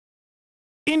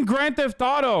in Grand Theft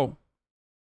Auto.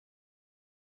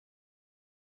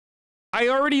 I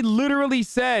already literally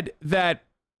said that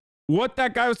what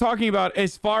that guy was talking about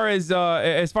as far as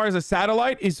a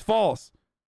satellite is false.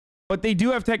 But they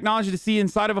do have technology to see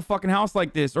inside of a fucking house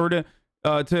like this, or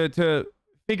to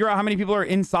figure out how many people are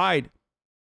inside.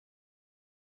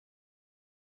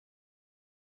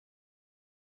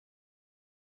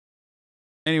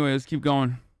 Anyway, let's keep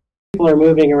going. People are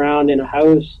moving around in a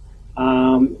house.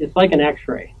 It's like an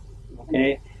X-ray,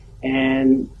 okay?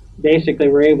 And basically,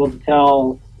 we're able to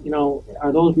tell, you know,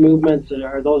 are those movements,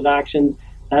 are those actions,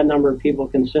 that number of people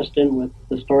consistent with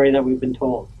the story that we've been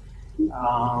told?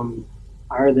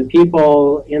 Are the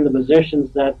people in the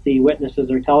positions that the witnesses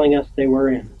are telling us they were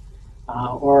in?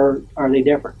 Or are they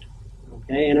different?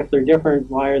 Okay, and if they're different,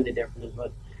 why are they different is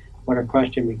what our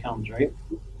question becomes, right?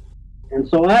 And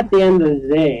so at the end of the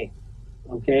day,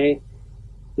 okay,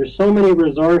 there's so many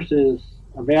resources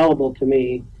available to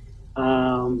me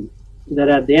that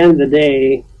at the end of the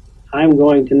day, I'm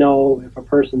going to know if a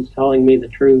person's telling me the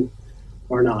truth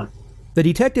or not. The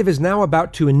detective is now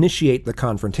about to initiate the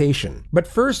confrontation, but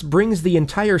first brings the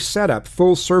entire setup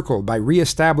full circle by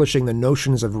re-establishing the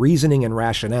notions of reasoning and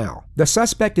rationale. The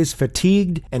suspect is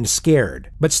fatigued and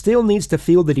scared, but still needs to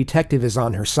feel the detective is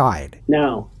on her side.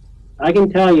 Now, I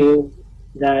can tell you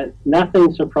that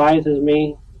nothing surprises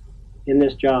me in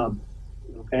this job,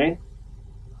 okay?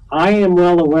 I am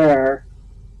well aware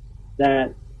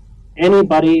that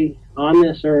anybody on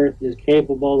this earth is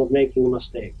capable of making a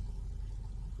mistake.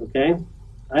 Okay?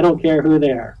 I don't care who they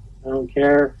are. I don't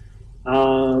care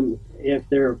if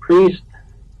they're a priest.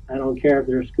 I don't care if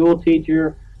they're a school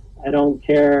teacher. I don't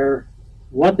care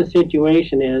what the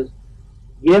situation is.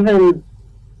 Given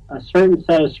a certain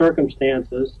set of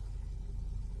circumstances,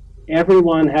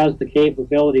 everyone has the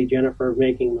capability, Jennifer, of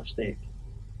making a mistake,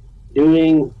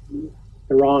 doing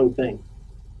the wrong thing.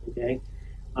 Okay?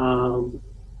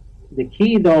 The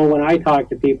key, though, when I talk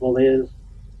to people is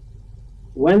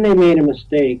when they made a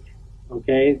mistake,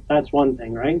 okay, that's one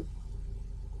thing, right?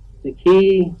 The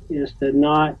key is to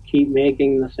not keep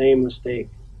making the same mistake.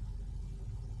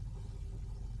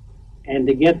 And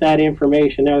to get that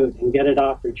information out and get it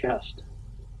off their chest.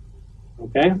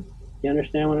 Okay? You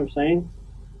understand what I'm saying?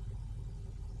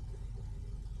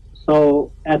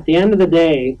 So, at the end of the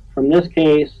day, from this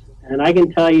case, and I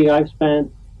can tell you I've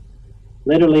spent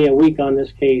literally a week on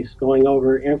this case, going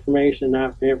over information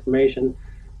after information,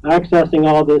 accessing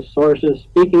all these sources,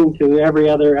 speaking to every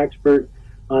other expert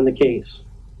on the case.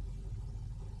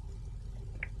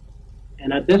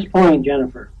 And at this point,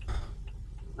 Jennifer,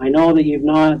 I know that you've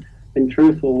not been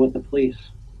truthful with the police.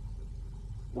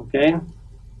 Okay?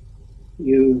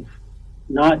 You've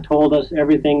not told us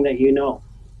everything that you know,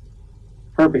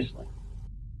 purposely.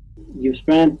 You've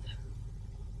spent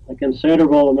a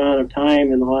considerable amount of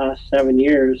time in the last 7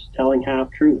 years telling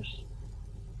half-truths.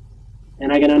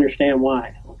 And I can understand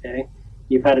why, okay?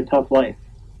 You've had a tough life.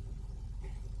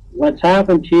 What's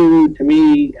happened to you, to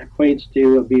me, equates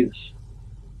to abuse.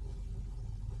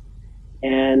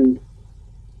 And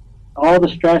all the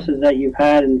stresses that you've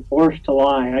had and forced to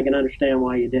lie, I can understand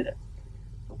why you did it,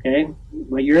 okay?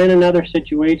 But you're in another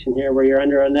situation here where you're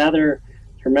under another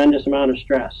tremendous amount of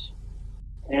stress.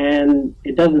 And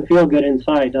it doesn't feel good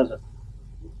inside, does it?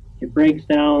 It breaks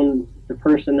down the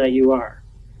person that you are.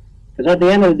 Because at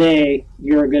the end of the day,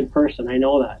 you're a good person. I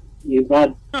know that. You've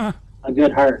got a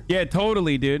good heart. Yeah,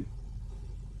 totally, dude.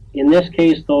 In this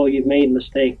case, though, you've made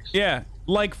mistakes. Yeah,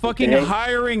 like fucking Okay?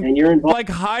 hiring, And you're involved. like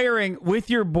hiring with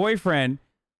your boyfriend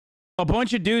a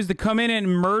bunch of dudes to come in and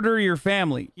murder your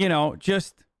family. You know,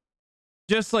 just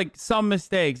like some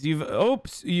mistakes.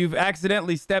 You've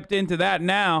accidentally stepped into that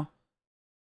now.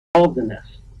 Involved in this.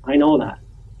 I know that.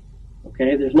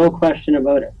 Okay, there's no question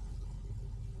about it.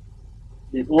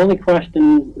 The only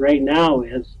question right now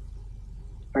is,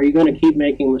 are you going to keep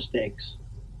making mistakes?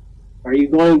 Are you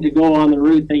going to go on the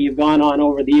route that you've gone on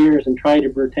over the years and try to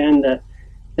pretend that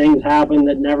things happen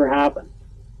that never happened?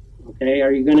 Okay,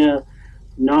 are you going to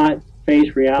not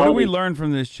face reality? What do we learn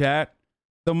from this, chat?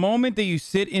 The moment that you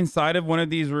sit inside of one of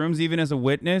these rooms, even as a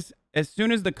witness, as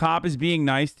soon as the cop is being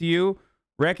nice to you,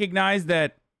 recognize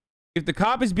that if the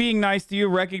cop is being nice to you,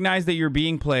 recognize that you're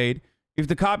being played. If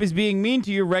the cop is being mean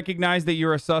to you, recognize that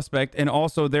you're a suspect and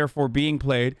also therefore being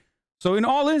played. So in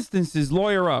all instances,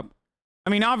 lawyer up. I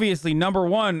mean, obviously, number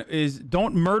one is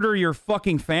don't murder your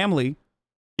fucking family,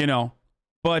 you know.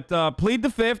 But plead the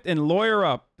fifth and lawyer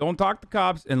up. Don't talk to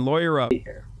cops and lawyer up.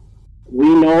 We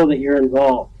know that you're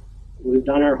involved. We've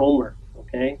done our homework,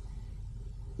 okay?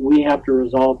 We have to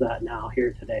resolve that now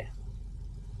here today.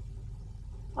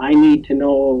 I need to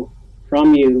know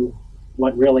from you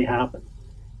what really happened.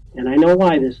 And I know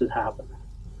why this has happened.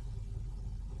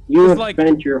 You have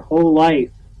spent your whole life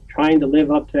trying to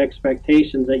live up to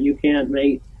expectations that you can't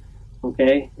meet,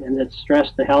 okay? And that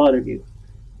stress the hell out of you.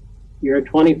 You're a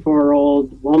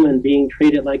 24-year-old woman being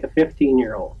treated like a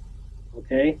 15-year-old,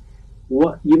 okay?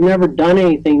 You've never done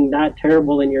anything that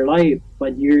terrible in your life,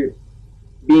 but you're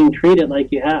being treated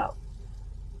like you have.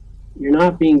 You're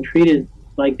not being treated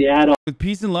like the adult. With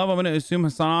peace and love, I'm going to assume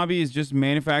HasanAbi is just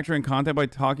manufacturing content by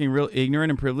talking real ignorant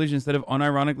and privileged instead of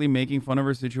unironically making fun of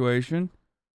her situation.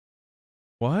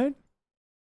 What?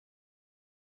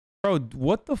 Bro,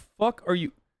 what the fuck are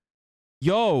you?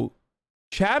 Yo,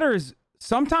 chatters,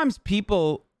 sometimes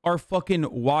people are fucking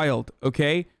wild,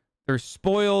 okay? They're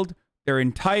spoiled. They're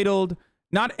entitled.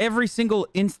 Not every single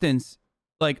instance.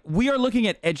 Like, we are looking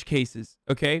at edge cases,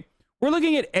 okay? We're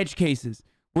looking at edge cases.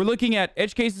 We're looking at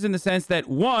edge cases in the sense that,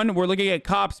 one, we're looking at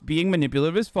cops being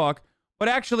manipulative as fuck, but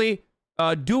actually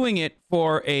doing it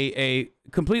for a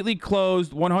completely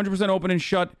closed, 100% open and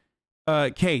shut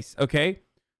case, okay?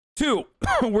 Two,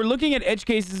 we're looking at edge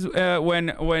cases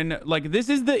when, like, this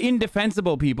is the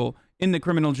indefensible people in the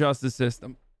criminal justice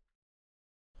system,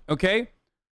 okay?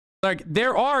 Like,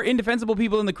 there are indefensible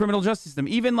people in the criminal justice system.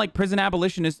 Even, like, prison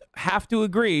abolitionists have to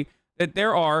agree that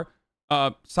there are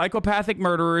psychopathic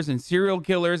murderers and serial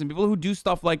killers and people who do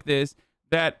stuff like this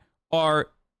that are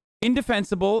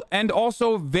indefensible and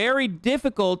also very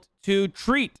difficult to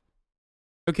treat.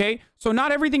 Okay? So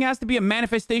not everything has to be a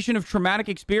manifestation of traumatic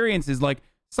experiences. Like,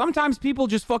 sometimes people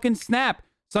just fucking snap.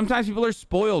 Sometimes people are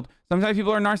spoiled. Sometimes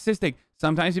people are narcissistic.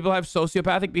 Sometimes people have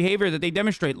sociopathic behavior that they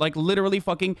demonstrate. Like, literally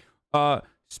fucking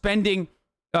spending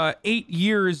 8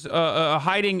 years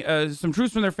hiding some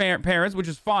truths from their parents, which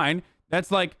is fine.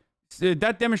 That's like,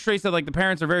 that demonstrates that, like, the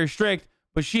parents are very strict,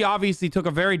 but she obviously took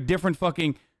a very different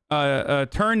fucking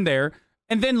turn there.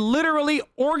 And then literally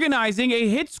organizing a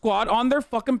hit squad on their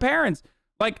fucking parents.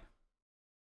 Like,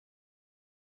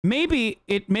 maybe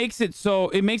it makes it so,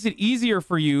 it makes it easier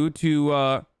for you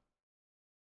to,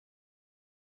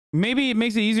 maybe it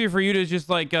makes it easier for you to just,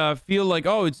 like, feel like,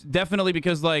 oh, it's definitely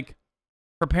because, like,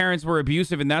 her parents were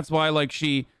abusive and that's why, like,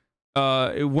 she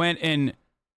went and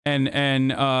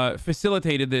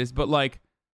facilitated this. But, like,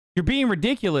 you're being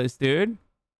ridiculous, dude.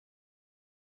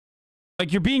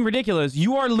 Like, you're being ridiculous.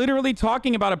 You are literally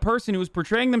talking about a person who is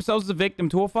portraying themselves as a victim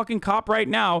to a fucking cop right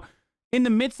now in the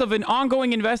midst of an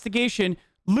ongoing investigation,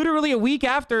 literally a week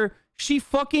after she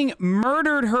fucking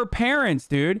murdered her parents,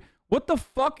 dude. What the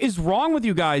fuck is wrong with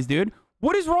you guys, dude?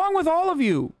 What is wrong with all of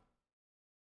you?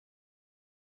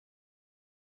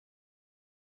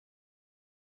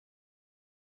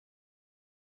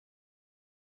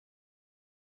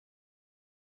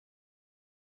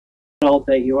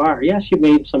 That you are. Yes, you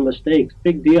made some mistakes.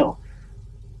 Big deal.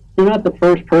 You're not the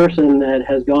first person that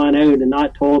has gone out and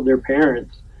not told their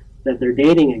parents that they're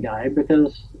dating a guy,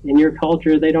 because in your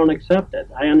culture they don't accept it.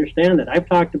 I understand that. I've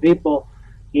talked to people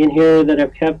in here that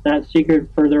have kept that secret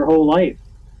for their whole life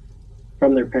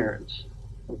from their parents.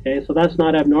 Okay, so that's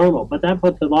not abnormal, but that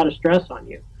puts a lot of stress on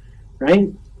you, right?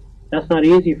 That's not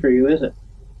easy for you, is it?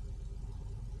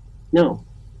 No.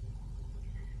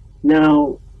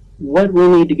 Now, what we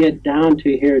need to get down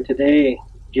to here today,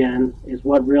 Jen, is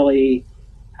what really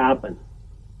happened.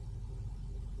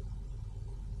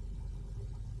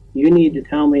 You need to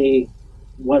tell me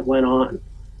what went on,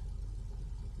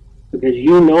 because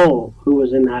you know who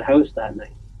was in that house that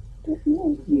night.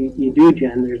 You do,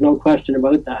 Jen. There's no question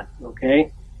about that,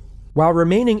 okay? While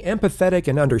remaining empathetic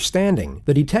and understanding,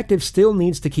 the detective still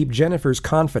needs to keep Jennifer's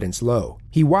confidence low.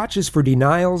 He watches for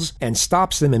denials and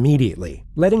stops them immediately.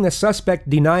 Letting the suspect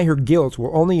deny her guilt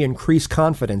will only increase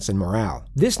confidence and morale.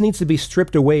 This needs to be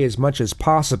stripped away as much as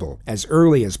possible, as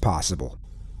early as possible.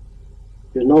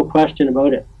 There's no question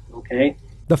about it, okay?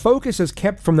 The focus is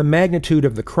kept from the magnitude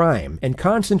of the crime and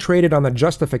concentrated on the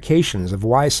justifications of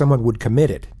why someone would commit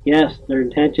it. Yes, their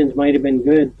intentions might have been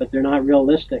good, but they're not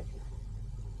realistic.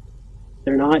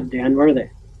 They're not, Dan, were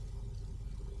they?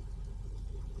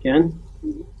 Jen?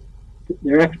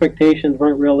 Their expectations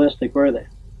weren't realistic, were they?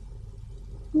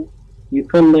 You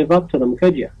couldn't live up to them,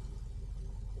 could you?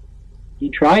 You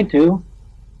tried to.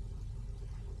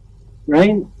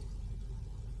 Right?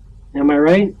 Am I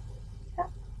right?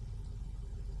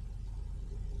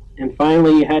 And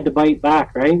finally you had to bite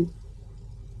back, right?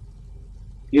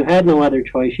 You had no other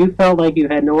choice. You felt like you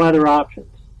had no other options.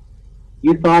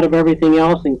 You thought of everything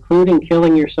else, including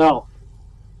killing yourself.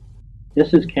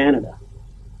 This is Canada.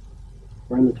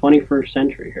 We're in the 21st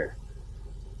century here.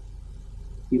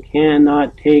 You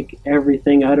cannot take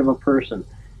everything out of a person.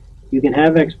 You can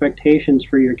have expectations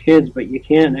for your kids, but you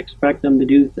can't expect them to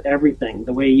do everything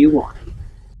the way you want.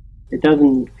 It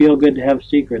doesn't feel good to have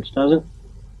secrets, does it?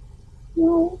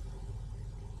 No.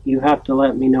 You have to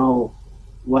let me know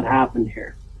what happened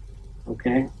here,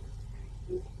 okay?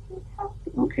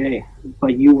 Okay,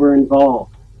 but you were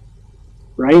involved,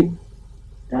 right?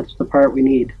 That's the part we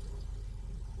need.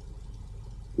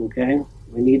 Okay?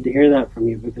 We need to hear that from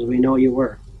you because we know you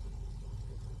were.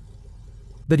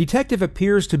 The detective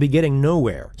appears to be getting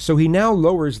nowhere, so he now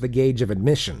lowers the gauge of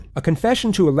admission. A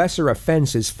confession to a lesser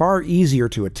offense is far easier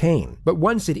to attain, but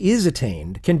once it is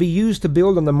attained, can be used to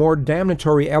build on the more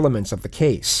damnatory elements of the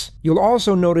case. You'll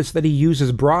also notice that he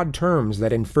uses broad terms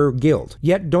that infer guilt,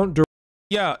 yet don't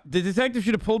Yeah, the detective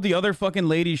should have pulled the other fucking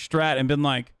lady's strat and been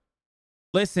like,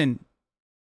 listen,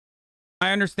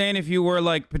 I understand if you were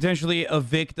like potentially a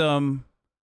victim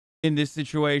in this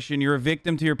situation. You're a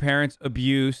victim to your parents'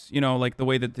 abuse, you know, like the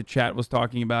way that the chat was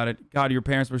talking about it. God, your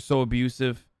parents were so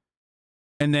abusive.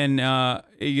 And then,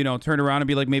 you know, turn around and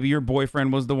be like, maybe your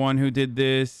boyfriend was the one who did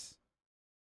this.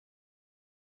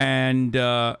 And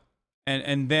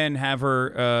then have her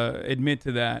admit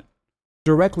to that.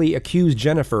 Directly accuse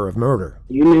Jennifer of murder.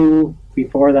 You knew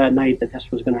before that night that this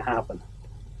was going to happen.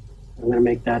 I'm going to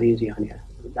make that easy on you.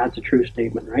 That's a true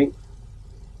statement, right?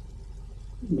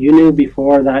 You knew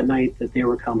before that night that they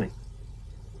were coming,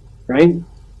 right?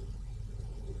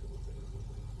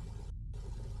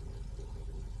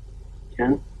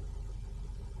 Jen?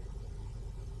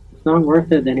 It's not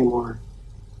worth it anymore.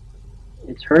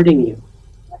 It's hurting you.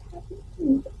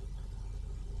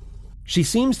 She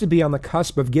seems to be on the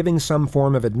cusp of giving some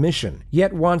form of admission,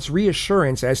 yet wants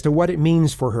reassurance as to what it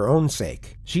means for her own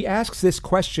sake. She asks this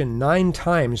question 9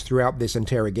 times throughout this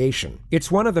interrogation. It's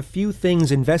one of the few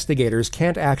things investigators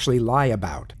can't actually lie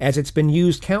about, as it's been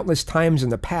used countless times in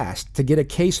the past to get a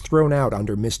case thrown out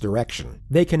under misdirection.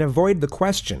 They can avoid the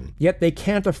question, yet they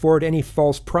can't afford any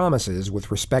false promises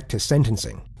with respect to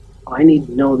sentencing. I need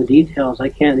to know the details. I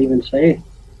can't even say.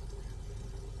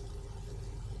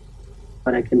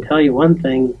 But I can tell you one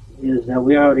thing is that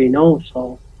we already know,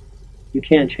 so you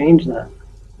can't change that.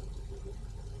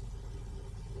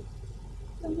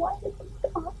 Then why did it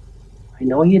stop? I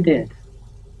know you did.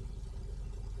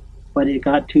 But it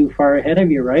got too far ahead of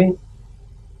you, right?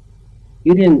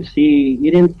 You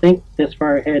didn't think this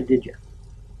far ahead, did you?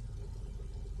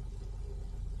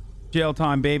 Jail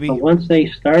time, baby. But once they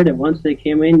started, once they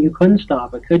came in, you couldn't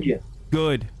stop it, could you?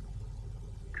 Good.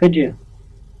 Could you?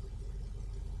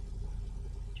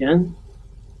 Jen?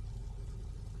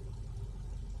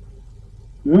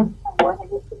 Why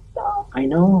did it stop? I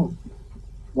know.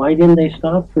 Why didn't they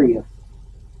stop for you?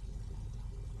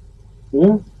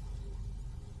 Motherfucker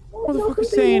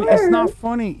saying it's not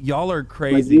funny. Y'all are But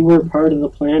crazy. you were part of the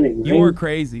planning, right? You are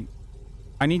crazy.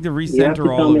 I need to You have to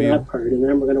recenter all tell of me you. that part, and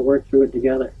then we're going to work through it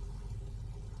together.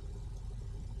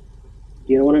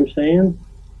 Do you know what I'm saying?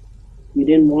 You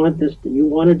didn't want this. You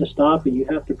wanted to stop it. You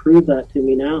have to prove that to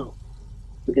me now.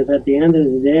 Because at the end of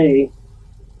the day,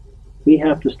 we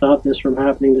have to stop this from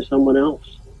happening to someone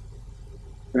else.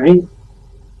 Right?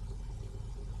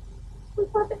 What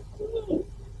happened to me?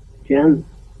 Jen,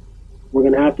 we're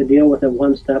going to have to deal with it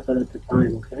one step at a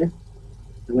time, okay? I'm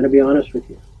going to be honest with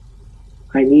you.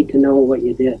 I need to know what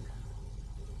you did.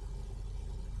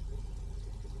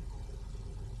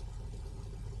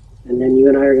 And then you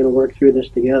and I are going to work through this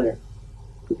together.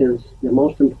 Because the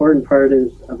most important part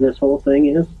of this whole thing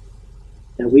is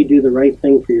that we do the right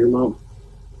thing for your mom.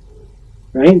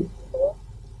 Right?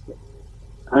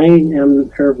 I am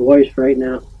her voice right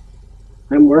now.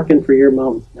 I'm working for your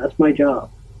mom. That's my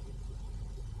job.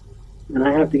 And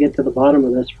I have to get to the bottom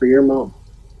of this for your mom.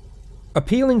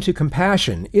 Appealing to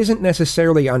compassion isn't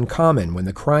necessarily uncommon when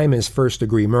the crime is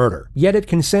first-degree murder, yet it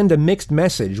can send a mixed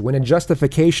message when a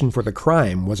justification for the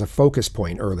crime was a focus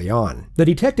point early on. The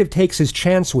detective takes his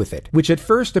chance with it, which at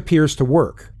first appears to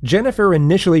work. Jennifer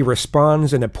initially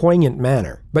responds in a poignant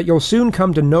manner, but you'll soon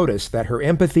come to notice that her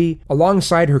empathy,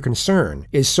 alongside her concern,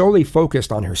 is solely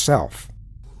focused on herself.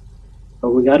 But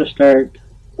we got to start.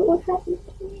 But what happened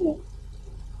to me?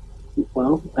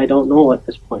 Well, I don't know at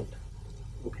this point.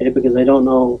 Okay, because I don't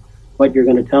know what you're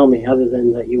going to tell me other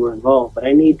than that you were involved, but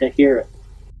I need to hear it.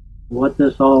 What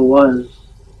this all was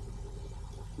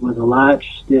a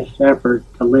last-ditch effort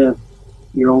to live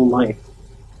your own life,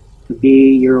 to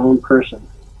be your own person,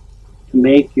 to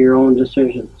make your own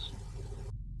decisions.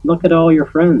 Look at all your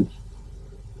friends.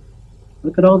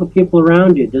 Look at all the people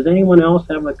around you. Does anyone else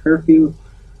have a curfew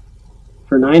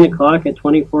for 9 o'clock at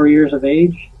 24 years of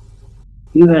age?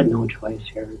 You had no choice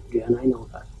here, Jen, I know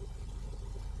that.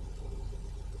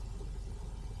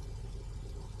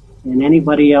 And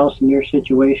anybody else in your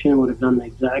situation would have done the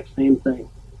exact same thing.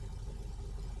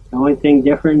 The only thing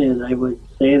different is I would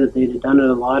say that they'd have done it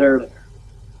a lot earlier.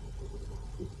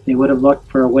 They would have looked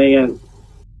for a way out.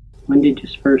 When did you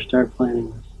first start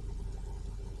planning this?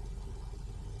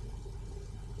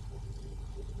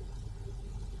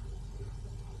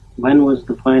 When was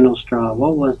the final straw?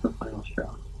 What was the final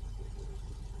straw?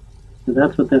 So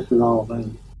that's what this is all about.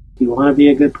 Do you want to be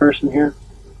a good person here?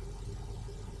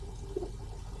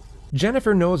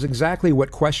 Jennifer knows exactly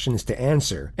what questions to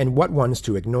answer and what ones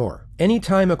to ignore.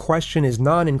 Anytime a question is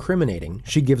non-incriminating,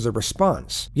 she gives a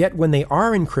response. Yet when they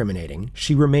are incriminating,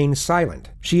 she remains silent.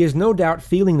 She is no doubt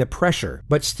feeling the pressure,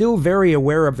 but still very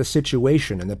aware of the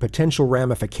situation and the potential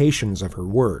ramifications of her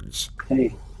words.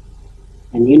 Okay.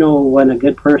 And you know when a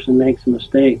good person makes a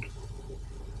mistake,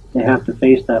 they have to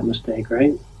face that mistake,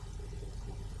 right?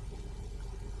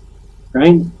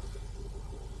 Right?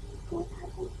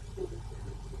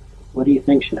 What do you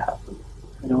think should happen?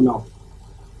 I don't know.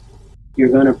 You're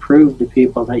going to prove to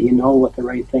people that you know what the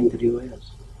right thing to do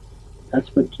is.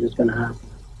 That's what is going to happen.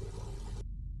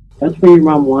 That's what your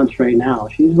mom wants right now.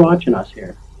 She's watching us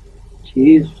here.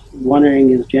 She's wondering,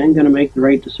 is Jen going to make the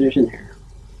right decision here?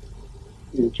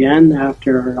 Is Jen,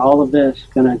 after all of this,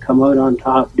 going to come out on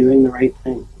top doing the right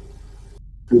thing?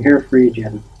 I'm here for you,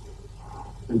 Jen.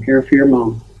 I'm here for your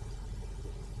mom.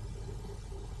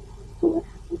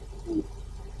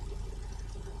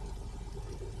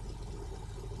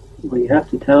 Well, you have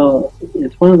to tell,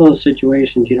 it's one of those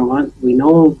situations, you know what, we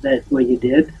know that what you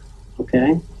did,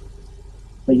 okay?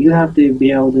 But you have to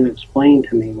be able to explain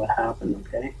to me what happened,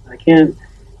 okay? I can't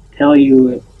tell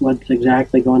you what's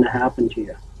exactly going to happen to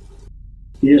you.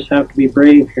 You just have to be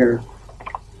brave here.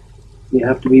 You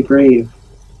have to be brave.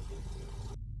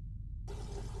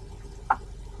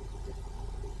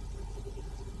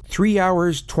 "3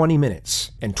 hours, 20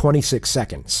 minutes, and 26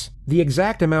 seconds. The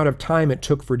exact amount of time it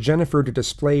took for Jennifer to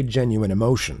display genuine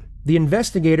emotion. The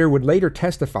investigator would later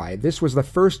testify this was the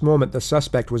first moment the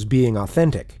suspect was being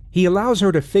authentic. He allows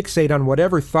her to fixate on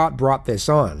whatever thought brought this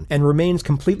on, and remains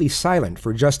completely silent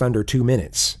for just under 2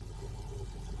 minutes.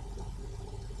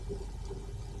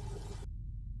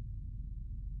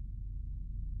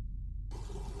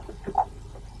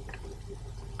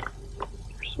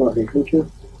 Sorry, aren't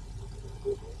you?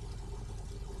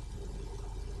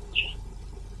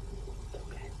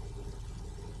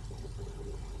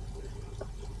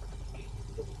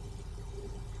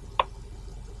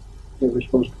 They were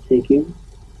supposed to take you.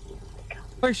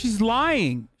 Like, she's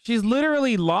lying. She's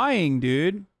literally lying,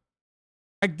 dude.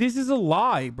 Like, this is a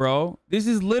lie, bro. This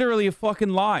is literally a fucking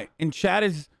lie. And Chad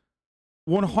is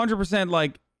 100%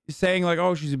 like saying like,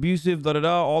 oh, she's abusive, da da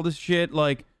da, all this shit.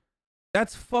 Like,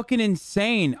 that's fucking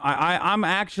insane. I'm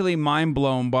actually mind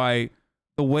blown by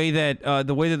the way that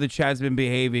the chat's been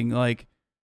behaving. Like,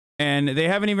 and they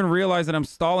haven't even realized that I'm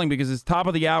stalling because it's top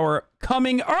of the hour,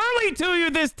 coming early to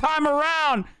you this time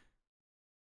around.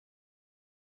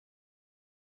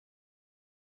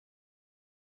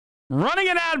 Running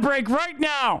an ad break right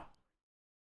now.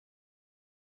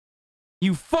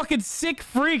 You fucking sick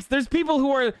freaks. There's people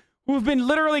who have been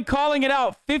literally calling it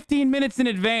out 15 minutes in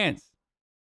advance.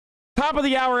 Top of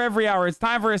the hour every hour. It's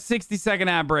time for a 60-second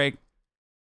ad break.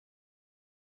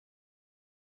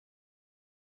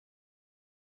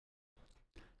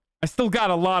 I still got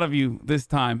a lot of you this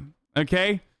time,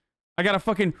 okay? I gotta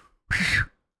fucking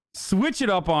switch it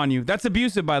up on you. That's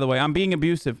abusive, by the way. I'm being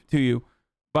abusive to you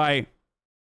by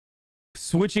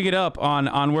switching it up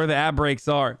on where the ad breaks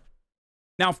are.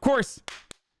 Now, of course,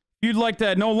 if If you'd like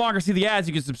to no longer see the ads,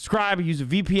 you can subscribe. Use a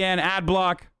VPN ad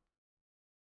block.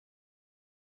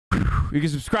 You can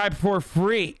subscribe for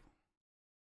free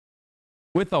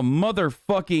with a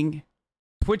motherfucking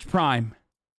Twitch Prime.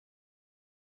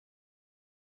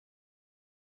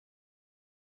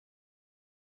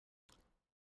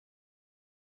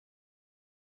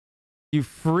 You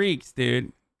freaks,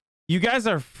 dude. You guys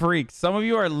are freaks. Some of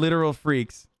you are literal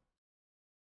freaks.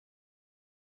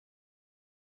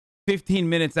 15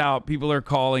 minutes out, people are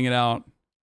calling it out.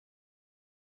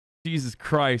 Jesus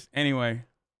Christ. Anyway,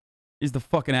 here's the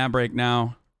fucking ad break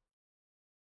now.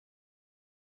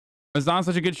 Hassan's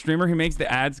such a good streamer. He makes the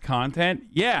ads content.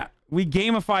 Yeah, we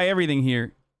gamify everything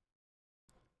here.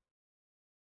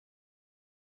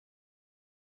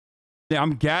 Yeah,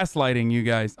 I'm gaslighting you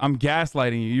guys. I'm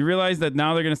gaslighting you. You realize that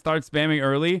now they're going to start spamming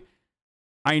early?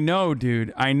 I know,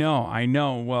 dude. I know.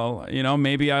 Well, you know,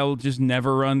 maybe I'll just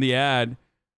never run the ad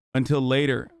until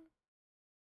later.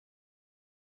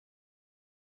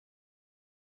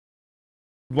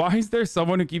 Why is there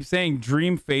someone who keeps saying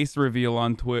dream face reveal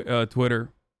on Twitter?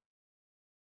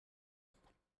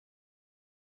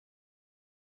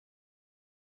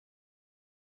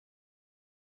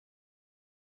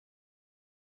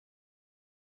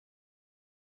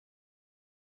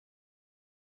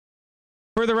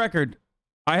 For the record,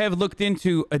 I have looked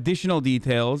into additional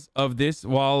details of this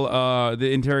while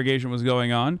the interrogation was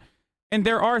going on, and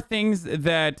there are things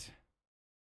that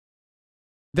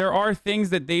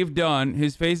they've done.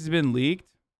 His face has been leaked.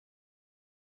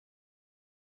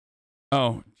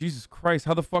 Oh, Jesus Christ.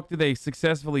 How the fuck did they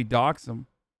successfully dox him?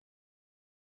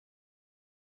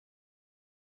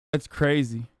 That's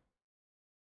crazy.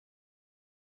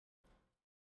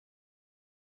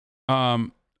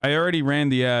 I already ran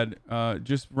the ad.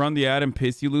 Just run the ad and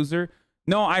piss, you loser.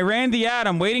 No, I ran the ad.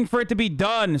 I'm waiting for it to be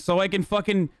done so I can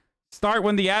fucking start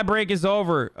when the ad break is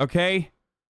over, okay?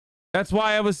 That's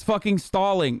why I was fucking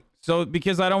stalling. So,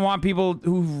 because I don't want people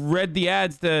who read the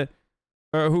ads to,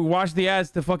 or who watched the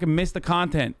ads to fucking miss the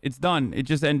content. It's done. It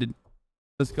just ended.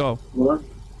 Let's go. What?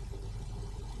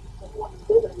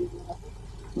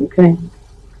 Okay.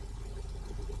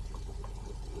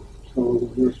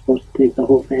 So you're supposed to take the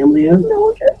whole family out?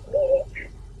 No, just me.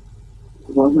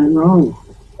 What went wrong?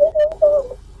 I don't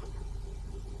know.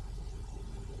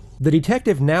 The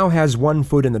detective now has one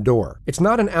foot in the door. It's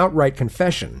not an outright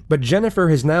confession, but Jennifer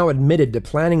has now admitted to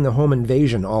planning the home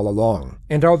invasion all along.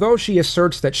 And although she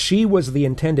asserts that she was the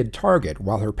intended target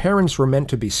while her parents were meant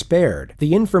to be spared,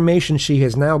 the information she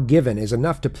has now given is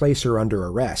enough to place her under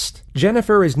arrest.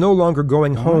 Jennifer is no longer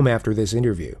going home after this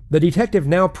interview. The detective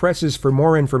now presses for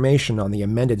more information on the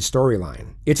amended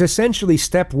storyline. It's essentially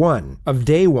step one of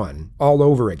day one all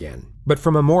over again, but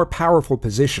from a more powerful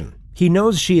position. He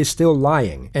knows she is still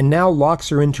lying, and now locks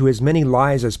her into as many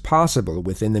lies as possible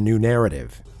within the new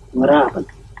narrative. What happened?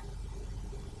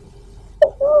 I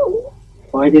don't know.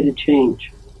 Why did it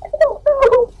change? I don't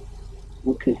know.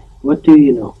 Okay, what do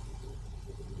you know?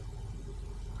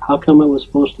 How come it was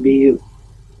supposed to be you?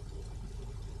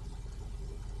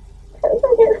 Because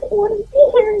I didn't want to be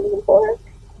here anymore.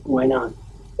 Why not?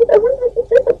 Because I was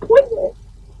such a disappointment.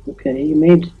 Okay, you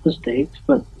made mistakes,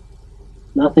 but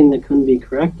nothing that couldn't be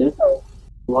corrected.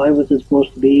 Why was it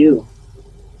supposed to be you?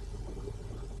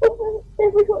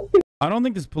 I don't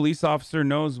think this police officer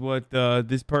knows what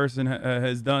this person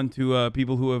has done to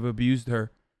people who have abused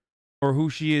her, or who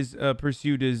she is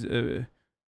pursued as,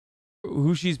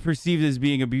 who she's perceived as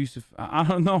being abusive. I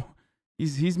don't know.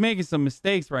 He's making some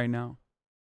mistakes right now.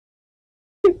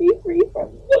 To be free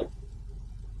from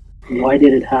me. Why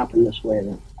did it happen this way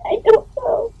then? I don't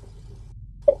know.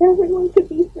 Everyone could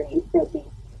be free from me.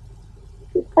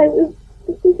 I was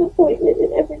a disappointment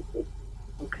in everything.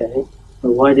 Okay,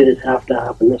 but why did it have to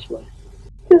happen this way?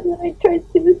 Because when I tried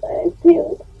suicide, I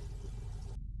failed.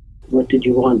 What did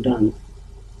you want done?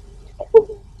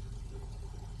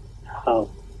 How?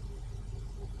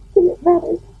 Didn't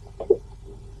matter.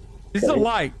 This is a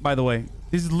lie, by the way.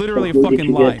 This is literally So a fucking who did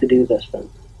you lie. get to do this then?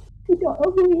 I don't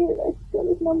know who he is. I just got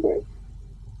his number.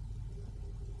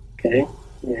 Okay,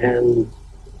 and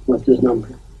what's his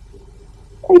number?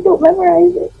 I don't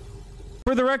memorize it.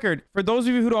 For the record, for those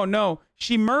of you who don't know,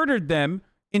 she murdered them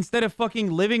instead of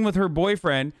fucking living with her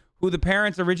boyfriend, who the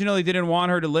parents originally didn't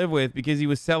want her to live with because he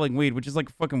was selling weed, which is like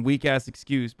a fucking weak ass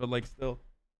excuse, but like still,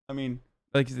 I mean,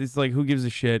 like it's like who gives a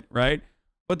shit, right?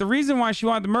 But the reason why she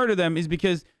wanted to murder them is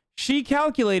because she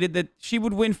calculated that she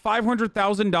would win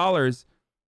 $500,000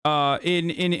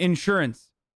 in insurance.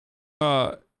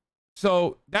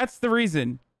 So that's the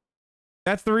reason.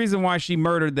 That's the reason why she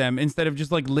murdered them instead of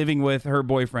just like living with her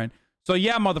boyfriend. So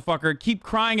yeah, motherfucker, keep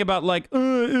crying about like,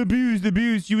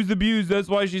 abused. She was abused. That's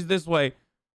why she's this way.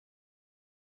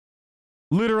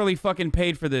 Literally fucking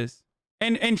paid for this.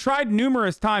 And tried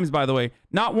numerous times, by the way.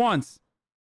 Not once.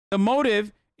 The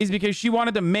motive is because she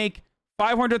wanted to make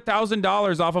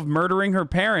 $500,000 off of murdering her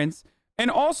parents.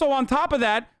 And also on top of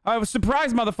that, I was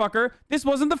surprised, motherfucker, this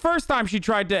wasn't the first time she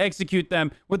tried to execute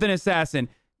them with an assassin.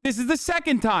 This is the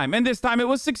second time. And this time it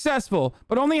was successful,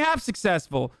 but only half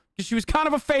successful. Because she was kind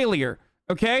of a failure.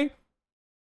 Okay?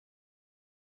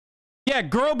 Yeah,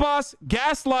 girl boss,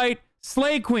 gaslight,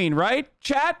 slay queen, right?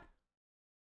 Chat?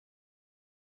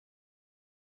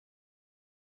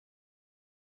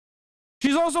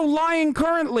 She's also lying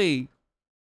currently.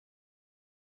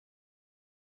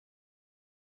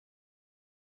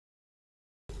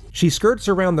 She skirts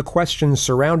around the questions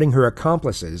surrounding her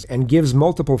accomplices and gives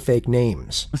multiple fake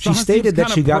names. She stated that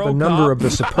she got the number of the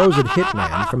supposed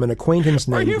hitman from an acquaintance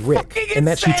named Rick, and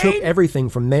that she took everything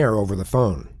from there over the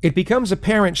phone. It becomes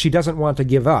apparent she doesn't want to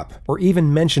give up, or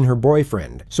even mention her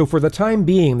boyfriend, so for the time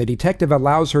being the detective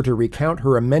allows her to recount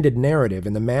her amended narrative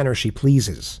in the manner she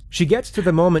pleases. She gets to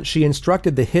the moment she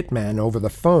instructed the hitman over the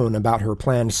phone about her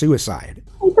planned suicide.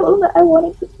 I told him that I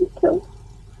wanted to be killed.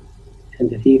 And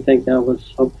did he think that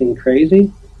was something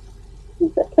crazy?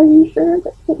 He said, "Are you sure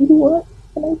that's what you want?"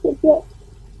 And I said, "Yes."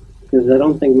 Because I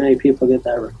don't think many people get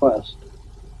that request.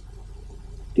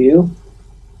 Do you?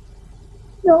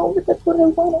 No, but that's what I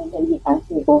wanted. And he asked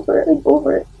me over and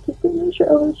over just to make sure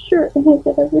I was sure. And I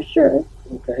said I was sure.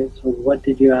 Okay, so what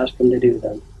did you ask him to do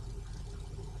then?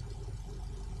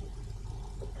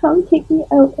 Come take me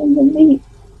out and then leave.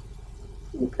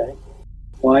 Okay.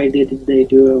 Why did they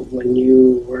do it when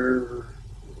you were,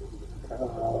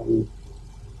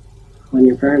 when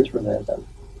your parents were there then?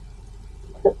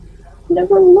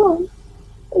 Never alone.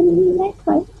 In the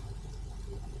nighttime.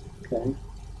 Okay.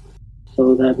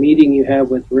 So that meeting you had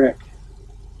with Rick,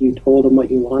 you told him what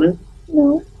you wanted?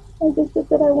 No, I just said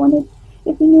that I wanted,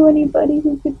 if he knew anybody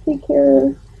who could take care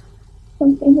of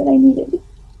something that I needed,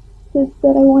 just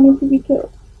that I wanted to be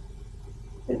killed.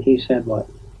 And he said what?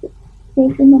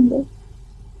 Here's the number.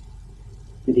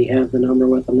 Did he have the number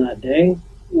with him that day?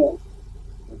 Yes.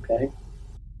 Okay.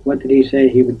 What did he say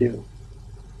he would do?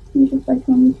 He just like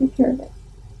told me to take care of it.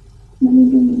 Let me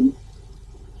do me.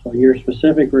 So your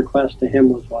specific request to him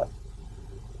was what?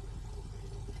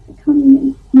 To come in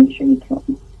and make sure you kill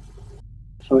me.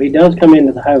 So he does come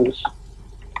into the house,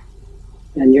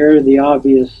 and you're the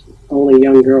obvious only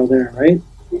young girl there, right?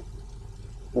 Yes.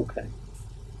 Okay.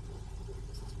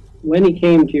 When he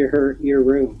came to your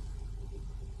room,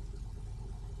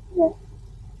 Yes.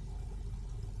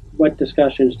 what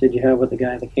discussions did you have with the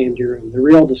guy that came to your room? The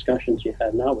real discussions you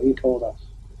had, not what you told us.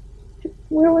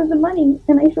 Where was the money?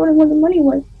 And I showed him where the money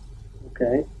was.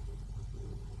 Okay.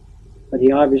 But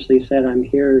he obviously said, "I'm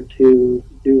here to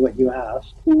do what you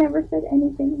asked." He never said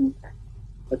anything like that.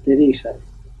 What did he say?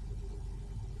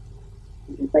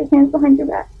 Just like hands behind your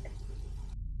back.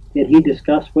 Did he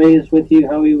discuss ways with you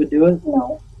how he would do it?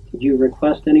 No. Did you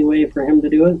request any way for him to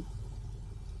do it?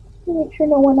 To make sure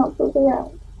no one else was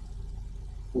around.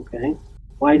 Okay.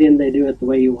 Why didn't they do it the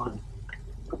way you wanted?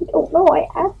 I don't know. I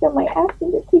asked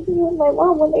them to take me with my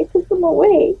mom when they took them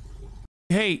away.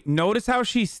 Hey, notice how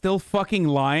she's still fucking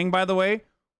lying, by the way?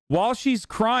 While she's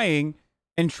crying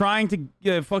and trying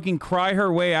to fucking cry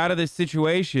her way out of this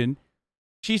situation,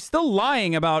 she's still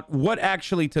lying about what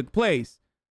actually took place.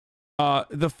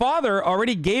 The father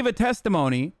already gave a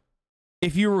testimony,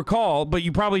 if you recall, but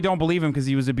you probably don't believe him because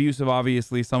he was abusive,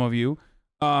 obviously, some of you.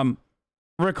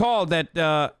 Recall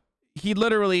that he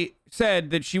literally said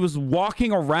that she was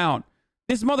walking around.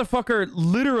 This motherfucker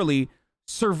literally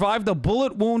survived a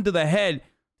bullet wound to the head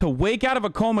to wake out of a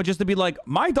coma just to be like,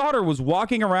 my daughter was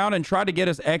walking around and tried to get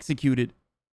us executed.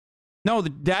 No, the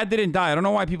dad didn't die. I don't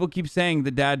know why people keep saying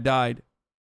the dad died.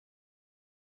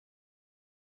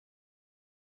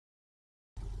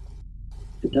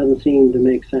 It doesn't seem to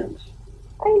make sense.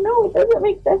 I know, it doesn't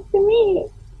make sense to me.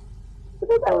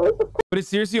 But it's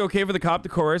seriously okay for the cop to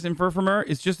coerce info from her?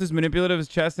 It's just as manipulative as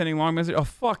chest sending long message. Oh,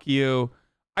 fuck you.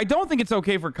 I don't think it's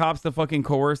okay for cops to fucking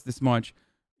coerce this much.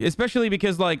 Especially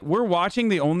because, like, we're watching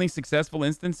the only successful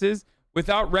instances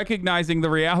without recognizing the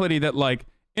reality that, like,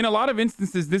 in a lot of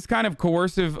instances, this kind of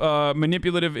coercive,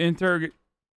 manipulative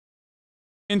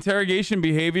interrogation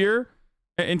behavior,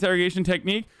 interrogation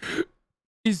technique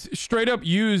is straight up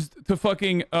used to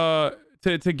fucking,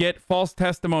 to get false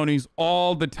testimonies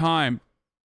all the time.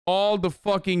 All the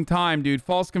fucking time, dude.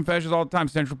 False confessions all the time.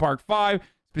 Central Park 5,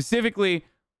 specifically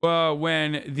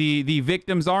when the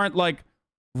victims aren't like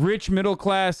rich middle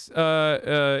class,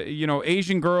 you know,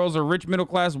 Asian girls or rich middle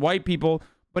class white people,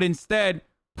 but instead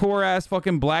poor ass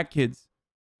fucking black kids.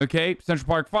 Okay, Central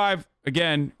Park 5,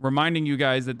 again, reminding you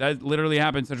guys that that literally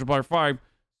happened in Central Park 5.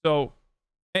 So,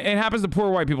 it happens to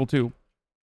poor white people too.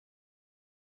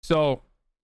 So,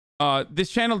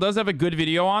 this channel does have a good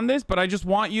video on this, but I just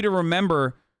want you to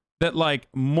remember that, like,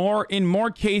 in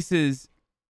more cases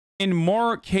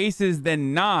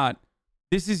than not,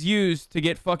 this is used to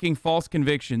get fucking false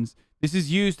convictions. This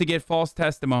is used to get false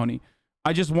testimony.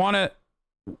 I just want to,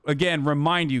 again,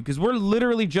 remind you, because we're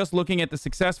literally just looking at the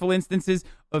successful instances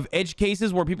of edge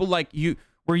cases where people like you,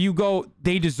 where you go,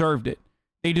 they deserved it.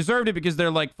 They deserved it because they're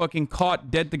like fucking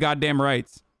caught dead to goddamn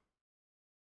rights.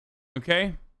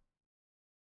 Okay?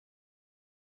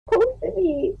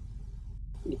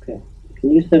 Okay.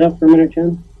 Can you sit up for a minute,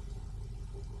 Jen?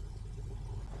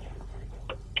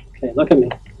 Okay, look at me.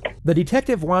 The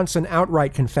detective wants an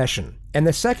outright confession, and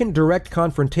the second direct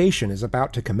confrontation is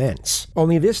about to commence.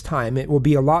 Only this time it will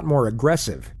be a lot more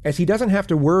aggressive, as he doesn't have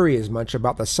to worry as much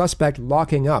about the suspect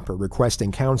locking up or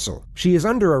requesting counsel. She is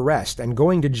under arrest and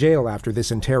going to jail after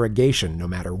this interrogation no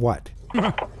matter what.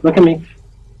 Look at me.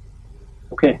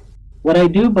 Okay. What I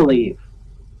do believe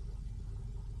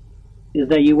is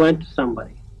that you went to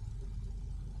somebody.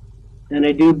 And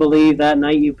I do believe that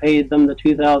night you paid them the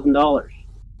 $2,000.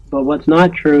 But what's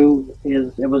not true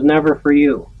is it was never for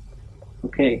you.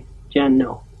 Okay, Jen,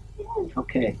 no.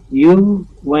 Okay, you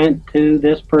went to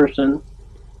this person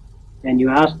and you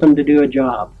asked them to do a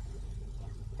job.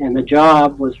 And the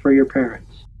job was for your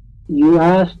parents. You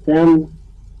asked them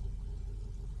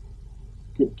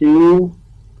to do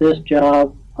this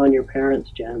job on your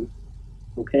parents, Jen.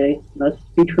 Okay, let's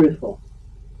be truthful.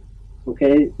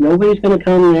 Okay, nobody's going to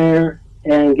come there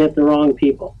and get the wrong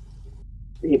people.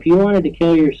 If you wanted to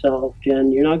kill yourself,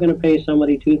 Jen, you're not going to pay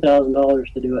somebody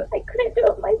 $2,000 to do it. I couldn't do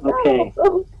it myself. Okay,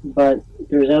 but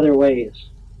there's other ways,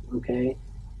 okay?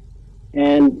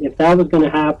 And if that was going to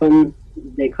happen,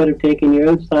 they could have taken you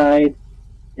outside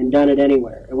and done it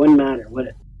anywhere. It wouldn't matter, would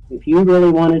it? If you really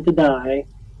wanted to die,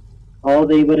 all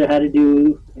they would have had to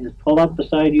do is pull up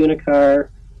beside you in a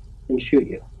car and shoot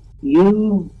you.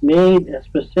 You made a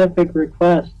specific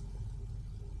request,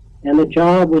 and the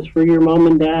job was for your mom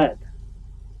and dad.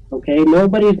 Okay,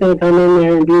 nobody's going to come in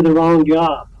there and do the wrong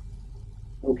job.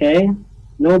 Okay?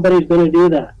 Nobody's going to do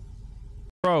that.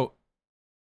 Bro,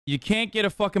 you can't get a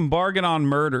fucking bargain on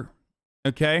murder.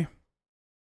 Okay?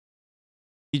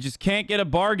 You just can't get a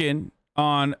bargain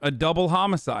on a double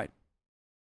homicide.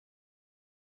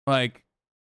 Like,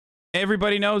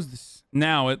 everybody knows this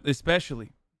now,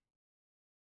 especially.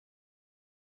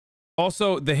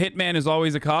 Also, the hitman is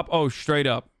always a cop. Oh, straight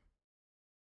up.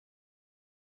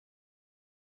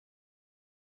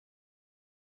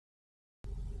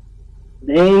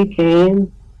 They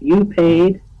came, you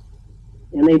paid,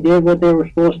 and they did what they were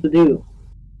supposed to do.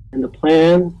 And the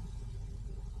plan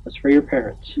was for your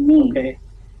parents. Me. Okay?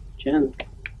 Jen,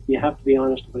 you have to be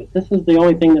honest with it. This is the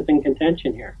only thing that's in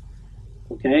contention here.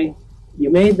 Okay?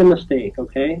 You made the mistake,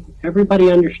 okay?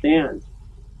 Everybody understands.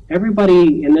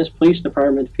 Everybody in this police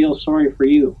department feels sorry for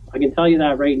you. I can tell you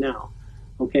that right now.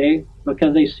 Okay?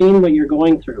 Because they've seen what you're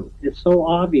going through. It's so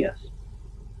obvious.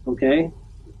 Okay?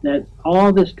 That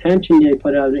all this tension they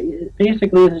put out,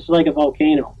 basically this is like a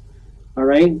volcano, all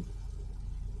right?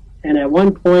 And at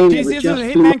one point, it was JCS just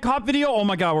is a Hitman cop video? Oh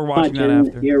my god, we're watching that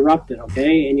after. You erupted,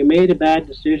 okay? And you made a bad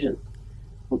decision,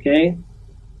 okay?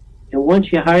 And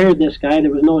once you hired this guy, there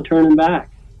was no turning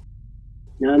back.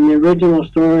 Now, in the original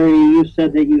story, you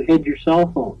said that you hid your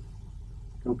cell phone,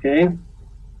 okay?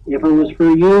 If it was for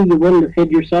you, you wouldn't have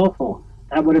hid your cell phone.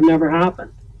 That would have never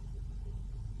happened.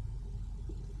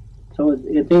 So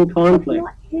it's in conflict. It's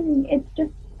not hidden. It's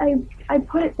just I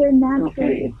put it there naturally.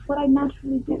 Okay. It's what I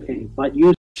naturally do. Okay, but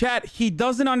you... Chat, he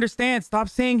doesn't understand. Stop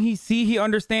saying he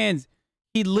understands.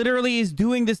 He literally is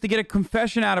doing this to get a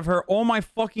confession out of her. Oh my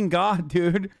fucking god,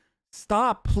 dude.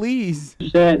 Stop, please.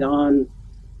 Said on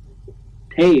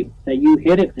tape that you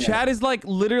hit it there. Chat is like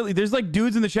literally, there's like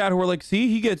dudes in the chat who are like, see,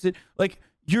 he gets it. Like,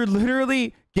 you're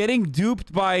literally getting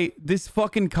duped by this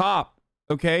fucking cop,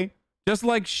 okay? Just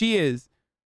like she is.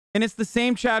 And it's the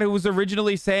same chat who was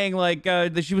originally saying like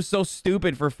that she was so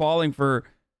stupid for falling for,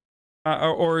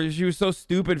 or she was so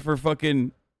stupid for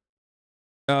fucking,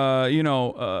 you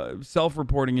know,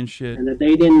 self-reporting and shit. And that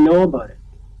they didn't know about it.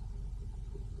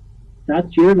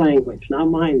 That's your language, not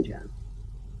mine, Jen.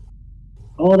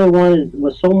 All they wanted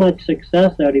was so much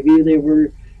success out of you, they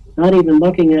were not even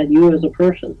looking at you as a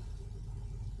person.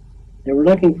 They were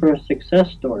looking for a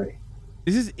success story.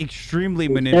 This is extremely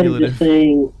Instead manipulative. of just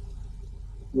saying,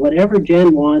 whatever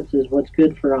Jen wants is what's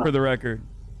good for us. For the record.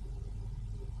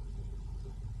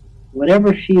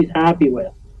 Whatever she's happy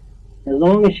with. As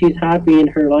long as she's happy in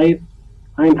her life,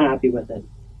 I'm happy with it.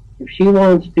 If she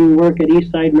wants to work at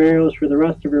Eastside Mario's for the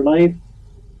rest of her life,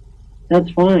 that's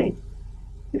fine.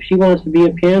 If she wants to be a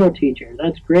piano teacher,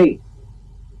 that's great.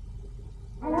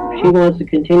 If she wants to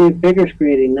continue figure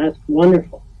skating, that's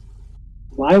wonderful.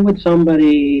 Why would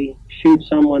somebody shoot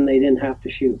someone they didn't have to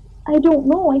shoot? I don't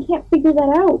know. I can't figure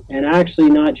that out. And actually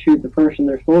not shoot the person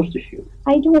they're supposed to shoot?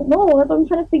 I don't know. That's what I'm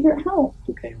trying to figure it out.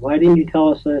 Okay, why didn't you tell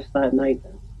us this that night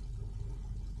then?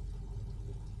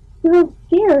 Because I was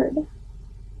scared.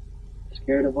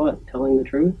 Scared of what? Telling the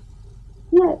truth?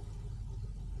 Yes.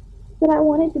 That I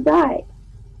wanted to die.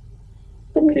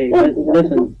 But Okay, instead, but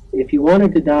listen, if you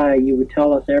wanted to die, you would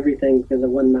tell us everything because it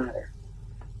wouldn't matter.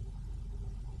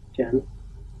 Jen,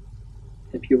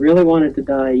 if you really wanted to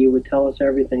die, you would tell us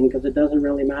everything because it doesn't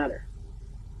really matter.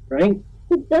 Right?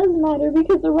 It does matter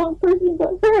because the wrong person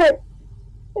got hurt.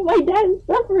 And my dad is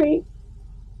suffering.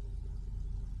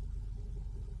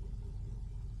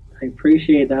 I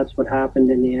appreciate that's what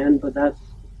happened in the end, but that's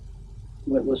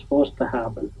what was supposed to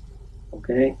happen.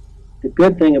 Okay? The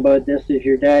good thing about this is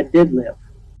your dad did live.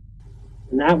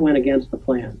 And that went against the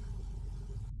plan.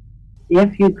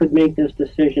 If you could make this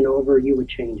decision over, you would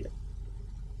change it.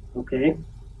 Okay?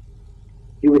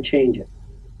 You would change it.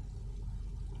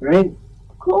 Right?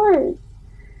 Of course.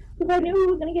 If I knew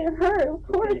who was going to get hurt, of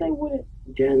course I wouldn't.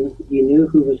 Jen, you knew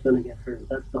who was going to get hurt.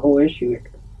 That's the whole issue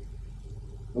here.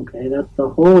 Okay, that's the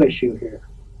whole issue here.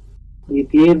 You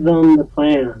gave them the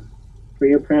plan for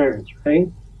your parents, right?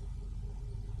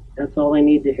 That's all I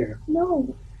need to hear.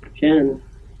 No. Jen,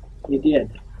 you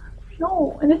did.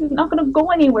 No, and this is not going to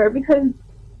go anywhere because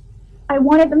I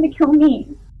wanted them to kill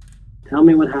me. Tell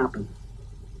me what happened.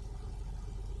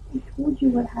 I told you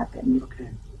what happened. Okay,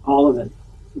 all of it.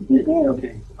 You did.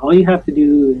 Okay, all you have to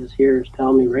do is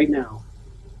tell me right now.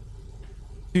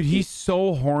 Dude, he's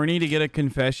so horny to get a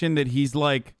confession that he's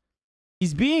like,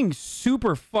 he's being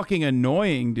super fucking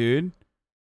annoying, dude.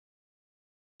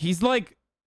 He's like,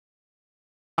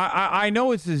 I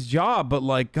know it's his job, but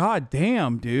like, god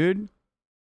damn, dude.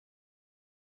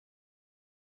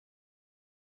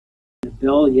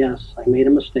 Bill, yes, I made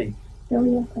a mistake. Bill,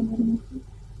 yes, I made a mistake.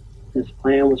 This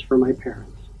plan was for my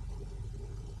parents.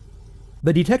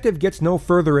 The detective gets no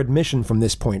further admission from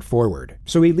this point forward,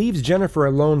 so he leaves Jennifer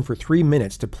alone for 3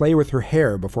 minutes to play with her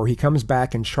hair before he comes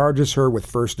back and charges her with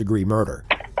first-degree murder.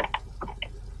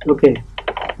 Okay.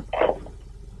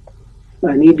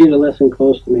 I need you to listen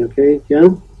close to me, okay,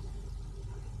 Jen?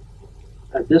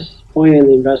 At this point in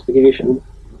the investigation,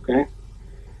 okay,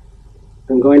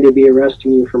 I'm going to be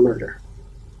arresting you for murder,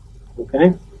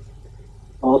 okay?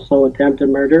 Also attempted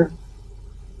murder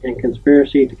and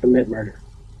conspiracy to commit murder.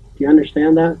 Do you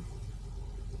understand that?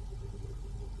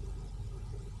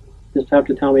 Just have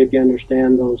to tell me if you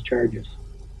understand those charges.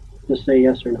 Just say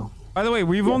yes or no. By the way,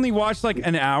 we've only watched like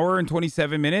an hour and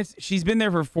 27 minutes. She's been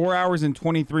there for 4 hours and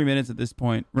 23 minutes at this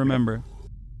point. Remember.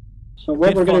 So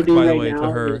what we're going to do by the right way, now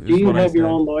to her, is, do you have your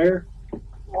own lawyer?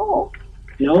 No.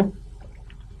 No?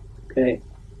 Okay.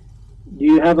 Do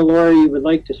you have a lawyer you would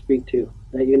like to speak to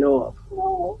that you know of?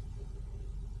 No.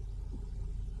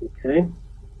 Okay.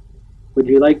 Would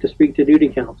you like to speak to duty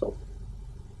counsel?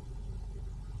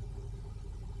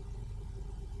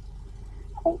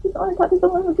 I just want to talk to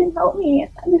someone who can help me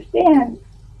understand.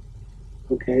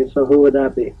 Okay, so who would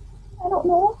that be? I don't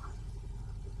know.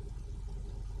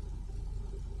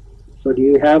 So do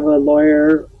you have a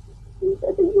lawyer? You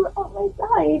said that you were on my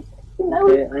side. And I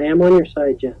was... Okay, I am on your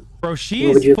side, Jen. Bro, she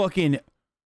What is fucking...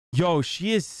 Yo,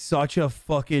 she is such a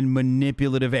fucking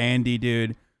manipulative Andy,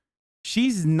 dude.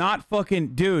 She's not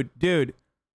fucking... Dude.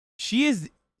 She is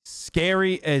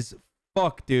scary as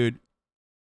fuck, dude.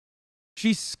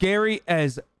 She's scary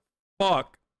as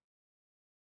fuck.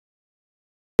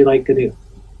 What do you like to do?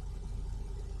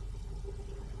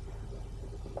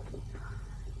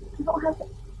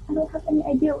 I don't have any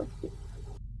idea what to do. Do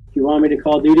you want me to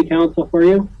call duty counsel for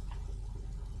you?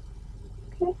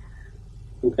 Okay.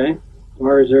 Okay.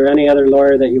 Or is there any other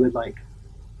lawyer that you would like?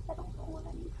 I don't know what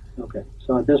I need. Okay.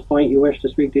 So at this point, you wish to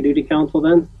speak to duty counsel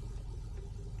then?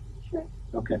 Sure.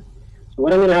 Okay. So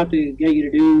what I'm going to have to get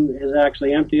you to do is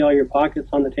actually empty all your pockets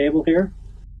on the table here.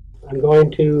 I'm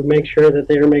going to make sure that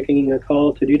they're making a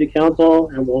call to duty counsel,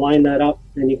 and we'll line that up,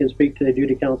 and you can speak to the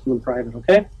duty counsel in private,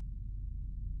 okay?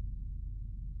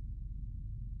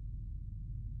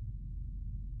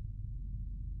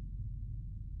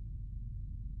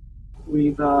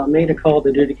 We've made a call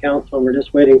to duty counsel, and we're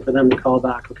just waiting for them to call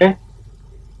back, okay?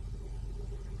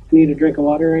 Need a drink of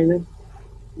water or anything?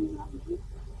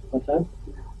 What's that?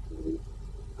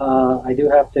 I do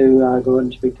have to go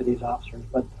and speak to these officers,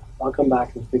 but I'll come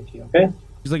back and speak to you, okay?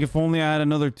 She's like, if only I had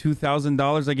another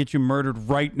 $2,000, I get you murdered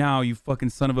right now, you fucking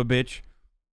son of a bitch.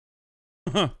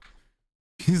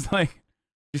 She's like,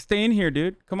 just stay in here,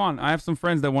 dude. Come on, I have some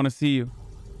friends that want to see you.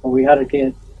 Well, we got to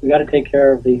take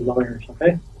care of the lawyers,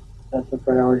 okay? That's the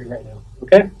priority right now,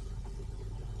 okay?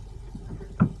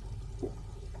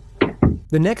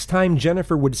 The next time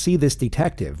Jennifer would see this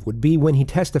detective would be when he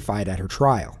testified at her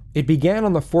trial. It began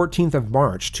on the 14th of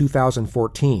March,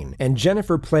 2014, and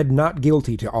Jennifer pled not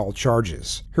guilty to all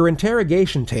charges. Her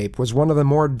interrogation tape was one of the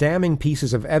more damning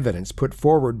pieces of evidence put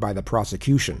forward by the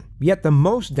prosecution. Yet the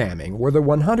most damning were the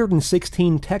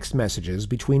 116 text messages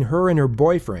between her and her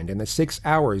boyfriend in the 6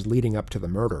 hours leading up to the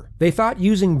murder. They thought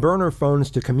using burner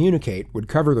phones to communicate would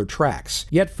cover their tracks,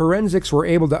 yet forensics were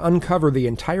able to uncover the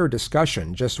entire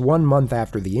discussion just 1 month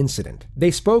after the incident.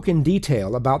 They spoke in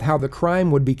detail about how the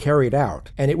crime would be carried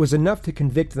out, and it was enough to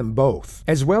convict them both,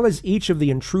 as well as each of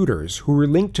the intruders who were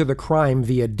linked to the crime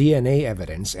via DNA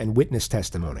evidence and witness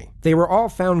testimony. They were all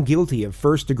found guilty of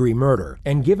first-degree murder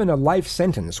and given a life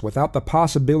sentence without the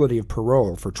possibility of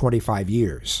parole for 25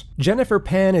 years. Jennifer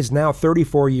Pan is now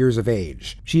 34 years of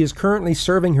age. She is currently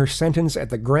serving her sentence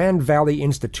at the Grand Valley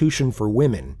Institution for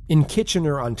Women in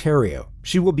Kitchener, Ontario.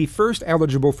 She will be first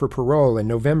eligible for parole in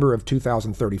November of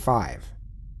 2035.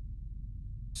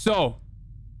 So,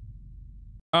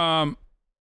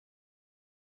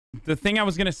 the thing I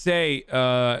was gonna say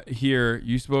here,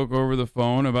 you spoke over the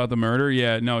phone about the murder.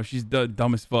 Yeah, no, she's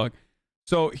dumb as fuck.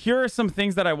 So here are some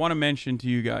things that I want to mention to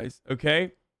you guys,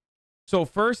 okay? So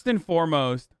first and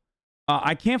foremost,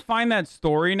 I can't find that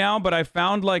story now, but I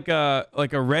found like a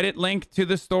Reddit link to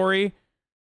the story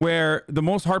where the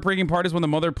most heartbreaking part is when the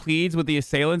mother pleads with the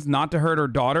assailants not to hurt her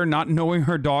daughter, not knowing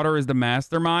her daughter is the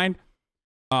mastermind.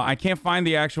 I can't find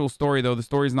the actual story, though. The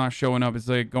story's not showing up. It's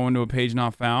like going to a page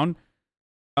not found.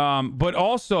 But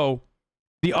also,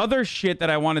 the other shit that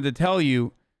I wanted to tell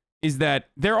you is that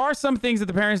there are some things that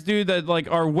the parents do that like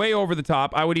are way over the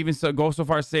top. I would even go so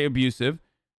far as to say abusive,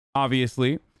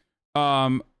 obviously.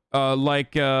 What was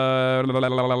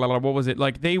it?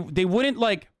 Like they wouldn't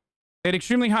like, they had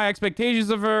extremely high expectations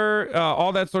of her,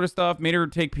 all that sort of stuff. Made her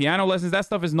take piano lessons. That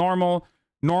stuff is normal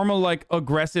like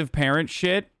aggressive parent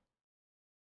shit.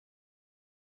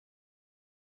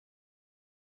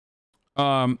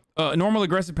 Normal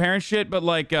aggressive parent shit, but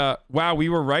like, wow, we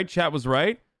were right. Chat was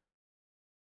right.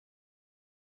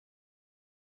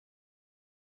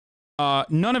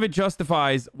 None of it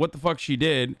justifies what the fuck she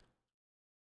did,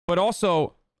 but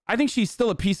also I think she's still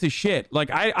a piece of shit.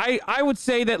 Like I would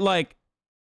say that like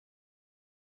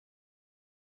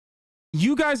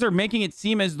you guys are making it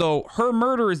seem as though her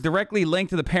murder is directly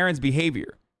linked to the parents'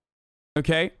 behavior.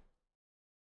 Okay?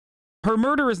 Her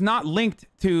murder is not linked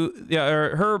to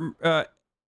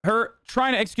her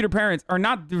trying to execute her parents are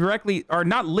not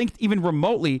linked even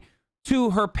remotely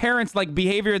to her parents' like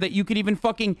behavior that you could even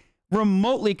fucking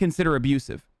remotely consider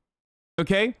abusive.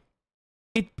 Okay?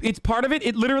 It's part of it.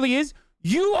 It literally is.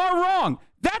 You are wrong.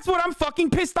 That's what I'm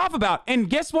fucking pissed off about. And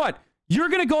guess what? You're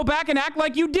gonna go back and act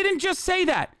like you didn't just say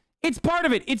that. It's part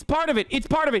of it. It's part of it. It's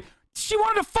part of it. She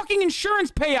wanted a fucking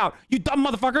insurance payout. You dumb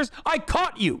motherfuckers. I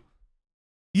caught you.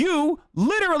 You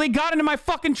literally got into my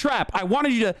fucking trap. I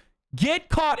wanted you to get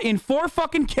caught in 4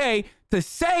 fucking K to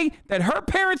say that her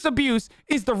parents' abuse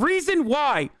is the reason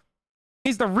why.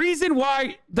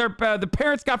 The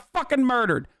parents got fucking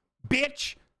murdered.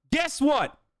 Bitch. Guess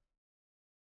what?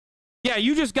 Yeah,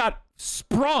 you just got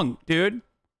sprung, dude.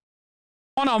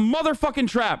 On a motherfucking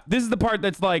trap. This is the part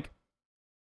that's like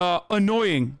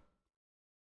annoying.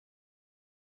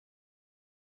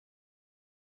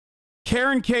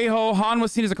 Karen Cahoe, Han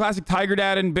was seen as a classic tiger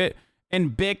dad,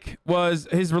 and Bick was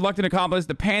his reluctant accomplice.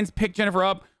 The Pans picked Jennifer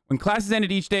up when classes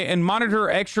ended each day and monitored her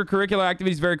extracurricular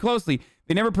activities very closely.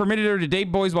 They never permitted her to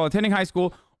date boys while attending high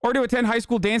school or to attend high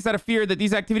school dance out of fear that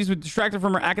these activities would distract her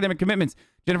from her academic commitments.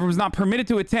 Jennifer was not permitted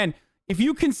to attend. If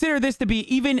you consider this to be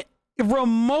even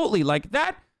remotely like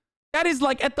that, that is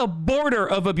like at the border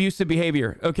of abusive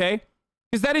behavior, okay?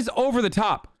 Because that is over the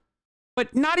top.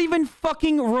 But not even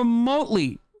fucking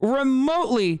remotely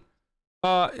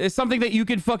is something that you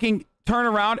could fucking turn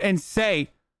around and say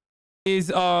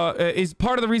is part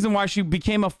of the reason why she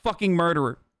became a fucking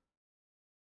murderer.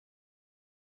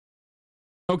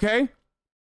 Okay?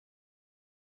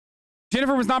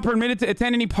 Jennifer was not permitted to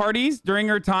attend any parties during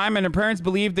her time, and her parents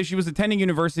believed that she was attending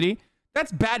university.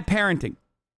 That's bad parenting.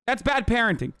 That's bad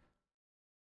parenting.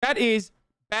 That is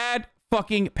bad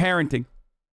fucking parenting.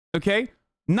 Okay?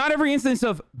 Not every instance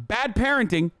of bad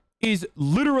parenting is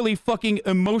literally fucking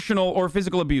emotional or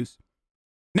physical abuse.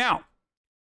 Now,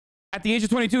 At the age of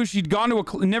 22, she'd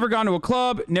never gone to a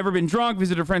club, never been drunk,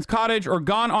 visited a friend's cottage, or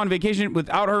gone on vacation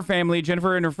without her family.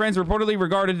 Jennifer and her friends reportedly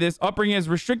regarded this upbringing as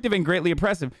restrictive and greatly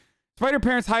oppressive. Despite her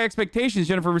parents' high expectations,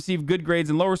 Jennifer received good grades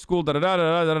in lower school,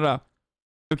 da-da-da-da-da-da-da.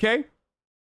 Okay?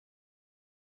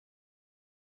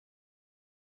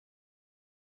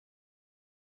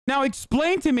 Now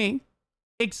explain to me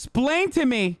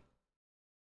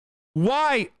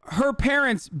why her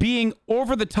parents being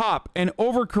over the top and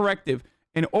overcorrective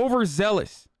and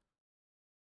overzealous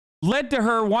led to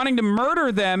her wanting to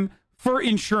murder them for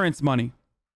insurance money.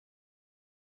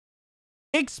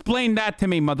 Explain that to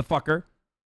me, motherfucker.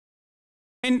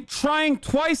 And trying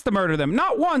twice to murder them.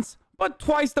 Not once, but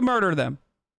twice to murder them.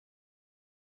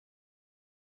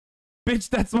 Bitch,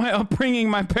 that's my upbringing.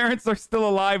 My parents are still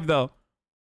alive, though.